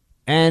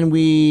 and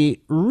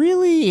we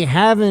really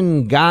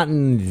haven't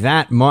gotten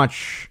that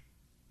much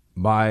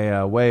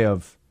by way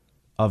of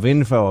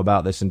info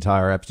about this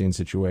entire Epstein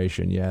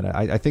situation yet.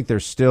 I think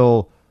there's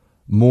still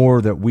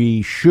more that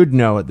we should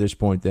know at this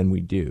point than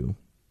we do.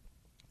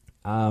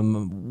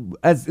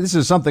 This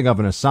is something of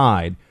an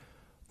aside,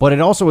 but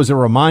it also is a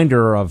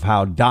reminder of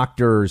how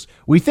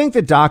we think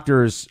that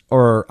doctors,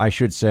 or I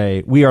should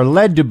say, we are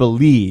led to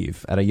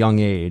believe at a young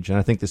age, and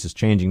I think this is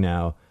changing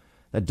now,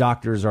 that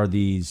doctors are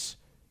these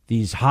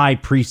high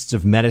priests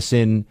of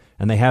medicine,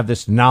 and they have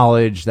this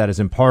knowledge that is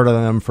imparted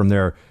on them from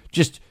their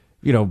just,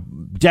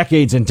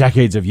 decades and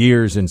decades of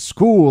years in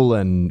school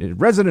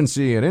and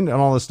residency and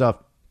all this stuff.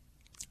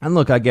 And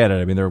look, I get it.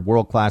 I mean, they're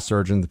world-class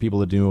surgeons, the people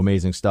that do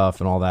amazing stuff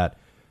and all that.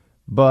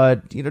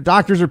 But,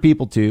 doctors are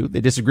people too.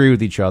 They disagree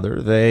with each other.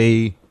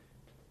 They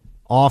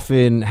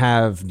often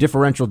have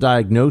differential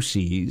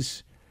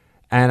diagnoses.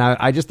 And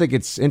I just think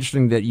it's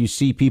interesting that you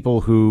see people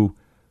who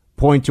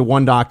point to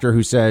one doctor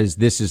who says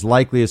this is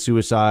likely a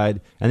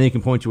suicide, and then you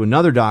can point to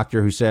another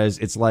doctor who says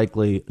it's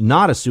likely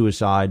not a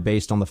suicide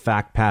based on the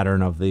fact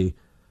pattern of the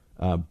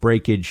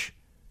breakage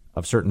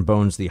of certain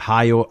bones, the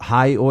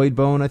hyoid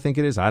bone, I think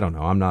it is. I don't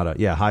know.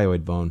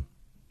 Hyoid bone.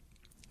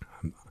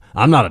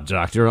 I'm not a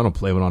doctor. I don't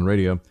play it on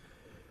radio.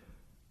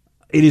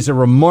 It is a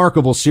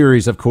remarkable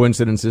series of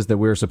coincidences that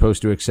we're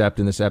supposed to accept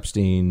in this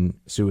Epstein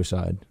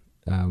suicide.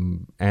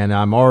 And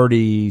I'm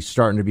already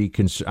starting to be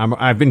concerned.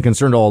 I've been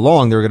concerned all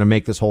along they're going to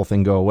make this whole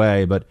thing go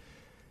away, but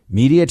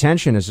media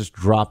attention has just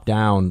dropped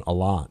down a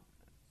lot.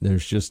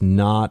 There's just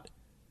not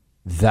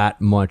that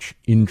much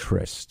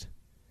interest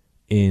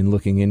in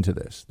looking into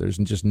this. There's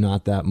just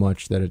not that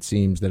much that it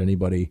seems that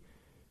anybody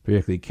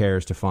particularly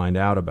cares to find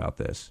out about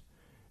this.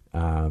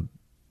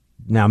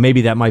 Now,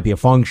 maybe that might be a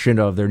function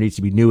of there needs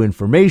to be new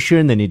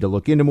information. They need to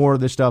look into more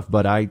of this stuff.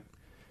 But I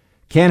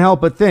can't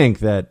help but think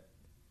that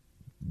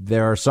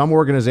there are some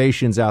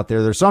organizations out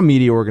there, there's some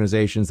media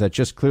organizations that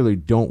just clearly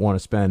don't want to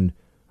spend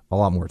a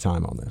lot more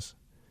time on this.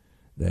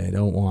 They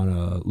don't want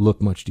to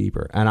look much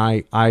deeper.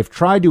 And I've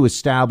tried to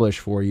establish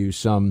for you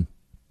some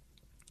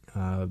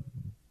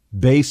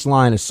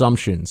baseline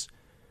assumptions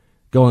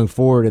going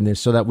forward in this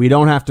so that we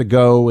don't have to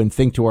go and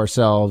think to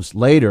ourselves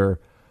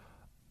later,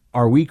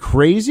 are we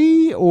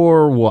crazy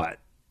or what?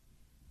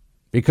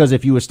 Because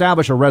if you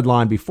establish a red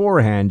line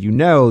beforehand, you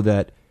know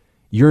that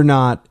you're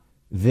not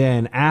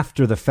then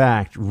after the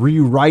fact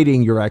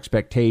rewriting your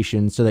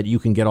expectations so that you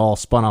can get all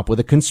spun up with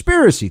a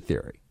conspiracy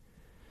theory.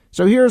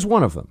 So here's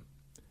one of them.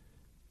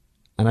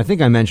 And I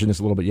think I mentioned this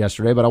a little bit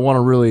yesterday, but I want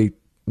to really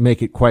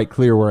make it quite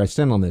clear where I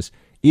stand on this.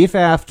 If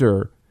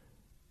after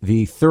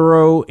the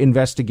thorough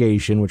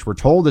investigation, which we're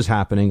told is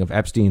happening, of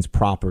Epstein's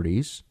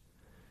properties,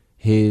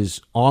 his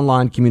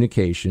online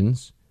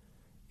communications,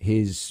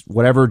 his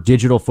whatever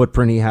digital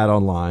footprint he had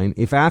online,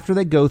 if after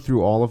they go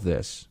through all of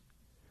this,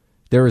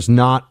 There is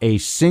not a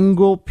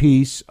single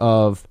piece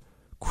of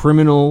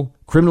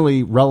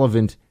criminally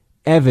relevant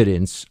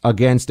evidence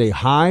against a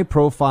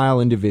high-profile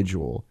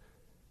individual,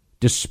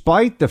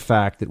 despite the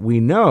fact that we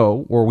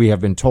know, or we have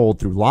been told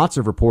through lots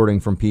of reporting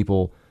from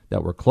people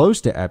that were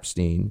close to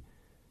Epstein,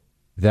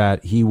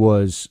 that he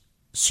was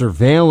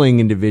surveilling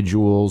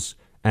individuals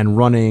and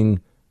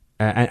running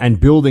and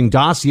building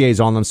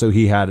dossiers on them, so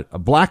he had a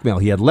blackmail,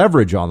 he had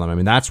leverage on them. I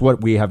mean, that's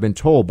what we have been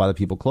told by the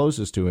people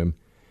closest to him.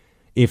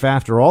 If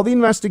after all the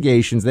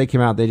investigations they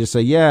came out, they just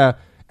say, yeah,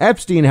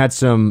 Epstein had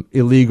some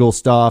illegal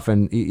stuff,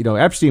 and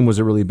Epstein was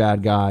a really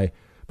bad guy,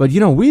 but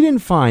we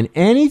didn't find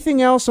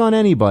anything else on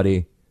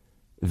anybody,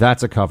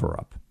 that's a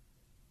cover-up.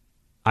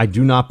 I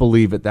do not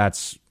believe that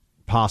that's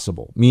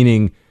possible,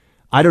 meaning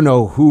I don't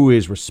know who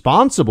is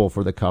responsible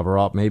for the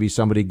cover-up. Maybe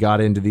somebody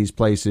got into these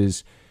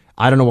places.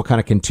 I don't know what kind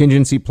of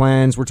contingency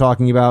plans we're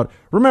talking about.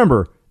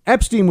 Remember,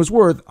 Epstein was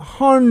worth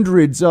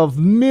hundreds of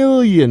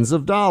millions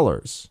of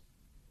dollars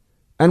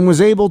and was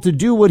able to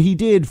do what he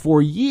did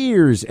for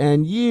years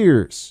and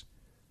years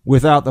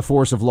without the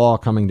force of law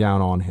coming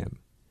down on him.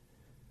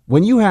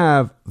 When you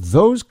have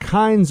those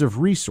kinds of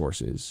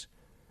resources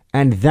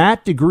and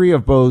that degree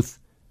of both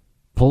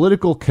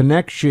political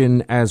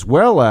connection as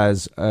well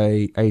as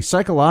a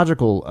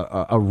psychological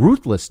a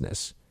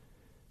ruthlessness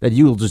that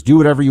you'll just do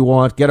whatever you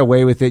want, get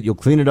away with it, you'll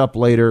clean it up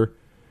later.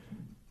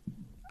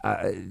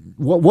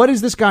 What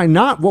is this guy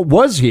not? What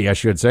was he, I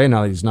should say,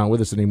 now that he's not with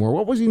us anymore?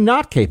 What was he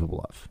not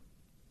capable of?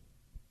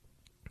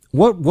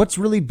 What's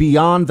really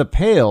beyond the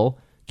pale,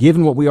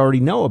 given what we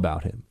already know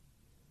about him?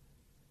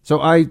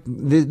 So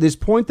this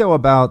point, though,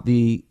 about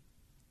the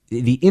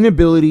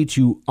inability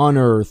to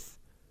unearth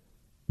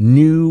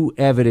new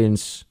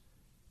evidence,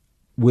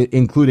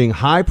 including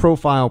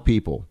high-profile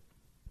people,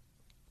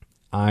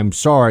 I'm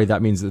sorry,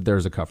 that means that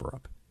there's a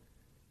cover-up.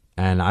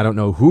 And I don't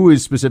know who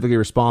is specifically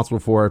responsible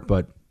for it,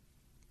 but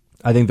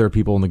I think there are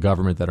people in the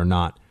government that are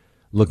not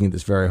looking at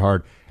this very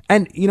hard.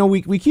 And,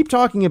 we keep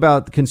talking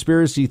about the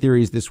conspiracy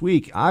theories this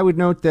week. I would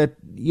note that,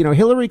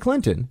 Hillary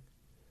Clinton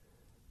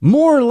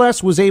more or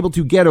less was able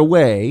to get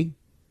away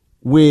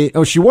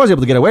with, she was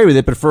able to get away with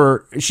it,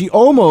 but she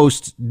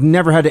almost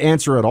never had to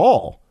answer at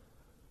all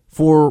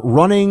for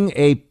running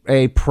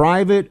a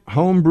private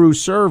homebrew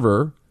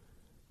server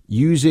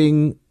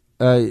using,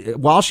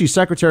 while she's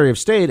Secretary of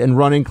State, and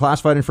running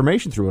classified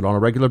information through it on a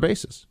regular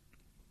basis.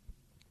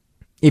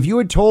 If you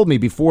had told me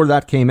before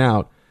that came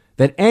out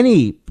that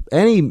any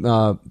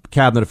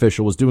cabinet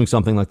official was doing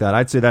something like that,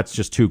 I'd say that's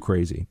just too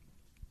crazy.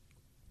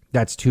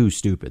 That's too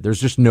stupid. There's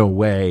just no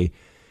way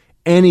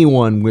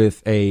anyone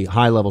with a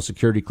high-level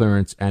security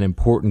clearance and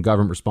important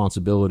government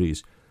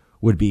responsibilities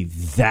would be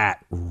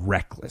that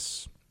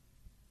reckless.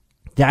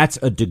 That's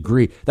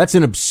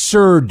an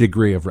absurd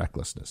degree of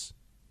recklessness.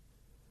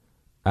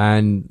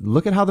 And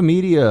look at how the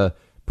media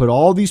put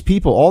all these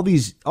people, all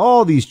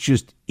these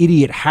just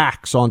idiot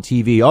hacks on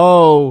TV.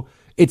 Oh,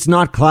 it's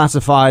not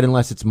classified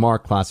unless it's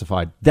marked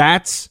classified.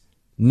 That's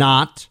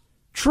not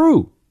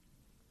true.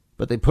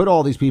 But they put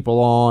all these people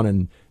on,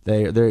 and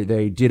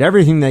they did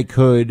everything they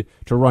could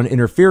to run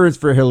interference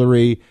for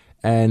Hillary,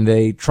 and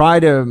they try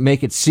to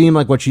make it seem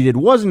like what she did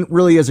wasn't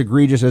really as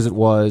egregious as it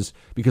was,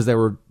 because they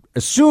were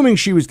assuming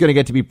she was going to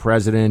get to be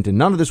president and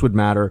none of this would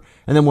matter.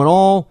 And then when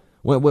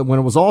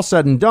it was all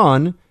said and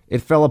done,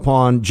 it fell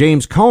upon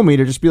James Comey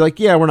to just be like,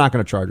 yeah, we're not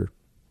going to charge her.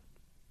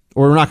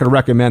 Or we're not going to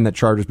recommend that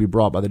charges be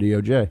brought by the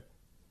DOJ.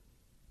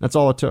 That's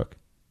all it took.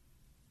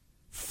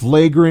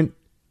 Flagrant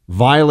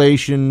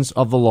violations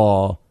of the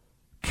law,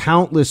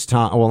 countless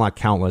times. Well, not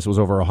countless. It was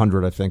over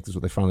 100, I think, is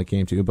what they finally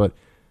came to. But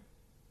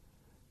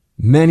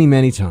many,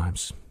 many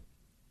times.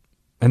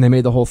 And they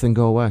made the whole thing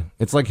go away.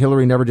 It's like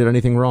Hillary never did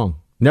anything wrong.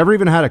 Never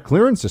even had a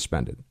clearance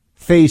suspended.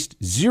 Faced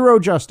zero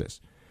justice.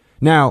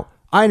 Now,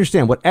 I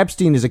understand what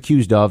Epstein is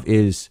accused of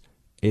is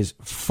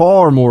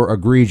far more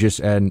egregious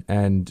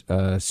and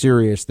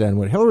serious than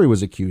what Hillary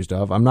was accused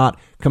of. I'm not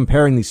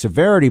comparing the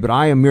severity, but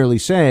I am merely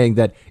saying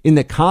that in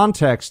the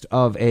context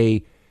of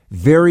a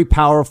very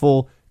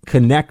powerful,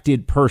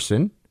 connected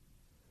person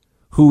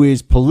who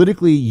is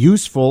politically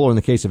useful, or in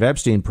the case of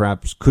Epstein,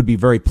 perhaps could be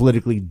very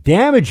politically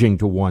damaging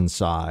to one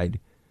side,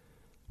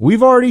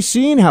 we've already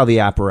seen how the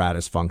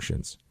apparatus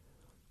functions.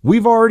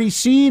 We've already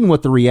seen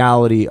what the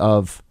reality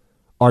of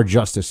our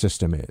justice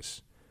system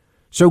is.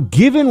 So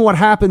given what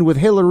happened with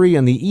Hillary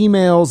and the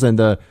emails and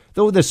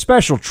the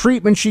special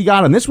treatment she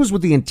got, and this was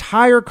with the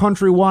entire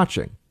country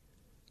watching,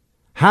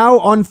 how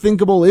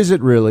unthinkable is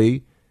it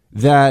really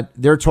that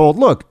they're told,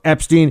 look,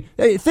 Epstein,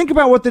 think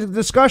about what the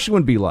discussion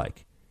would be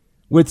like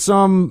with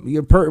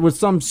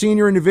some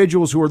senior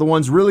individuals who are the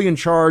ones really in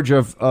charge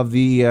of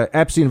the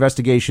Epstein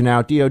investigation now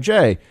at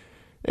DOJ.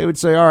 They would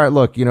say, all right,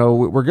 look,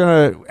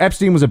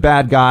 Epstein was a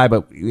bad guy,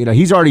 but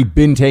he's already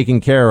been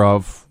taken care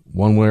of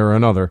one way or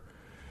another.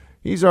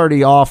 He's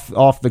already off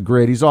the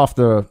grid. He's off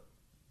the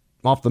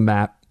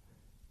map.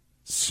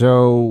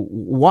 So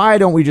why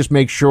don't we just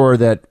make sure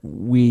that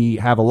we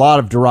have a lot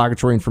of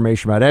derogatory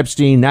information about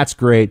Epstein? That's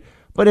great.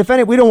 But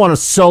we don't want to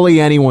sully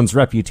anyone's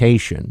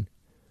reputation.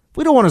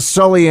 We don't want to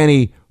sully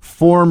any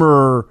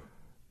former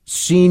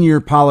senior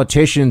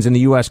politicians in the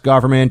U.S.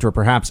 government or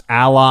perhaps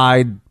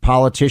allied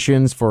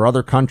politicians for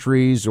other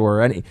countries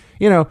or any,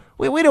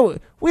 we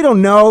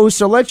don't know.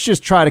 So let's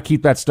just try to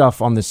keep that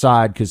stuff on the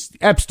side because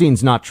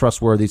Epstein's not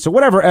trustworthy. So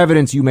whatever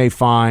evidence you may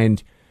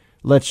find,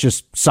 let's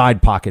just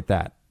side pocket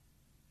that.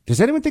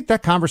 Does anyone think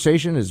that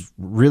conversation is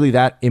really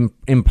that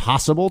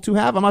impossible to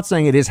have? I'm not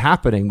saying it is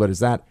happening, but is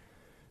that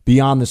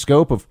beyond the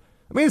scope of,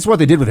 it's what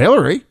they did with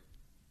Hillary.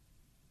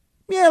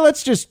 Yeah,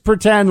 let's just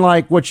pretend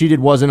like what she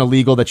did wasn't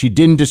illegal, that she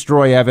didn't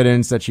destroy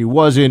evidence, that she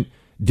wasn't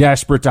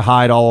desperate to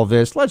hide all of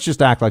this. Let's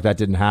just act like that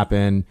didn't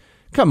happen.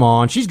 Come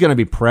on, she's going to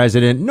be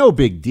president. No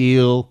big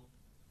deal.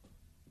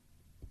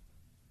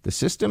 The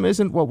system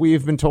isn't what we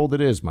have been told it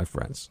is, my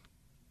friends.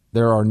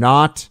 There are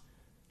not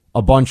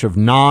a bunch of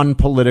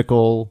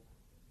non-political,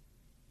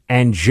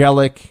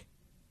 angelic,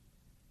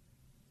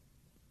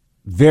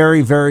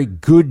 very, very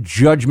good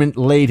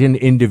judgment-laden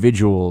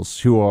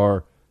individuals who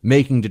are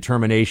making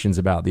determinations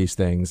about these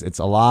things. It's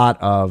a lot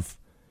of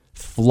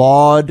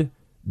flawed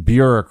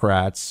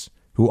bureaucrats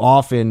who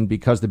often,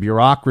 because the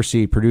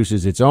bureaucracy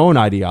produces its own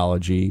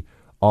ideology,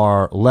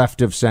 are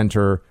left of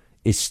center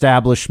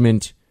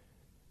establishment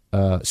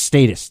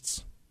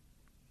statists.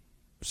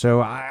 So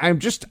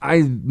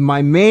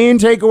my main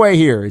takeaway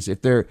here is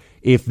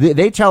if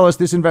they tell us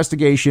this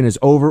investigation is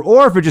over,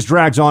 or if it just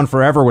drags on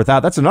forever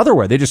without, that's another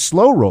way. They just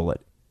slow roll it.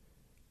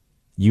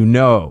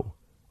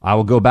 I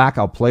will go back.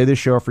 I'll play this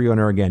show for you on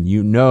air again.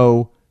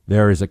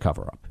 There is a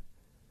cover up.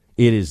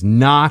 It is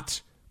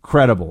not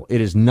credible.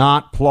 It is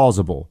not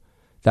plausible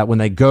that when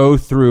they go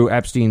through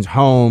Epstein's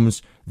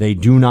homes, they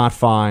do not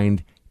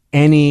find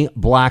any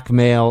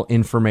blackmail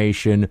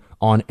information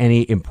on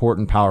any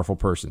important, powerful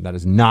person. That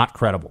is not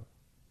credible.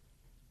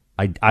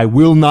 I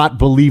will not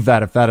believe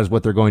that if that is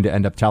what they're going to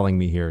end up telling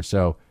me here.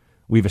 So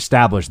we've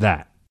established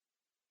that.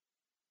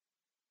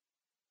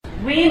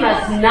 We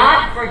must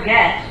not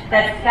forget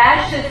that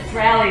fascist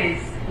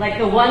rallies like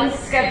the ones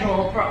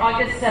scheduled for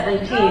August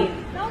 17th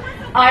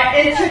are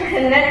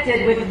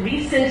interconnected with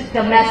recent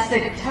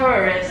domestic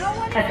terrorist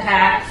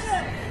attacks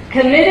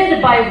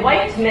committed by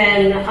white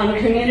men on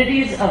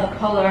communities of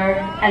color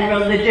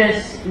and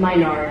religious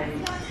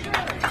minorities.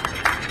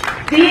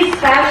 These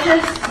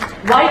fascist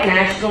white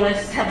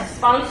nationalists have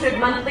sponsored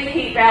monthly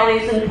hate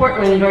rallies in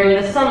Portland during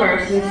the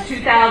summer since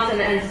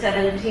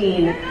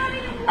 2017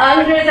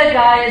 under the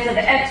guise of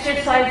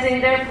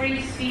exercising their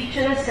free speech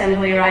and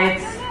assembly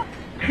rights.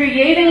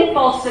 Creating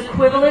false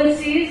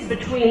equivalencies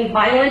between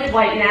violent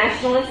white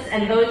nationalists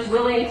and those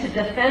willing to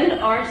defend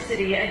our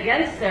city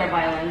against their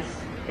violence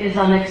is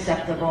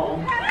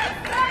unacceptable.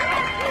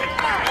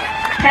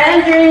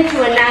 Pandering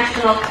to a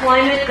national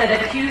climate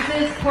that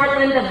accuses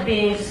Portland of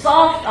being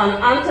soft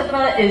on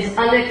Antifa is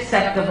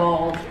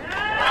unacceptable.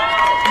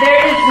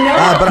 There is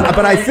no.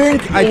 But I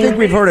think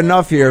we've heard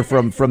enough here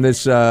from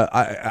this.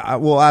 I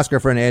will ask our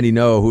friend Andy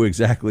Ngo who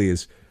exactly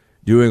is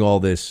doing all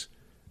this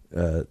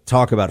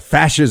talk about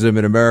fascism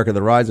in America,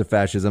 the rise of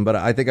fascism. But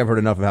I think I've heard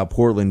enough of how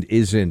Portland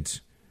isn't,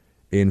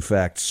 in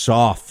fact,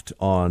 soft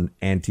on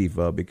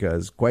Antifa,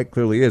 because quite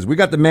clearly is. We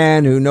got the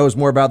man who knows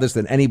more about this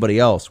than anybody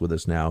else with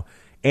us now,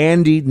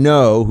 Andy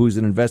Ngo, who's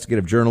an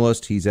investigative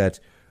journalist. He's at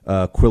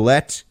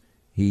Quillette.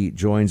 He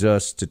joins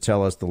us to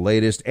tell us the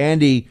latest.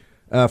 Andy,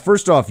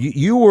 first off,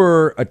 you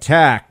were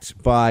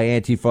attacked by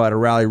Antifa at a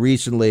rally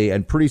recently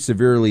and pretty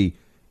severely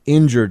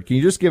injured. Can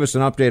you just give us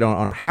an update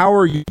on how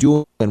are you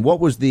doing and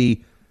what was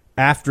the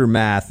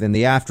aftermath and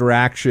the after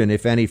action,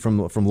 if any, from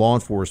law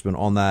enforcement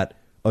on that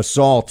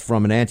assault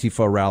from an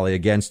Antifa rally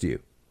against you?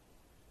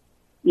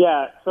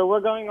 Yeah, so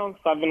we're going on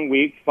 7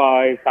 weeks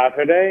by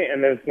Saturday,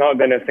 and there's not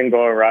been a single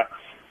arrest.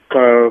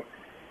 So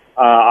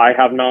I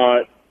have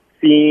not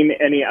seen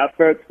any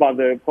efforts by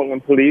the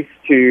Portland police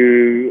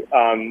to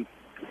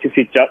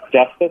seek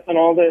justice in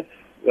all this.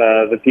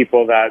 The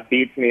people that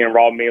beat me and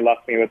robbed me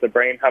left me with a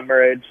brain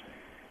hemorrhage.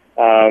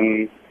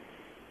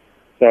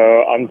 So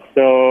I'm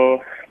still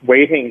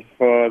waiting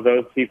for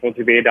those people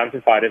to be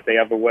identified if they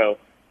ever will.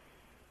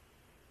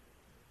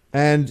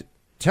 And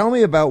tell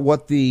me about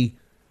what the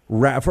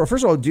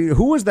first of all,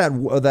 who was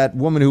that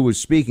woman who was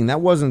speaking?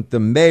 That wasn't the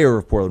mayor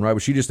of Portland, right?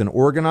 Was she just an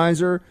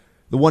organizer?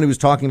 The one who was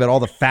talking about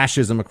all the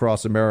fascism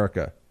across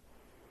America?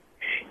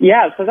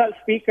 Yeah, so that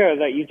speaker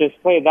that you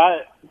just played,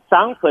 that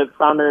sound clip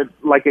sounded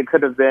like it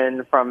could have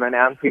been from an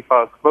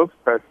Antifa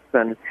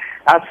spokesperson.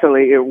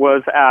 Actually, it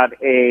was at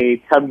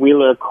a Ted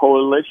Wheeler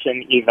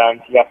Coalition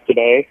event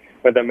yesterday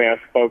where the mayor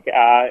spoke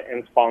at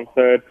and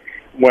sponsored,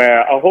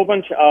 where a whole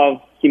bunch of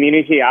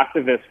community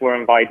activists were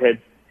invited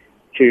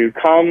to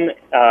come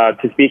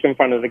to speak in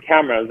front of the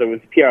cameras. It was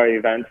a PR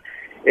event.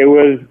 It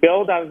was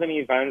billed as an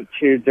event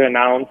to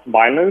denounce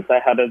violence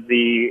ahead of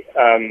the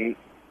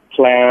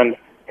planned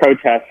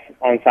protests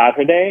on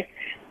Saturday.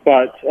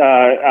 But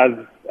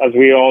as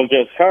we all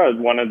just heard,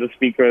 one of the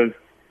speakers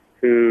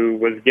who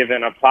was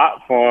given a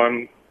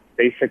platform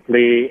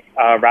basically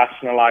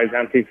rationalized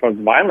Antifa's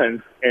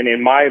violence, and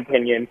in my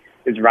opinion,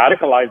 is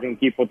radicalizing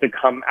people to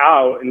come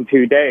out in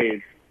 2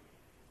 days.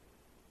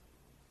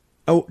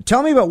 Oh,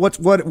 tell me about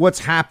what's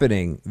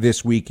happening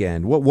this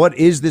weekend. What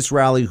is this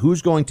rally?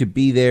 Who's going to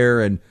be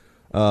there, and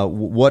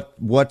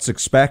what's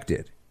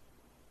expected?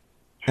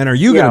 And are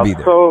you going to be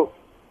there?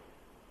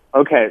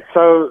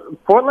 So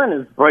Portland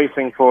is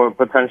bracing for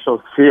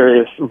potential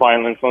serious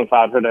violence on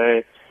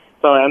Saturday.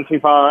 So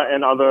Antifa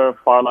and other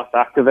far-left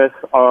activists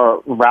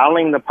are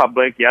rallying the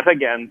public yet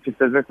again to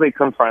physically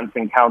confront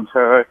and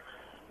counter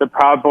the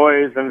Proud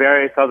Boys and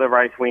various other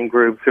right-wing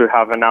groups who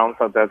have announced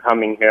that they're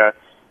coming here.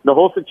 The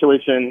whole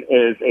situation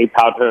is a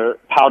powder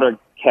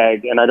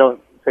keg, and I don't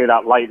say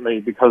that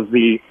lightly because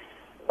the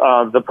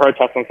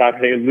protest on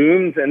Saturday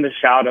looms in the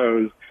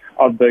shadows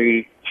of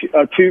the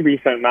two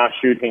recent mass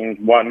shootings,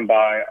 one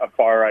by a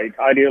far-right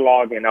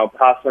ideologue in El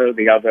Paso,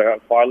 the other a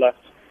far-left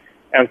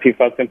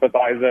Antifa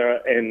sympathizer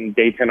in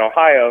Dayton,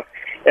 Ohio.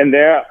 And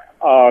there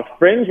are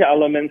fringe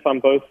elements on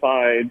both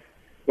sides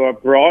who are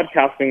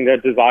broadcasting their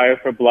desire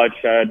for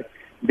bloodshed.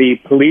 The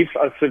police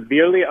are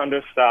severely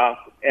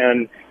understaffed,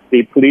 and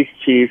the police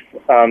chief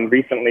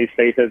recently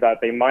stated that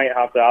they might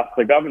have to ask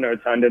the governor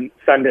to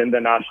send in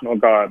the National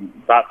Guard.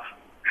 That's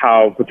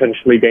how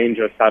potentially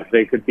dangerous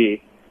Saturday could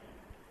be.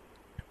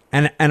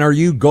 And are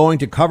you going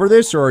to cover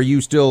this, or are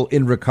you still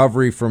in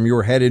recovery from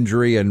your head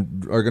injury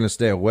and are going to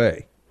stay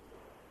away?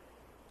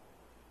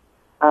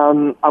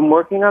 I'm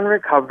working on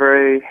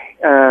recovery,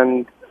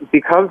 and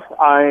because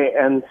I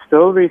am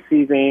still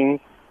receiving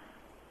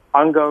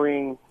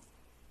ongoing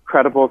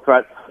credible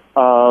threats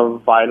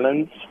of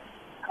violence,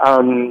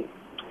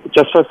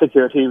 just for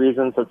security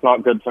reasons, it's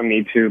not good for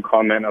me to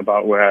comment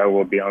about where I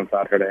will be on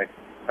Saturday.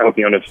 I hope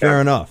you understand.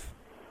 Fair enough.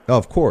 Oh,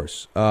 of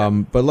course.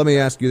 But let me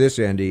ask you this,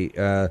 Andy.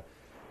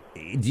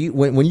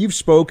 When you've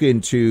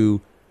spoken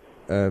to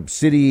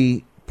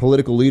city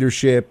political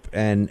leadership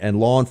and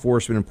law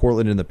enforcement in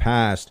Portland in the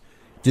past,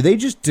 do they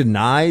just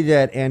deny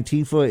that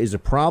Antifa is a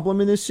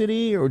problem in this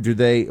city, or do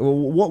they?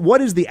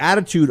 What is the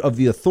attitude of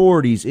the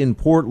authorities in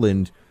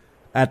Portland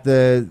at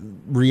the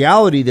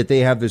reality that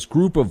they have this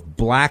group of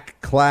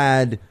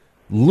black-clad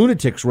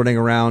lunatics running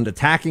around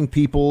attacking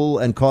people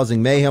and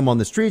causing mayhem on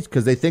the streets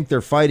because they think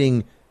they're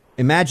fighting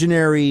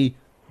imaginary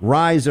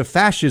rise of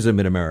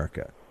fascism in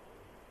America?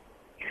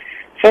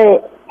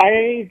 So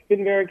I've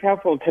been very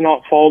careful to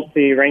not fault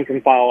the rank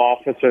and file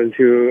officers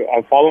who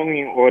are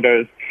following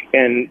orders,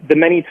 and the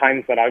many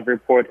times that I've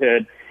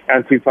reported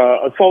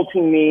Antifa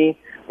assaulting me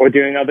or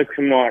doing other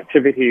criminal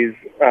activities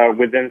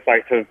within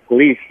sight of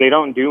police, they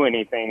don't do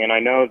anything, and I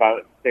know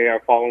that they are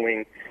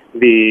following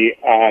the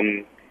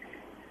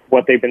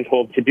what they've been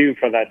told to do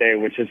for that day,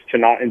 which is to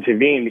not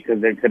intervene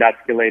because it could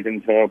escalate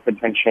into a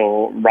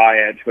potential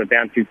riot with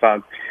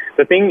Antifa.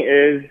 The thing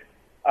is,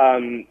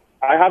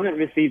 I haven't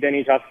received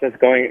any justice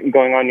going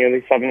on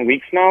nearly 7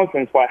 weeks now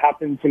since what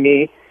happened to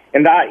me,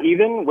 and that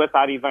even with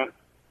that event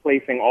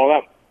placing all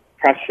that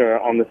pressure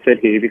on the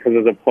city because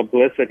of the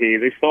publicity,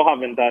 they still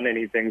haven't done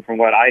anything from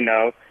what I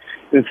know.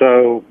 And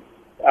so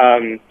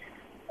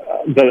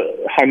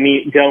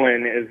Harmeet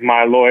Dillon is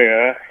my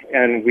lawyer,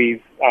 and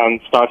we've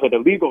started a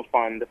legal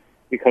fund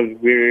because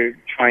we're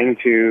trying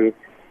to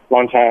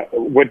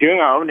we're doing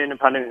our own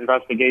independent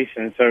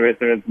investigation. So if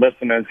there's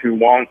listeners who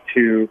want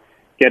to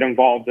get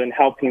involved in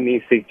helping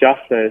me seek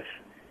justice,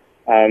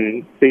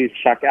 please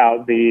check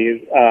out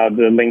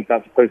the link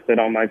that's posted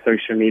on my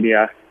social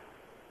media.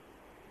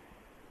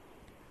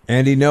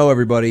 Andy Ngo,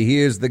 everybody, he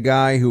is the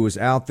guy who was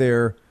out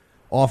there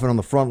often on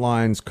the front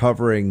lines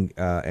covering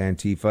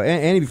Antifa.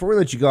 Andy, before we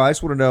let you go, I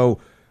just want to know,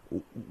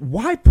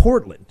 why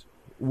Portland?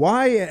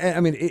 Why? I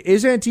mean,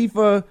 is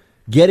Antifa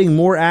getting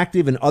more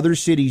active in other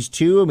cities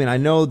too? I mean, I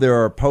know there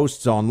are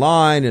posts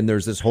online and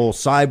there's this whole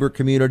cyber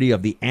community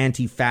of the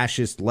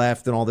anti-fascist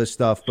left and all this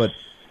stuff, but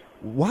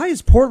why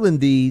is Portland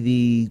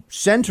the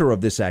center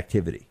of this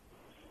activity?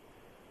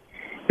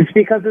 It's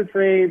because it's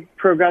a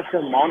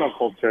progressive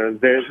monoculture.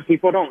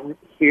 People don't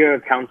hear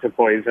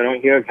counterpoise. They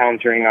don't hear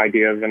countering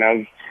ideas. And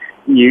as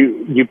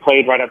you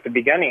played right at the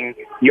beginning,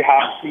 you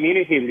have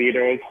community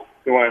leaders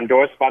who are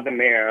endorsed by the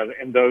mayor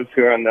and those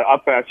who are in the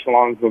upper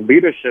echelons of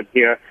leadership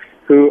here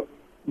who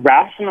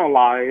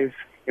rationalize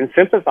and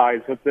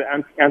sympathize with the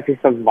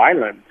Antifa's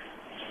violence.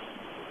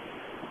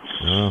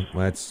 Oh,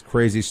 that's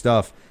crazy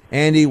stuff.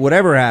 Andy,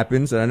 whatever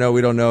happens, and I know we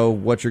don't know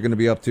what you're going to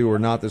be up to or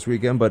not this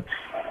weekend, but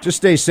just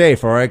stay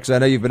safe, all right? Because I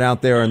know you've been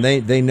out there, and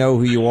they know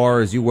who you are,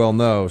 as you well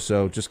know.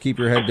 So just keep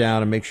your head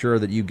down and make sure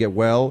that you get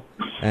well,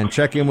 and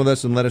check in with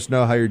us and let us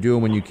know how you're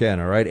doing when you can,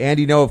 all right?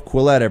 Andy Ngo of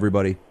Quillette,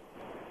 everybody.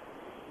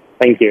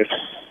 Thank you.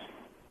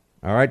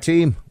 All right,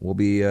 team. We'll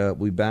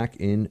be back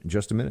in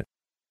just a minute.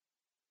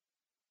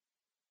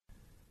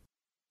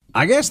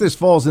 I guess this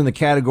falls in the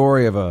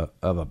category of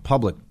a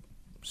public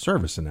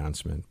service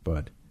announcement,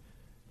 but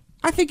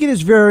I think it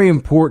is very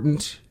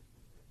important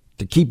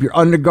to keep your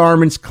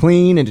undergarments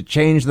clean and to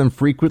change them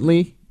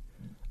frequently.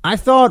 I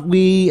thought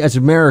we, as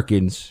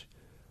Americans,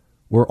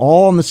 were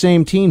all on the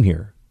same team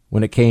here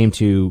when it came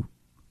to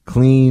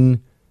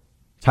clean,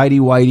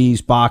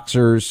 tighty-whities,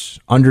 boxers,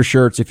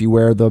 undershirts if you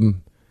wear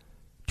them.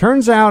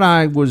 Turns out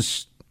I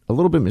was a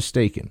little bit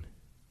mistaken.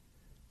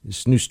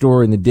 This new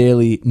story in the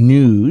Daily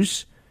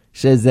News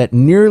says that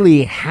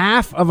nearly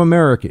half of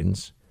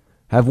Americans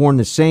have worn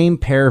the same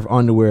pair of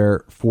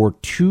underwear for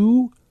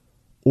 2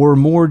 or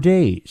more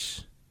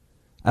days.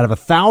 Out of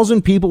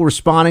 1,000 people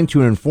responding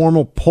to an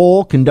informal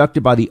poll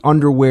conducted by the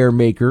underwear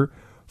maker,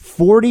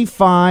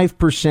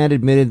 45%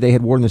 admitted they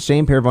had worn the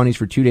same pair of undies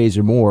for 2 days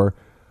or more,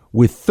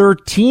 with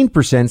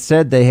 13%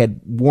 said they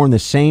had worn the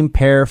same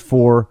pair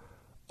for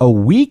a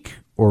week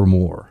or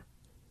more.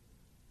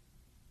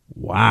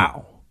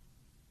 Wow.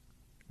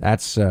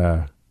 That's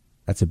a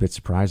bit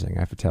surprising, I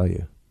have to tell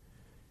you.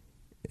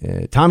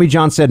 Tommy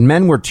John said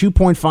men were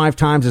 2.5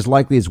 times as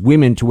likely as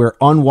women to wear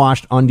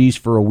unwashed undies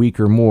for a week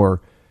or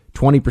more.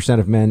 20%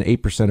 of men,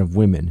 8% of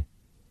women.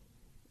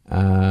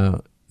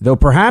 Though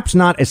perhaps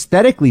not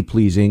aesthetically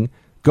pleasing,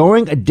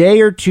 going a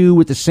day or two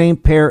with the same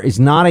pair is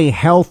not a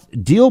health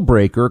deal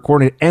breaker,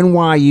 according to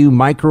NYU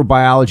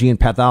microbiology and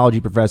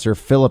pathology professor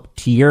Philip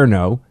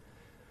Tierno.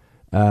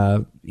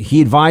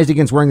 He advised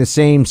against wearing the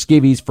same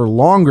skivvies for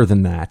longer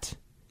than that.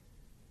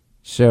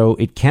 So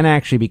it can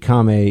actually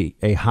become a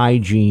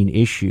hygiene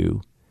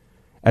issue.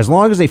 As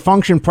long as they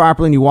function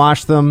properly and you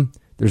wash them,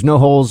 there's no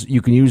holes,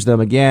 you can use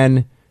them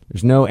again.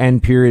 There's no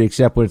end period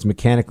except when it's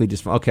mechanically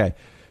dysfunctional. Okay.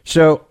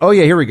 So,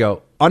 here we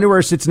go.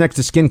 Underwear sits next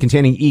to skin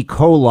containing E.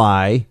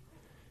 coli.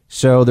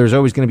 So there's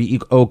always going to be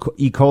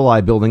E.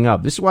 coli building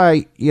up. This is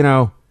why,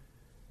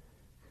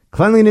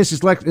 cleanliness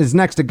is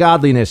next to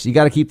godliness. You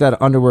got to keep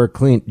that underwear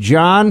clean.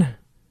 John,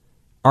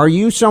 are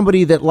you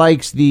somebody that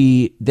likes do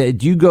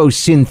you go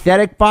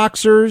synthetic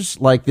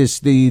boxers like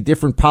the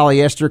different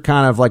polyester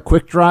kind of like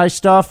quick dry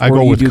stuff? I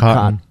go with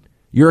cotton.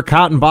 You're a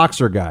cotton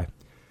boxer guy.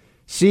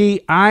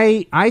 See,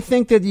 I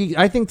think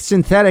I think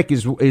synthetic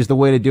is the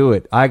way to do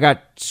it. I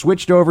got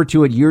switched over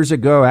to it years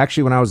ago.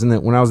 Actually, when I was in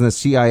the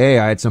CIA,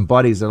 I had some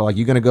buddies that are like,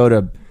 you're going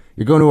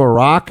to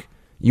Iraq,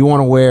 you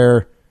want to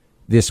wear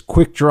this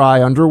quick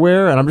dry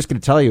underwear, and I'm just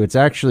going to tell you, it's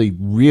actually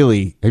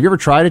really. Have you ever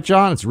tried it,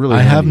 John? It's really.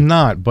 I have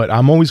not, but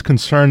I'm always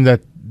concerned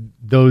that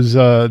those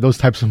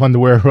types of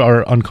underwear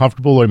are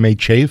uncomfortable or may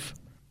chafe.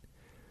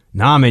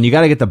 Nah, man, you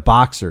got to get the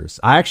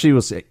boxers. I actually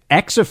will say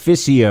Ex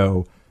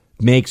Officio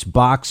makes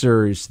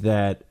boxers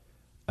that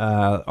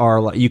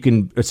are you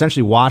can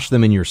essentially wash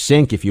them in your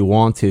sink if you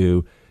want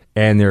to,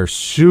 and they're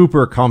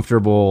super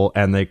comfortable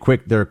and they're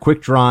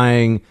quick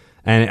drying.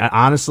 And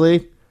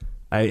honestly,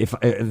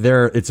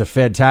 it's a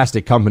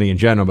fantastic company in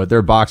general, but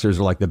their boxers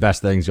are like the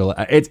best things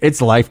it's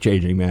life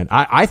changing, man.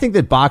 I think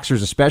that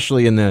boxers,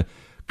 especially in the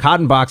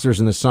cotton boxers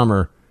in the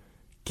summer,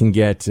 can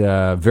get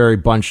very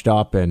bunched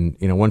up, and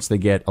once they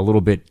get a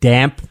little bit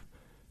damp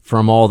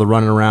from all the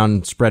running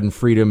around spreading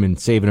freedom and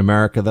saving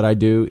America that I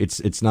do,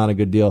 it's not a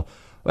good deal.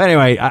 But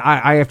anyway,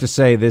 I have to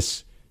say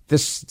this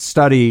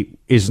study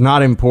is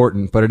not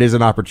important, but it is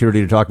an opportunity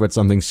to talk about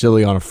something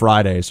silly on a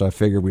Friday, so I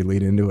figured we'd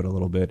lead into it a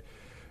little bit.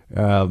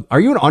 Are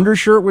you an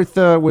undershirt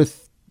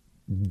with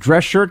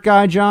dress shirt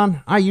guy,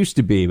 John? I used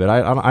to be, but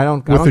I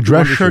don't. With the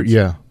dress shirt,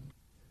 yeah.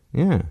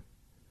 I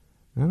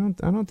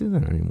don't do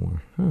that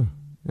anymore. Huh.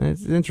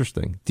 It's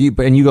interesting.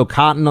 And you go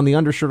cotton on the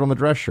undershirt on the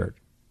dress shirt?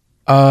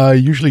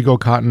 Usually go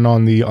cotton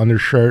on the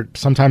undershirt.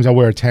 Sometimes I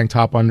wear a tank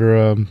top under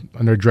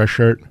a dress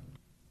shirt,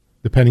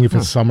 depending if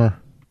it's summer.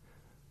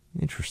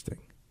 Interesting.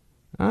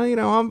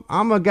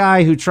 I'm a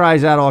guy who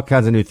tries out all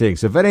kinds of new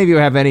things. So if any of you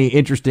have any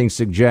interesting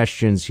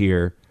suggestions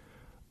here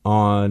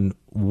on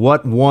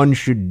what one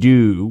should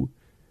do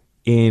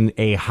in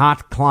a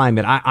hot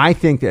climate, I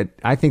think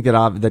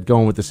that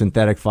going with the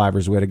synthetic fiber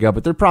is the way to go.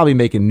 But they're probably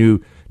making new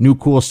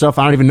cool stuff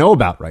I don't even know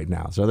about right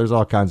now. So there's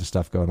all kinds of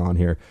stuff going on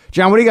here.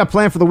 John, what do you got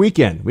planned for the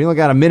weekend? We only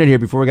got a minute here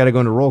before we got to go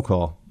into roll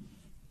call.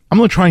 I'm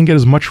going to try and get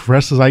as much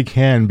rest as I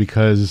can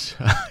because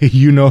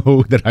you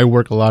know that I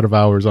work a lot of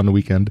hours on the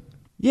weekend.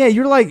 Yeah,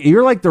 you're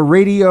like the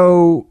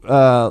radio,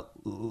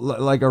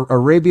 like a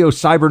radio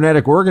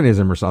cybernetic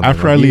organism or something.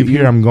 After I leave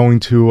here, I'm going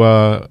to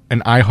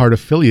an iHeart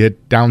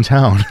affiliate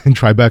downtown in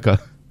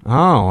Tribeca.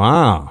 Oh,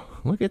 wow.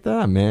 Look at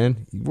that,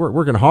 man. You're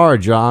working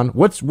hard, John.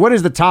 What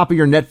is the top of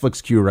your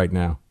Netflix queue right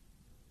now?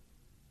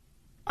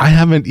 I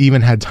haven't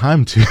even had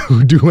time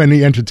to do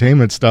any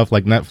entertainment stuff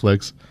like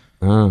Netflix.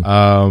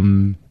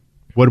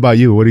 What about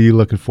you? What are you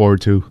looking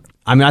forward to?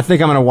 I mean, I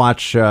think I'm going to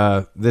watch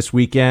this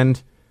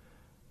weekend.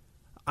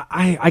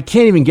 I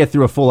can't even get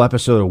through a full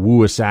episode of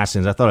Wu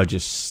Assassins. I thought it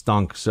just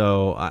stunk.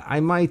 So I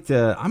might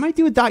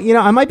do a doc.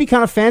 I might be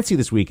kind of fancy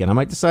this weekend. I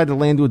might decide to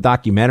land to a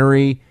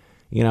documentary.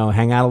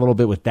 Hang out a little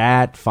bit with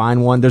that.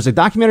 Find one. There's a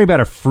documentary about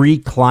a free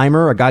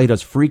climber, a guy who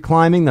does free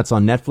climbing that's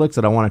on Netflix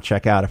that I want to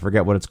check out. I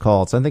forget what it's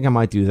called. So I think I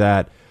might do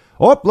that.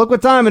 Oh, look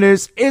what time it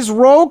is. It's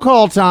roll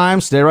call time.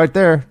 Stay right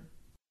there.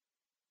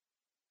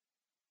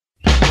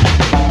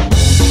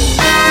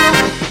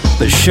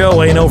 The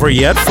show ain't over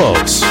yet,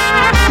 folks.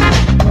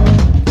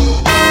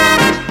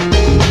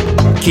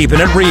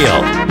 Keeping it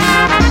real.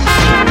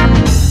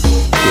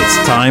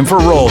 It's time for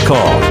roll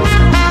call.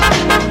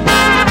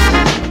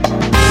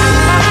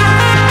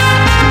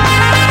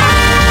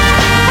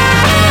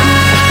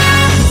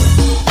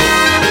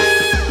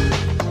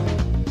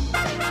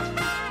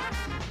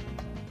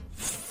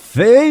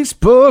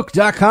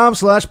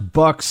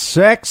 Facebook.com/Buck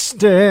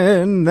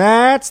Sexton.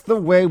 That's the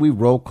way we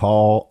roll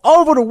call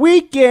over the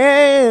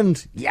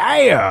weekend.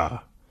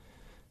 Yeah.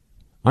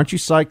 Aren't you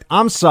psyched?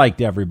 I'm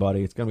psyched,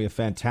 everybody. It's going to be a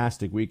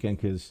fantastic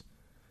weekend because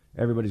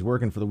everybody's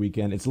working for the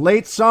weekend. It's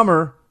late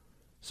summer,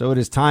 so it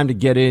is time to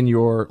get in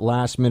your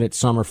last-minute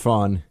summer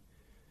fun.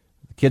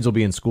 The kids will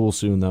be in school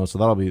soon, though, so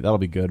that'll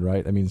be good,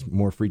 right? That means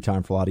more free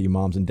time for a lot of you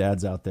moms and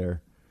dads out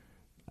there.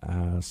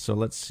 So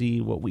let's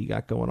see what we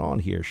got going on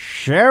here.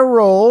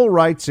 Cheryl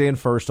writes in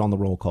first on the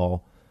roll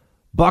call.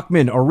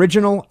 Buckman,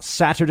 original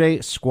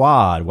Saturday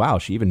squad. Wow,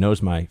 she even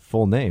knows my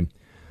full name.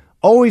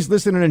 Always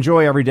listen and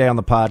enjoy every day on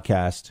the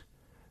podcast.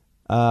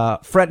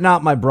 Fret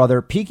not, my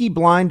brother. Peaky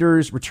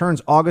Blinders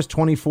returns August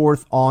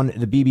 24th on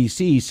the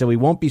BBC, so we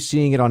won't be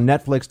seeing it on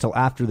Netflix till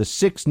after the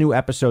 6 new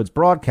episodes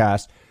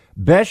broadcast.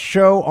 Best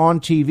show on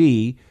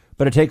TV,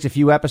 but it takes a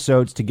few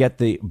episodes to get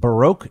the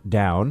Baroque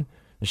down.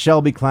 The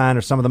Shelby clan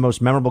are some of the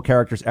most memorable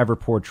characters ever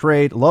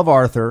portrayed. Love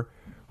Arthur.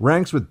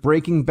 Ranks with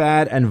Breaking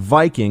Bad and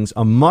Vikings.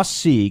 A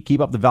must-see. Keep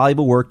up the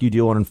valuable work you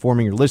do on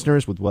informing your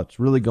listeners with what's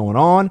really going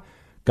on.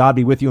 God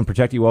be with you and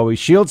protect you always.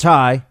 Shields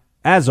high,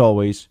 as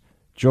always,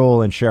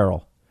 Joel and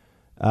Cheryl.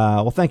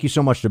 Well, thank you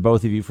so much to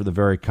both of you for the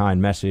very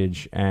kind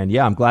message. And,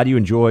 yeah, I'm glad you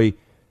enjoy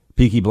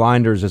Peaky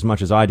Blinders as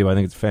much as I do. I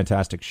think it's a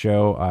fantastic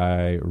show.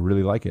 I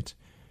really like it.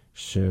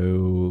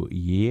 So,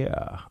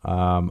 yeah.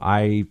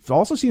 I've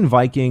also seen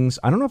Vikings.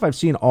 I don't know if I've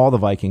seen all the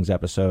Vikings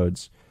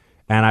episodes,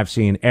 and I've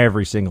seen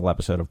every single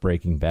episode of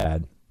Breaking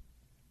Bad.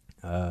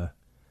 I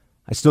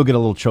still get a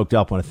little choked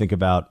up when I think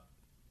about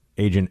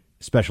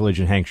Special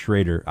Agent Hank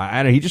Schrader.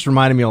 He just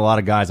reminded me of a lot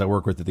of guys I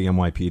work with at the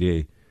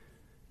NYPD.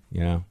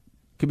 You know,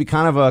 could be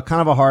kind of a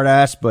hard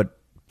ass, but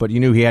you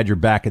knew he had your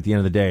back at the end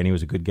of the day, and he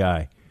was a good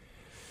guy.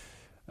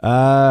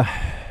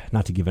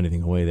 Not to give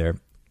anything away there.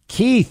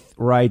 Keith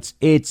writes,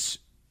 it's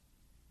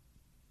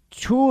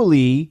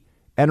Thule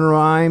and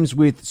rhymes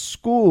with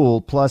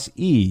school plus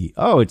E.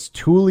 Oh, it's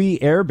Thule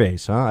Air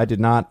Base, huh?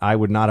 I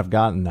would not have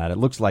gotten that. It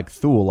looks like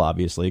Thule,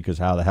 obviously, because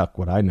how the heck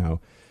would I know?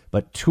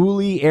 But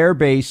Thule Air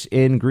Base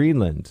in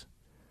Greenland.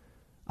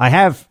 I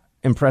have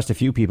impressed a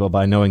few people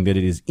by knowing that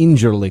it is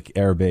Incirlik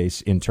Air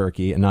Base in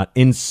Turkey and not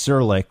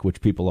Incirlik,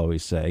 which people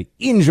always say.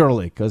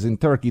 Incirlik, because in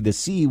Turkey, the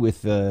C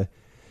with the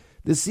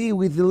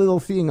little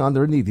thing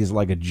underneath is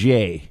like a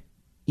J.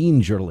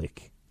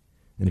 Incirlik.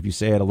 And if you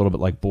say it a little bit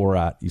like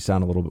Borat, you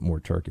sound a little bit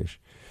more Turkish.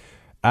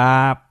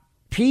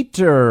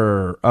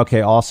 Peter,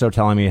 okay, also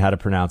telling me how to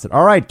pronounce it.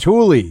 All right,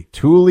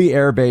 Thule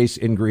Air Base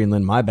in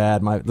Greenland. My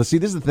bad. Let's see,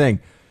 this is the thing.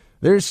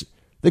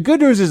 The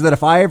good news is that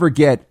if I ever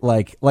get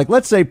like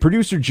let's say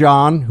producer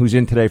John, who's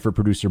in today for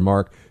producer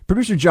Mark,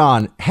 producer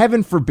John,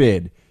 heaven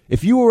forbid,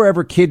 if you were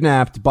ever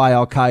kidnapped by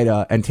Al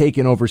Qaeda and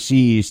taken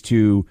overseas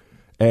to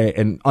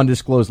an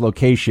undisclosed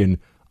location,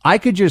 I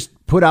could just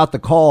put out the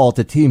call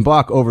to Team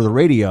Buck over the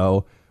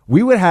radio.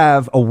 We would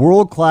have a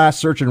world-class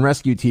search and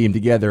rescue team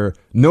together,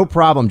 no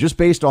problem, just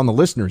based on the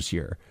listeners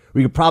here.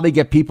 We could probably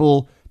get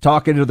people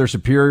talking to their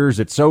superiors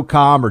at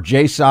SOCOM or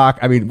JSOC.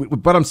 I mean,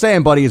 what I'm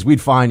saying, buddy, is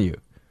we'd find you.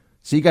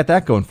 So you got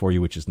that going for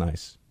you, which is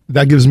nice.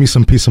 That gives me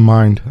some peace of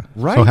mind.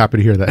 Right. So happy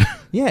to hear that.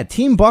 Yeah,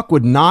 Team Buck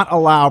would not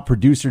allow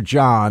producer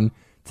John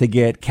to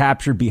get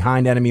captured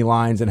behind enemy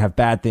lines and have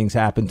bad things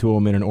happen to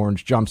him in an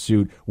orange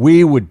jumpsuit.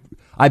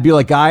 I'd be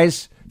like,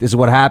 guys, this is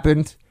what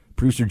happened.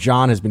 Producer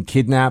John has been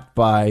kidnapped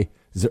by...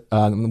 it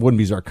wouldn't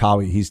be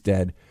Zarqawi, he's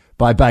dead,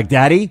 by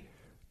Baghdadi,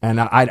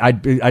 and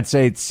I'd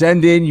say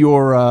send in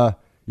your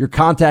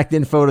contact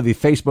info to the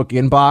Facebook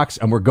inbox,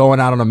 and we're going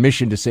out on a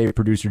mission to save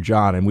producer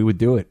John, and we would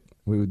do it.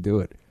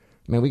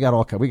 Man, we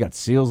got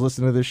SEALs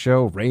listening to this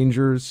show,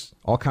 Rangers,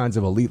 all kinds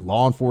of elite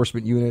law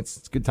enforcement units.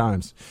 It's good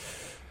times.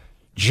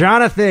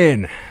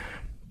 Jonathan,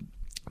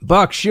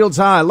 Buck, shields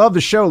high. Love the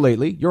show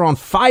lately. You're on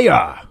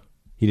fire.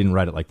 He didn't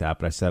write it like that,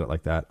 but I said it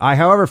like that. I,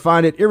 however,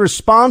 find it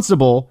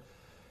irresponsible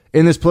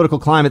in this political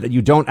climate that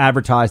you don't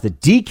advertise the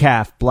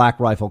decaf Black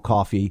Rifle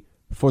coffee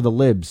for the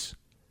libs.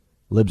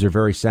 Libs are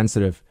very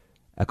sensitive.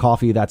 A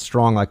coffee that's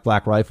strong like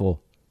Black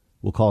Rifle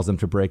will cause them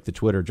to break the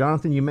Twitter.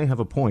 Jonathan, you may have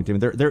a point. I mean,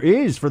 there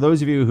is, for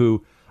those of you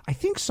who, I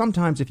think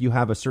sometimes if you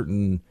have a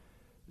certain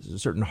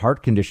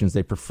heart conditions,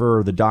 they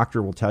prefer, the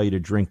doctor will tell you to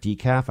drink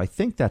decaf. I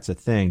think that's a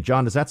thing.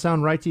 John, does that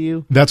sound right to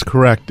you? That's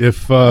correct.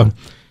 If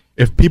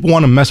people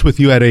want to mess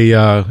with you at a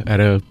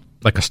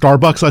like a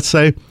Starbucks, let's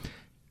say,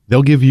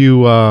 they'll give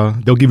you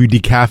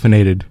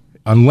decaffeinated.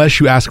 Unless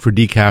you ask for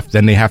decaf,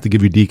 then they have to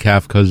give you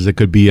decaf because it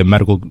could be a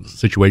medical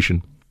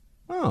situation.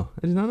 Oh,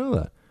 I did not know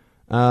that.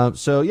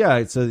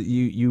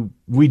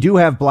 We do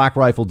have Black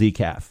Rifle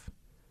decaf.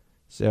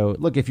 So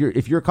look, if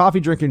you're a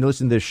coffee drinker and you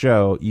listen to this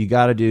show, you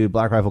got to do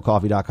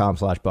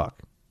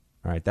blackriflecoffee.com/Buck.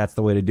 All right, that's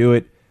the way to do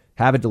it.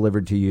 Have it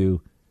delivered to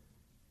you.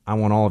 I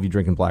want all of you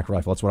drinking Black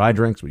Rifle. That's what I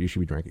drink. It's what you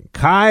should be drinking.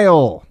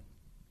 Kyle,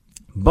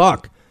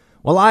 Buck.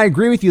 Well, I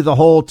agree with you. The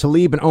whole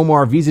Tlaib and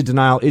Omar visa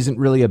denial isn't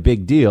really a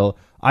big deal.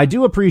 I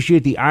do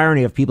appreciate the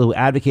irony of people who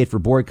advocate for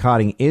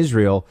boycotting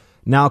Israel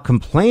now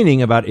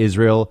complaining about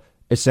Israel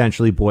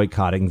essentially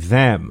boycotting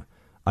them.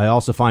 I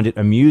also find it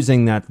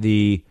amusing that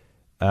the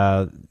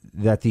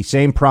that the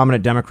same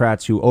prominent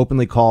Democrats who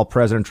openly call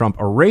President Trump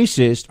a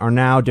racist are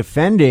now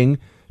defending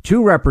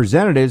two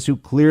representatives who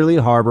clearly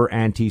harbor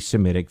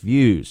anti-Semitic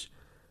views.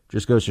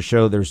 Just goes to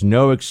show there's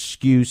no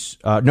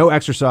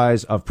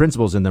exercise of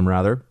principles in them,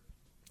 rather.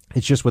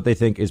 It's just what they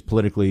think is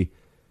politically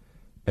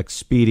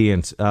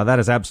expedient. That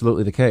is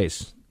absolutely the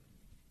case.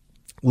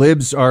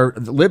 Libs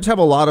have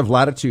a lot of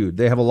latitude.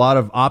 They have a lot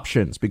of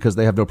options because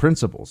they have no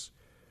principles.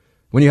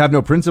 When you have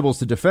no principles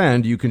to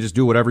defend, you can just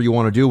do whatever you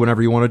want to do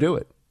whenever you want to do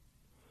it.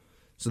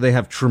 So they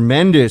have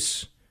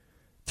tremendous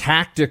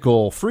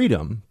tactical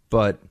freedom,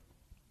 but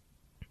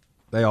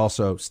they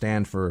also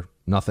stand for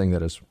nothing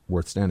that is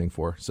worth standing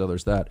for. So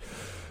there's that.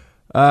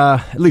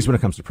 At least when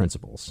it comes to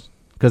principles.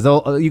 Because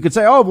you could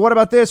say, oh, but what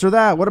about this or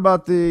that? What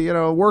about the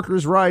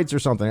workers' rights or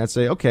something? I'd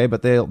say, okay,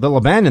 but they'll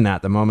abandon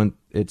that the moment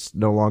it's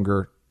no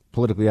longer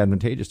politically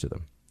advantageous to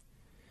them.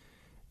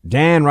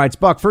 Dan writes,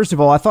 Buck, first of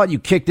all, I thought you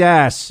kicked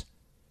ass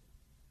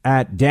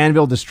at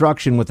Danville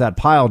Destruction with that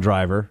pile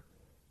driver.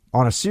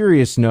 On a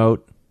serious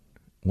note,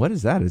 what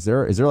is that? Is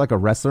there like a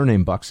wrestler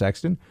named Buck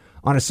Sexton?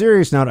 On a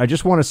serious note, I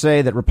just want to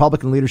say that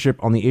Republican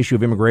leadership on the issue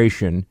of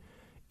immigration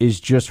is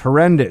just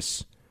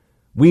horrendous.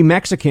 We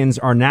Mexicans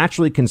are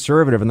naturally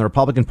conservative, and the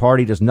Republican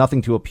Party does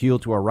nothing to appeal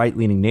to our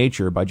right-leaning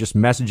nature by just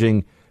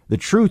messaging the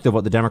truth of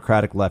what the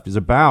Democratic left is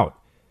about.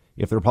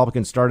 If the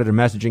Republicans started a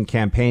messaging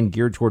campaign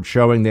geared toward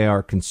showing they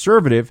are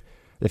conservative,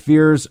 the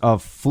fears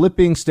of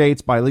flipping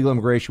states by illegal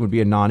immigration would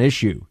be a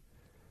non-issue.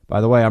 By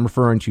the way, I'm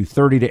referring to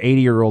 30 to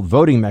 80-year-old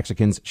voting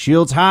Mexicans.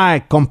 Shields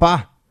high,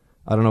 compa.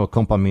 I don't know what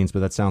compa means, but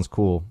that sounds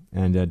cool.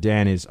 And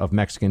Dan is of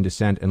Mexican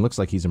descent and looks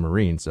like he's a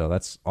Marine, so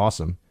that's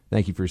awesome.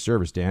 Thank you for your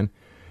service, Dan.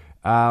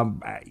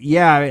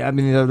 Yeah, I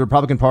mean, the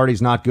Republican Party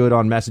is not good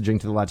on messaging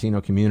to the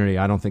Latino community.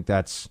 I don't even think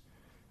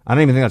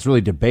that's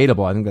really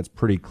debatable. I think that's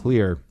pretty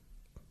clear.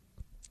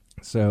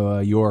 So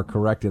you're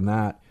correct in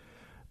that.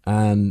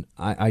 And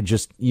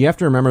you have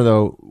to remember,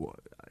 though,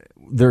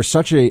 there's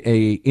such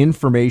a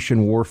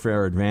information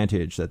warfare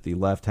advantage that the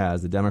left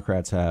has, the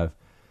Democrats have,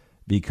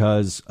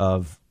 because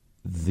of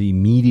the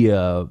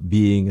media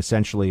being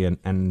essentially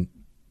an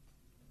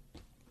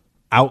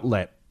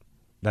outlet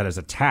that is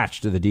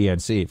attached to the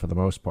DNC for the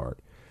most part.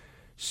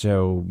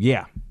 So,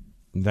 yeah,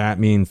 that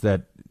means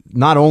that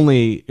not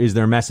only is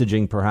their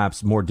messaging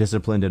perhaps more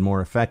disciplined and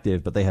more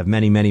effective, but they have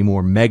many, many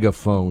more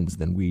megaphones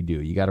than we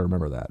do. You got to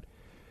remember that.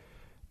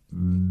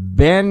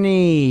 Benny,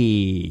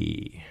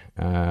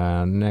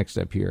 next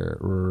up here,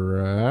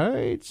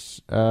 right?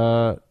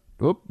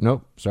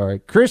 Nope, sorry.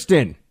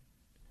 Kristen,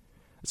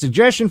 a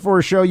suggestion for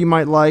a show you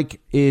might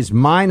like is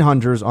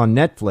Mindhunters on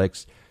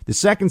Netflix. The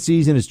second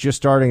season is just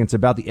starting. It's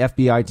about the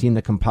FBI team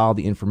that compiled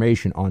the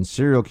information on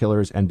serial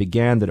killers and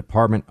began the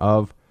Department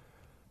of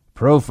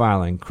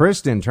Profiling.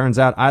 Kristen, turns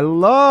out I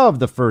love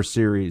the first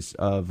season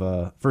of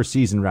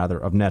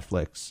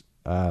Netflix,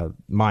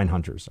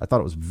 Mindhunters. I thought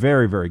it was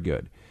very, very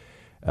good.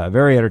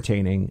 Very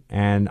entertaining,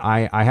 and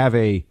I have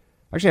a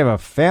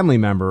family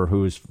member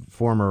who is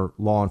former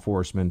law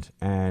enforcement,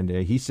 and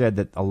he said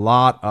that a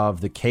lot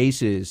of the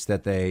cases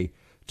that they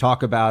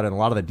talk about and a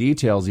lot of the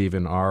details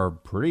even are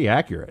pretty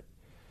accurate.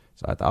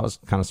 So I was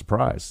kind of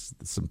surprised.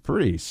 It's some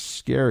pretty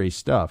scary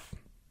stuff.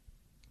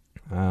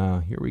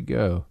 Here we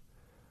go.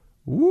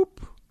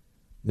 Whoop!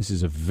 This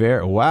is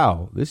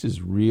this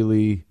is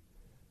really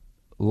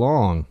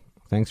long.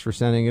 Thanks for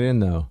sending it in,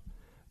 though.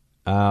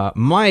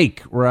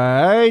 Mike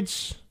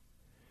writes,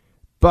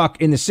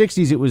 Buck, in the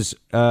 60s, it was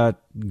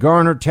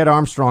Garner, Ted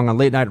Armstrong on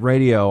late night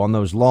radio on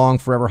those long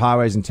forever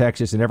highways in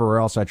Texas and everywhere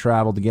else I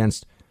traveled in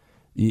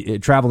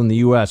the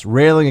U.S.,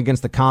 railing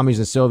against the commies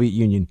of the Soviet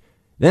Union.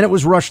 Then it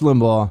was Rush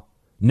Limbaugh.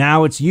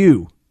 Now it's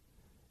you.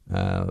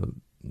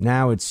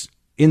 Now it's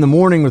in the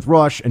morning with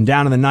Rush and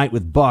down in the night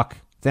with Buck.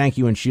 Thank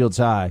you and Shields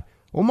high.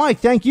 Well, Mike,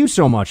 thank you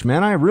so much,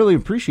 man. I really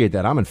appreciate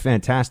that. I'm in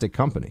fantastic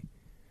company.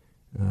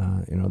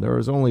 There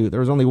was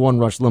only one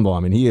Rush Limbaugh.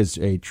 I mean, he is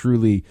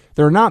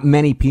there are not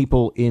many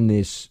people in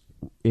this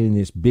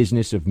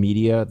business of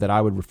media that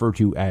I would refer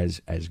to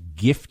as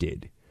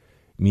gifted,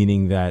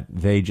 meaning that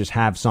they just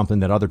have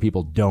something that other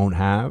people don't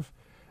have.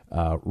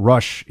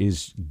 Rush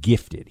is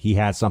gifted. He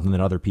has something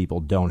that other people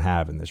don't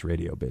have in this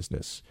radio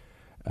business.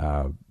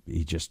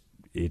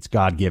 It's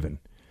God-given.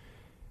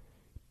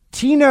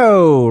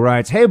 Tino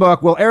writes, hey,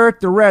 Buck, well, Eric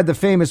the Red, the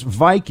famous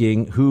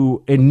Viking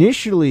who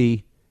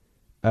initially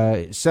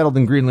settled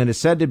in Greenland, is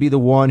said to be the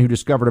one who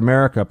discovered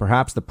America.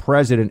 Perhaps the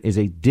president is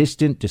a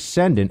distant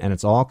descendant, and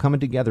it's all coming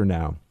together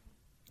now.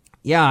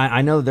 Yeah,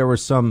 I know there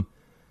was some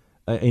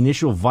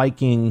initial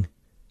Viking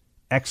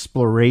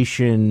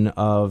exploration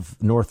of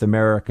North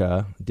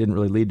America. Didn't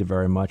really lead to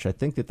very much. I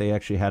think that they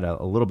actually had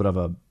a little bit of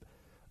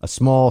a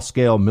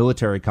small-scale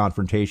military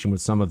confrontation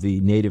with some of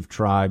the native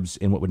tribes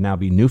in what would now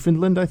be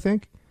Newfoundland, I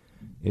think,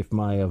 if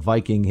my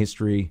Viking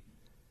history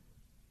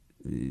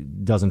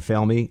doesn't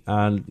fail me.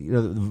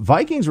 The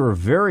Vikings were a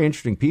very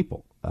interesting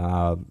people.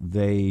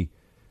 They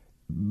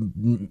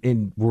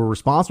were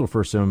responsible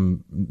for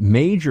some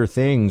major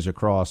things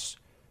across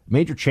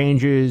major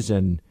changes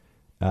and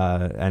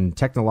and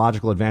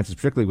technological advances,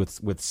 particularly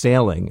with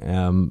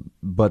sailing.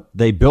 But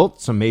they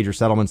built some major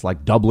settlements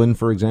like Dublin,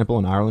 for example,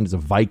 in Ireland is a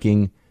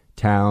Viking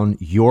town.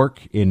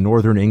 York in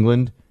northern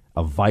England,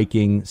 a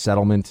Viking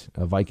settlement,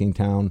 a Viking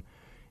town.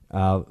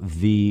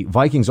 The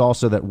Vikings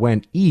also that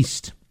went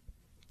east,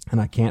 and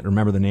I can't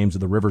remember the names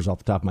of the rivers off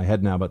the top of my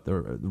head now, but the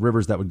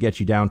rivers that would get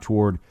you down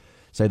toward,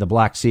 say, the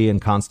Black Sea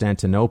and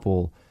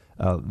Constantinople.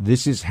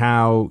 This is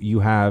how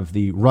you have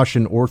the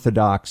Russian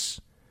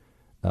Orthodox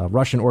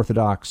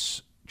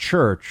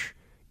Church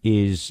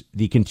is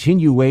the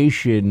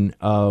continuation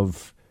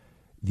of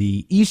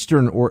the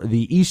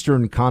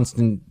Eastern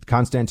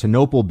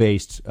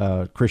Constantinople-based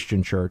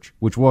Christian Church,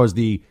 which was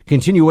the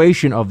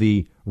continuation of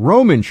the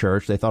Roman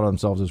Church. They thought of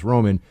themselves as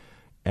Roman,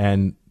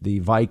 and the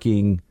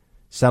Viking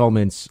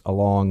settlements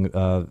along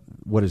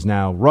what is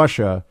now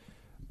Russia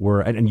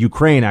were, and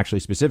Ukraine actually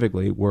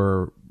specifically,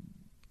 were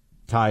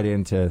tied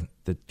into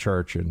the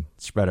church and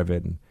spread of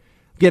it. And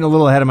getting a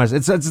little ahead of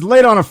myself. It's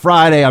late on a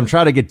Friday. I'm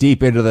trying to get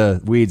deep into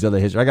the weeds of the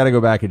history. I got to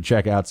go back and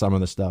check out some of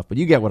the stuff, but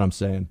you get what I'm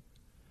saying.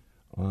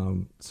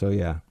 So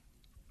yeah,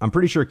 I'm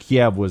pretty sure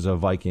Kiev was a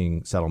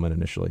Viking settlement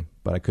initially,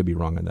 but I could be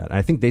wrong on that.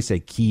 I think they say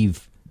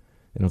Kiev.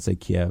 They don't say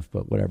Kiev,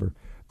 but whatever.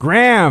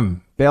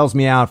 Graham bails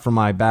me out for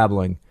my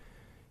babbling.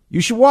 You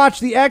should watch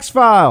The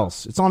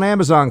X-Files. It's on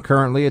Amazon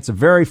currently. It's a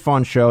very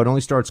fun show. It only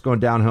starts going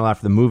downhill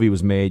after the movie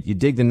was made. You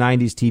dig the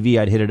 90s TV,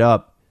 I'd hit it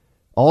up.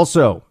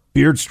 Also,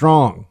 Beard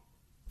Strong.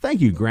 Thank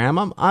you,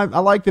 Graham. I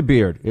like the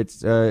beard.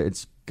 It's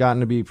gotten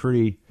to be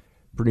pretty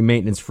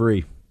maintenance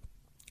free,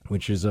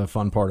 which is a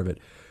fun part of it.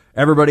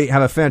 Everybody,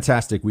 have a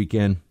fantastic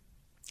weekend.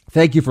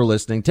 Thank you for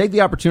listening. Take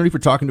the opportunity for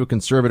talking to a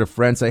conservative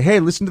friend. Say, hey,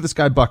 listen to this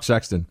guy, Buck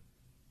Sexton.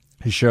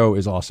 His show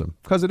is awesome,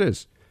 because it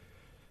is.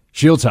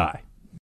 Shields high.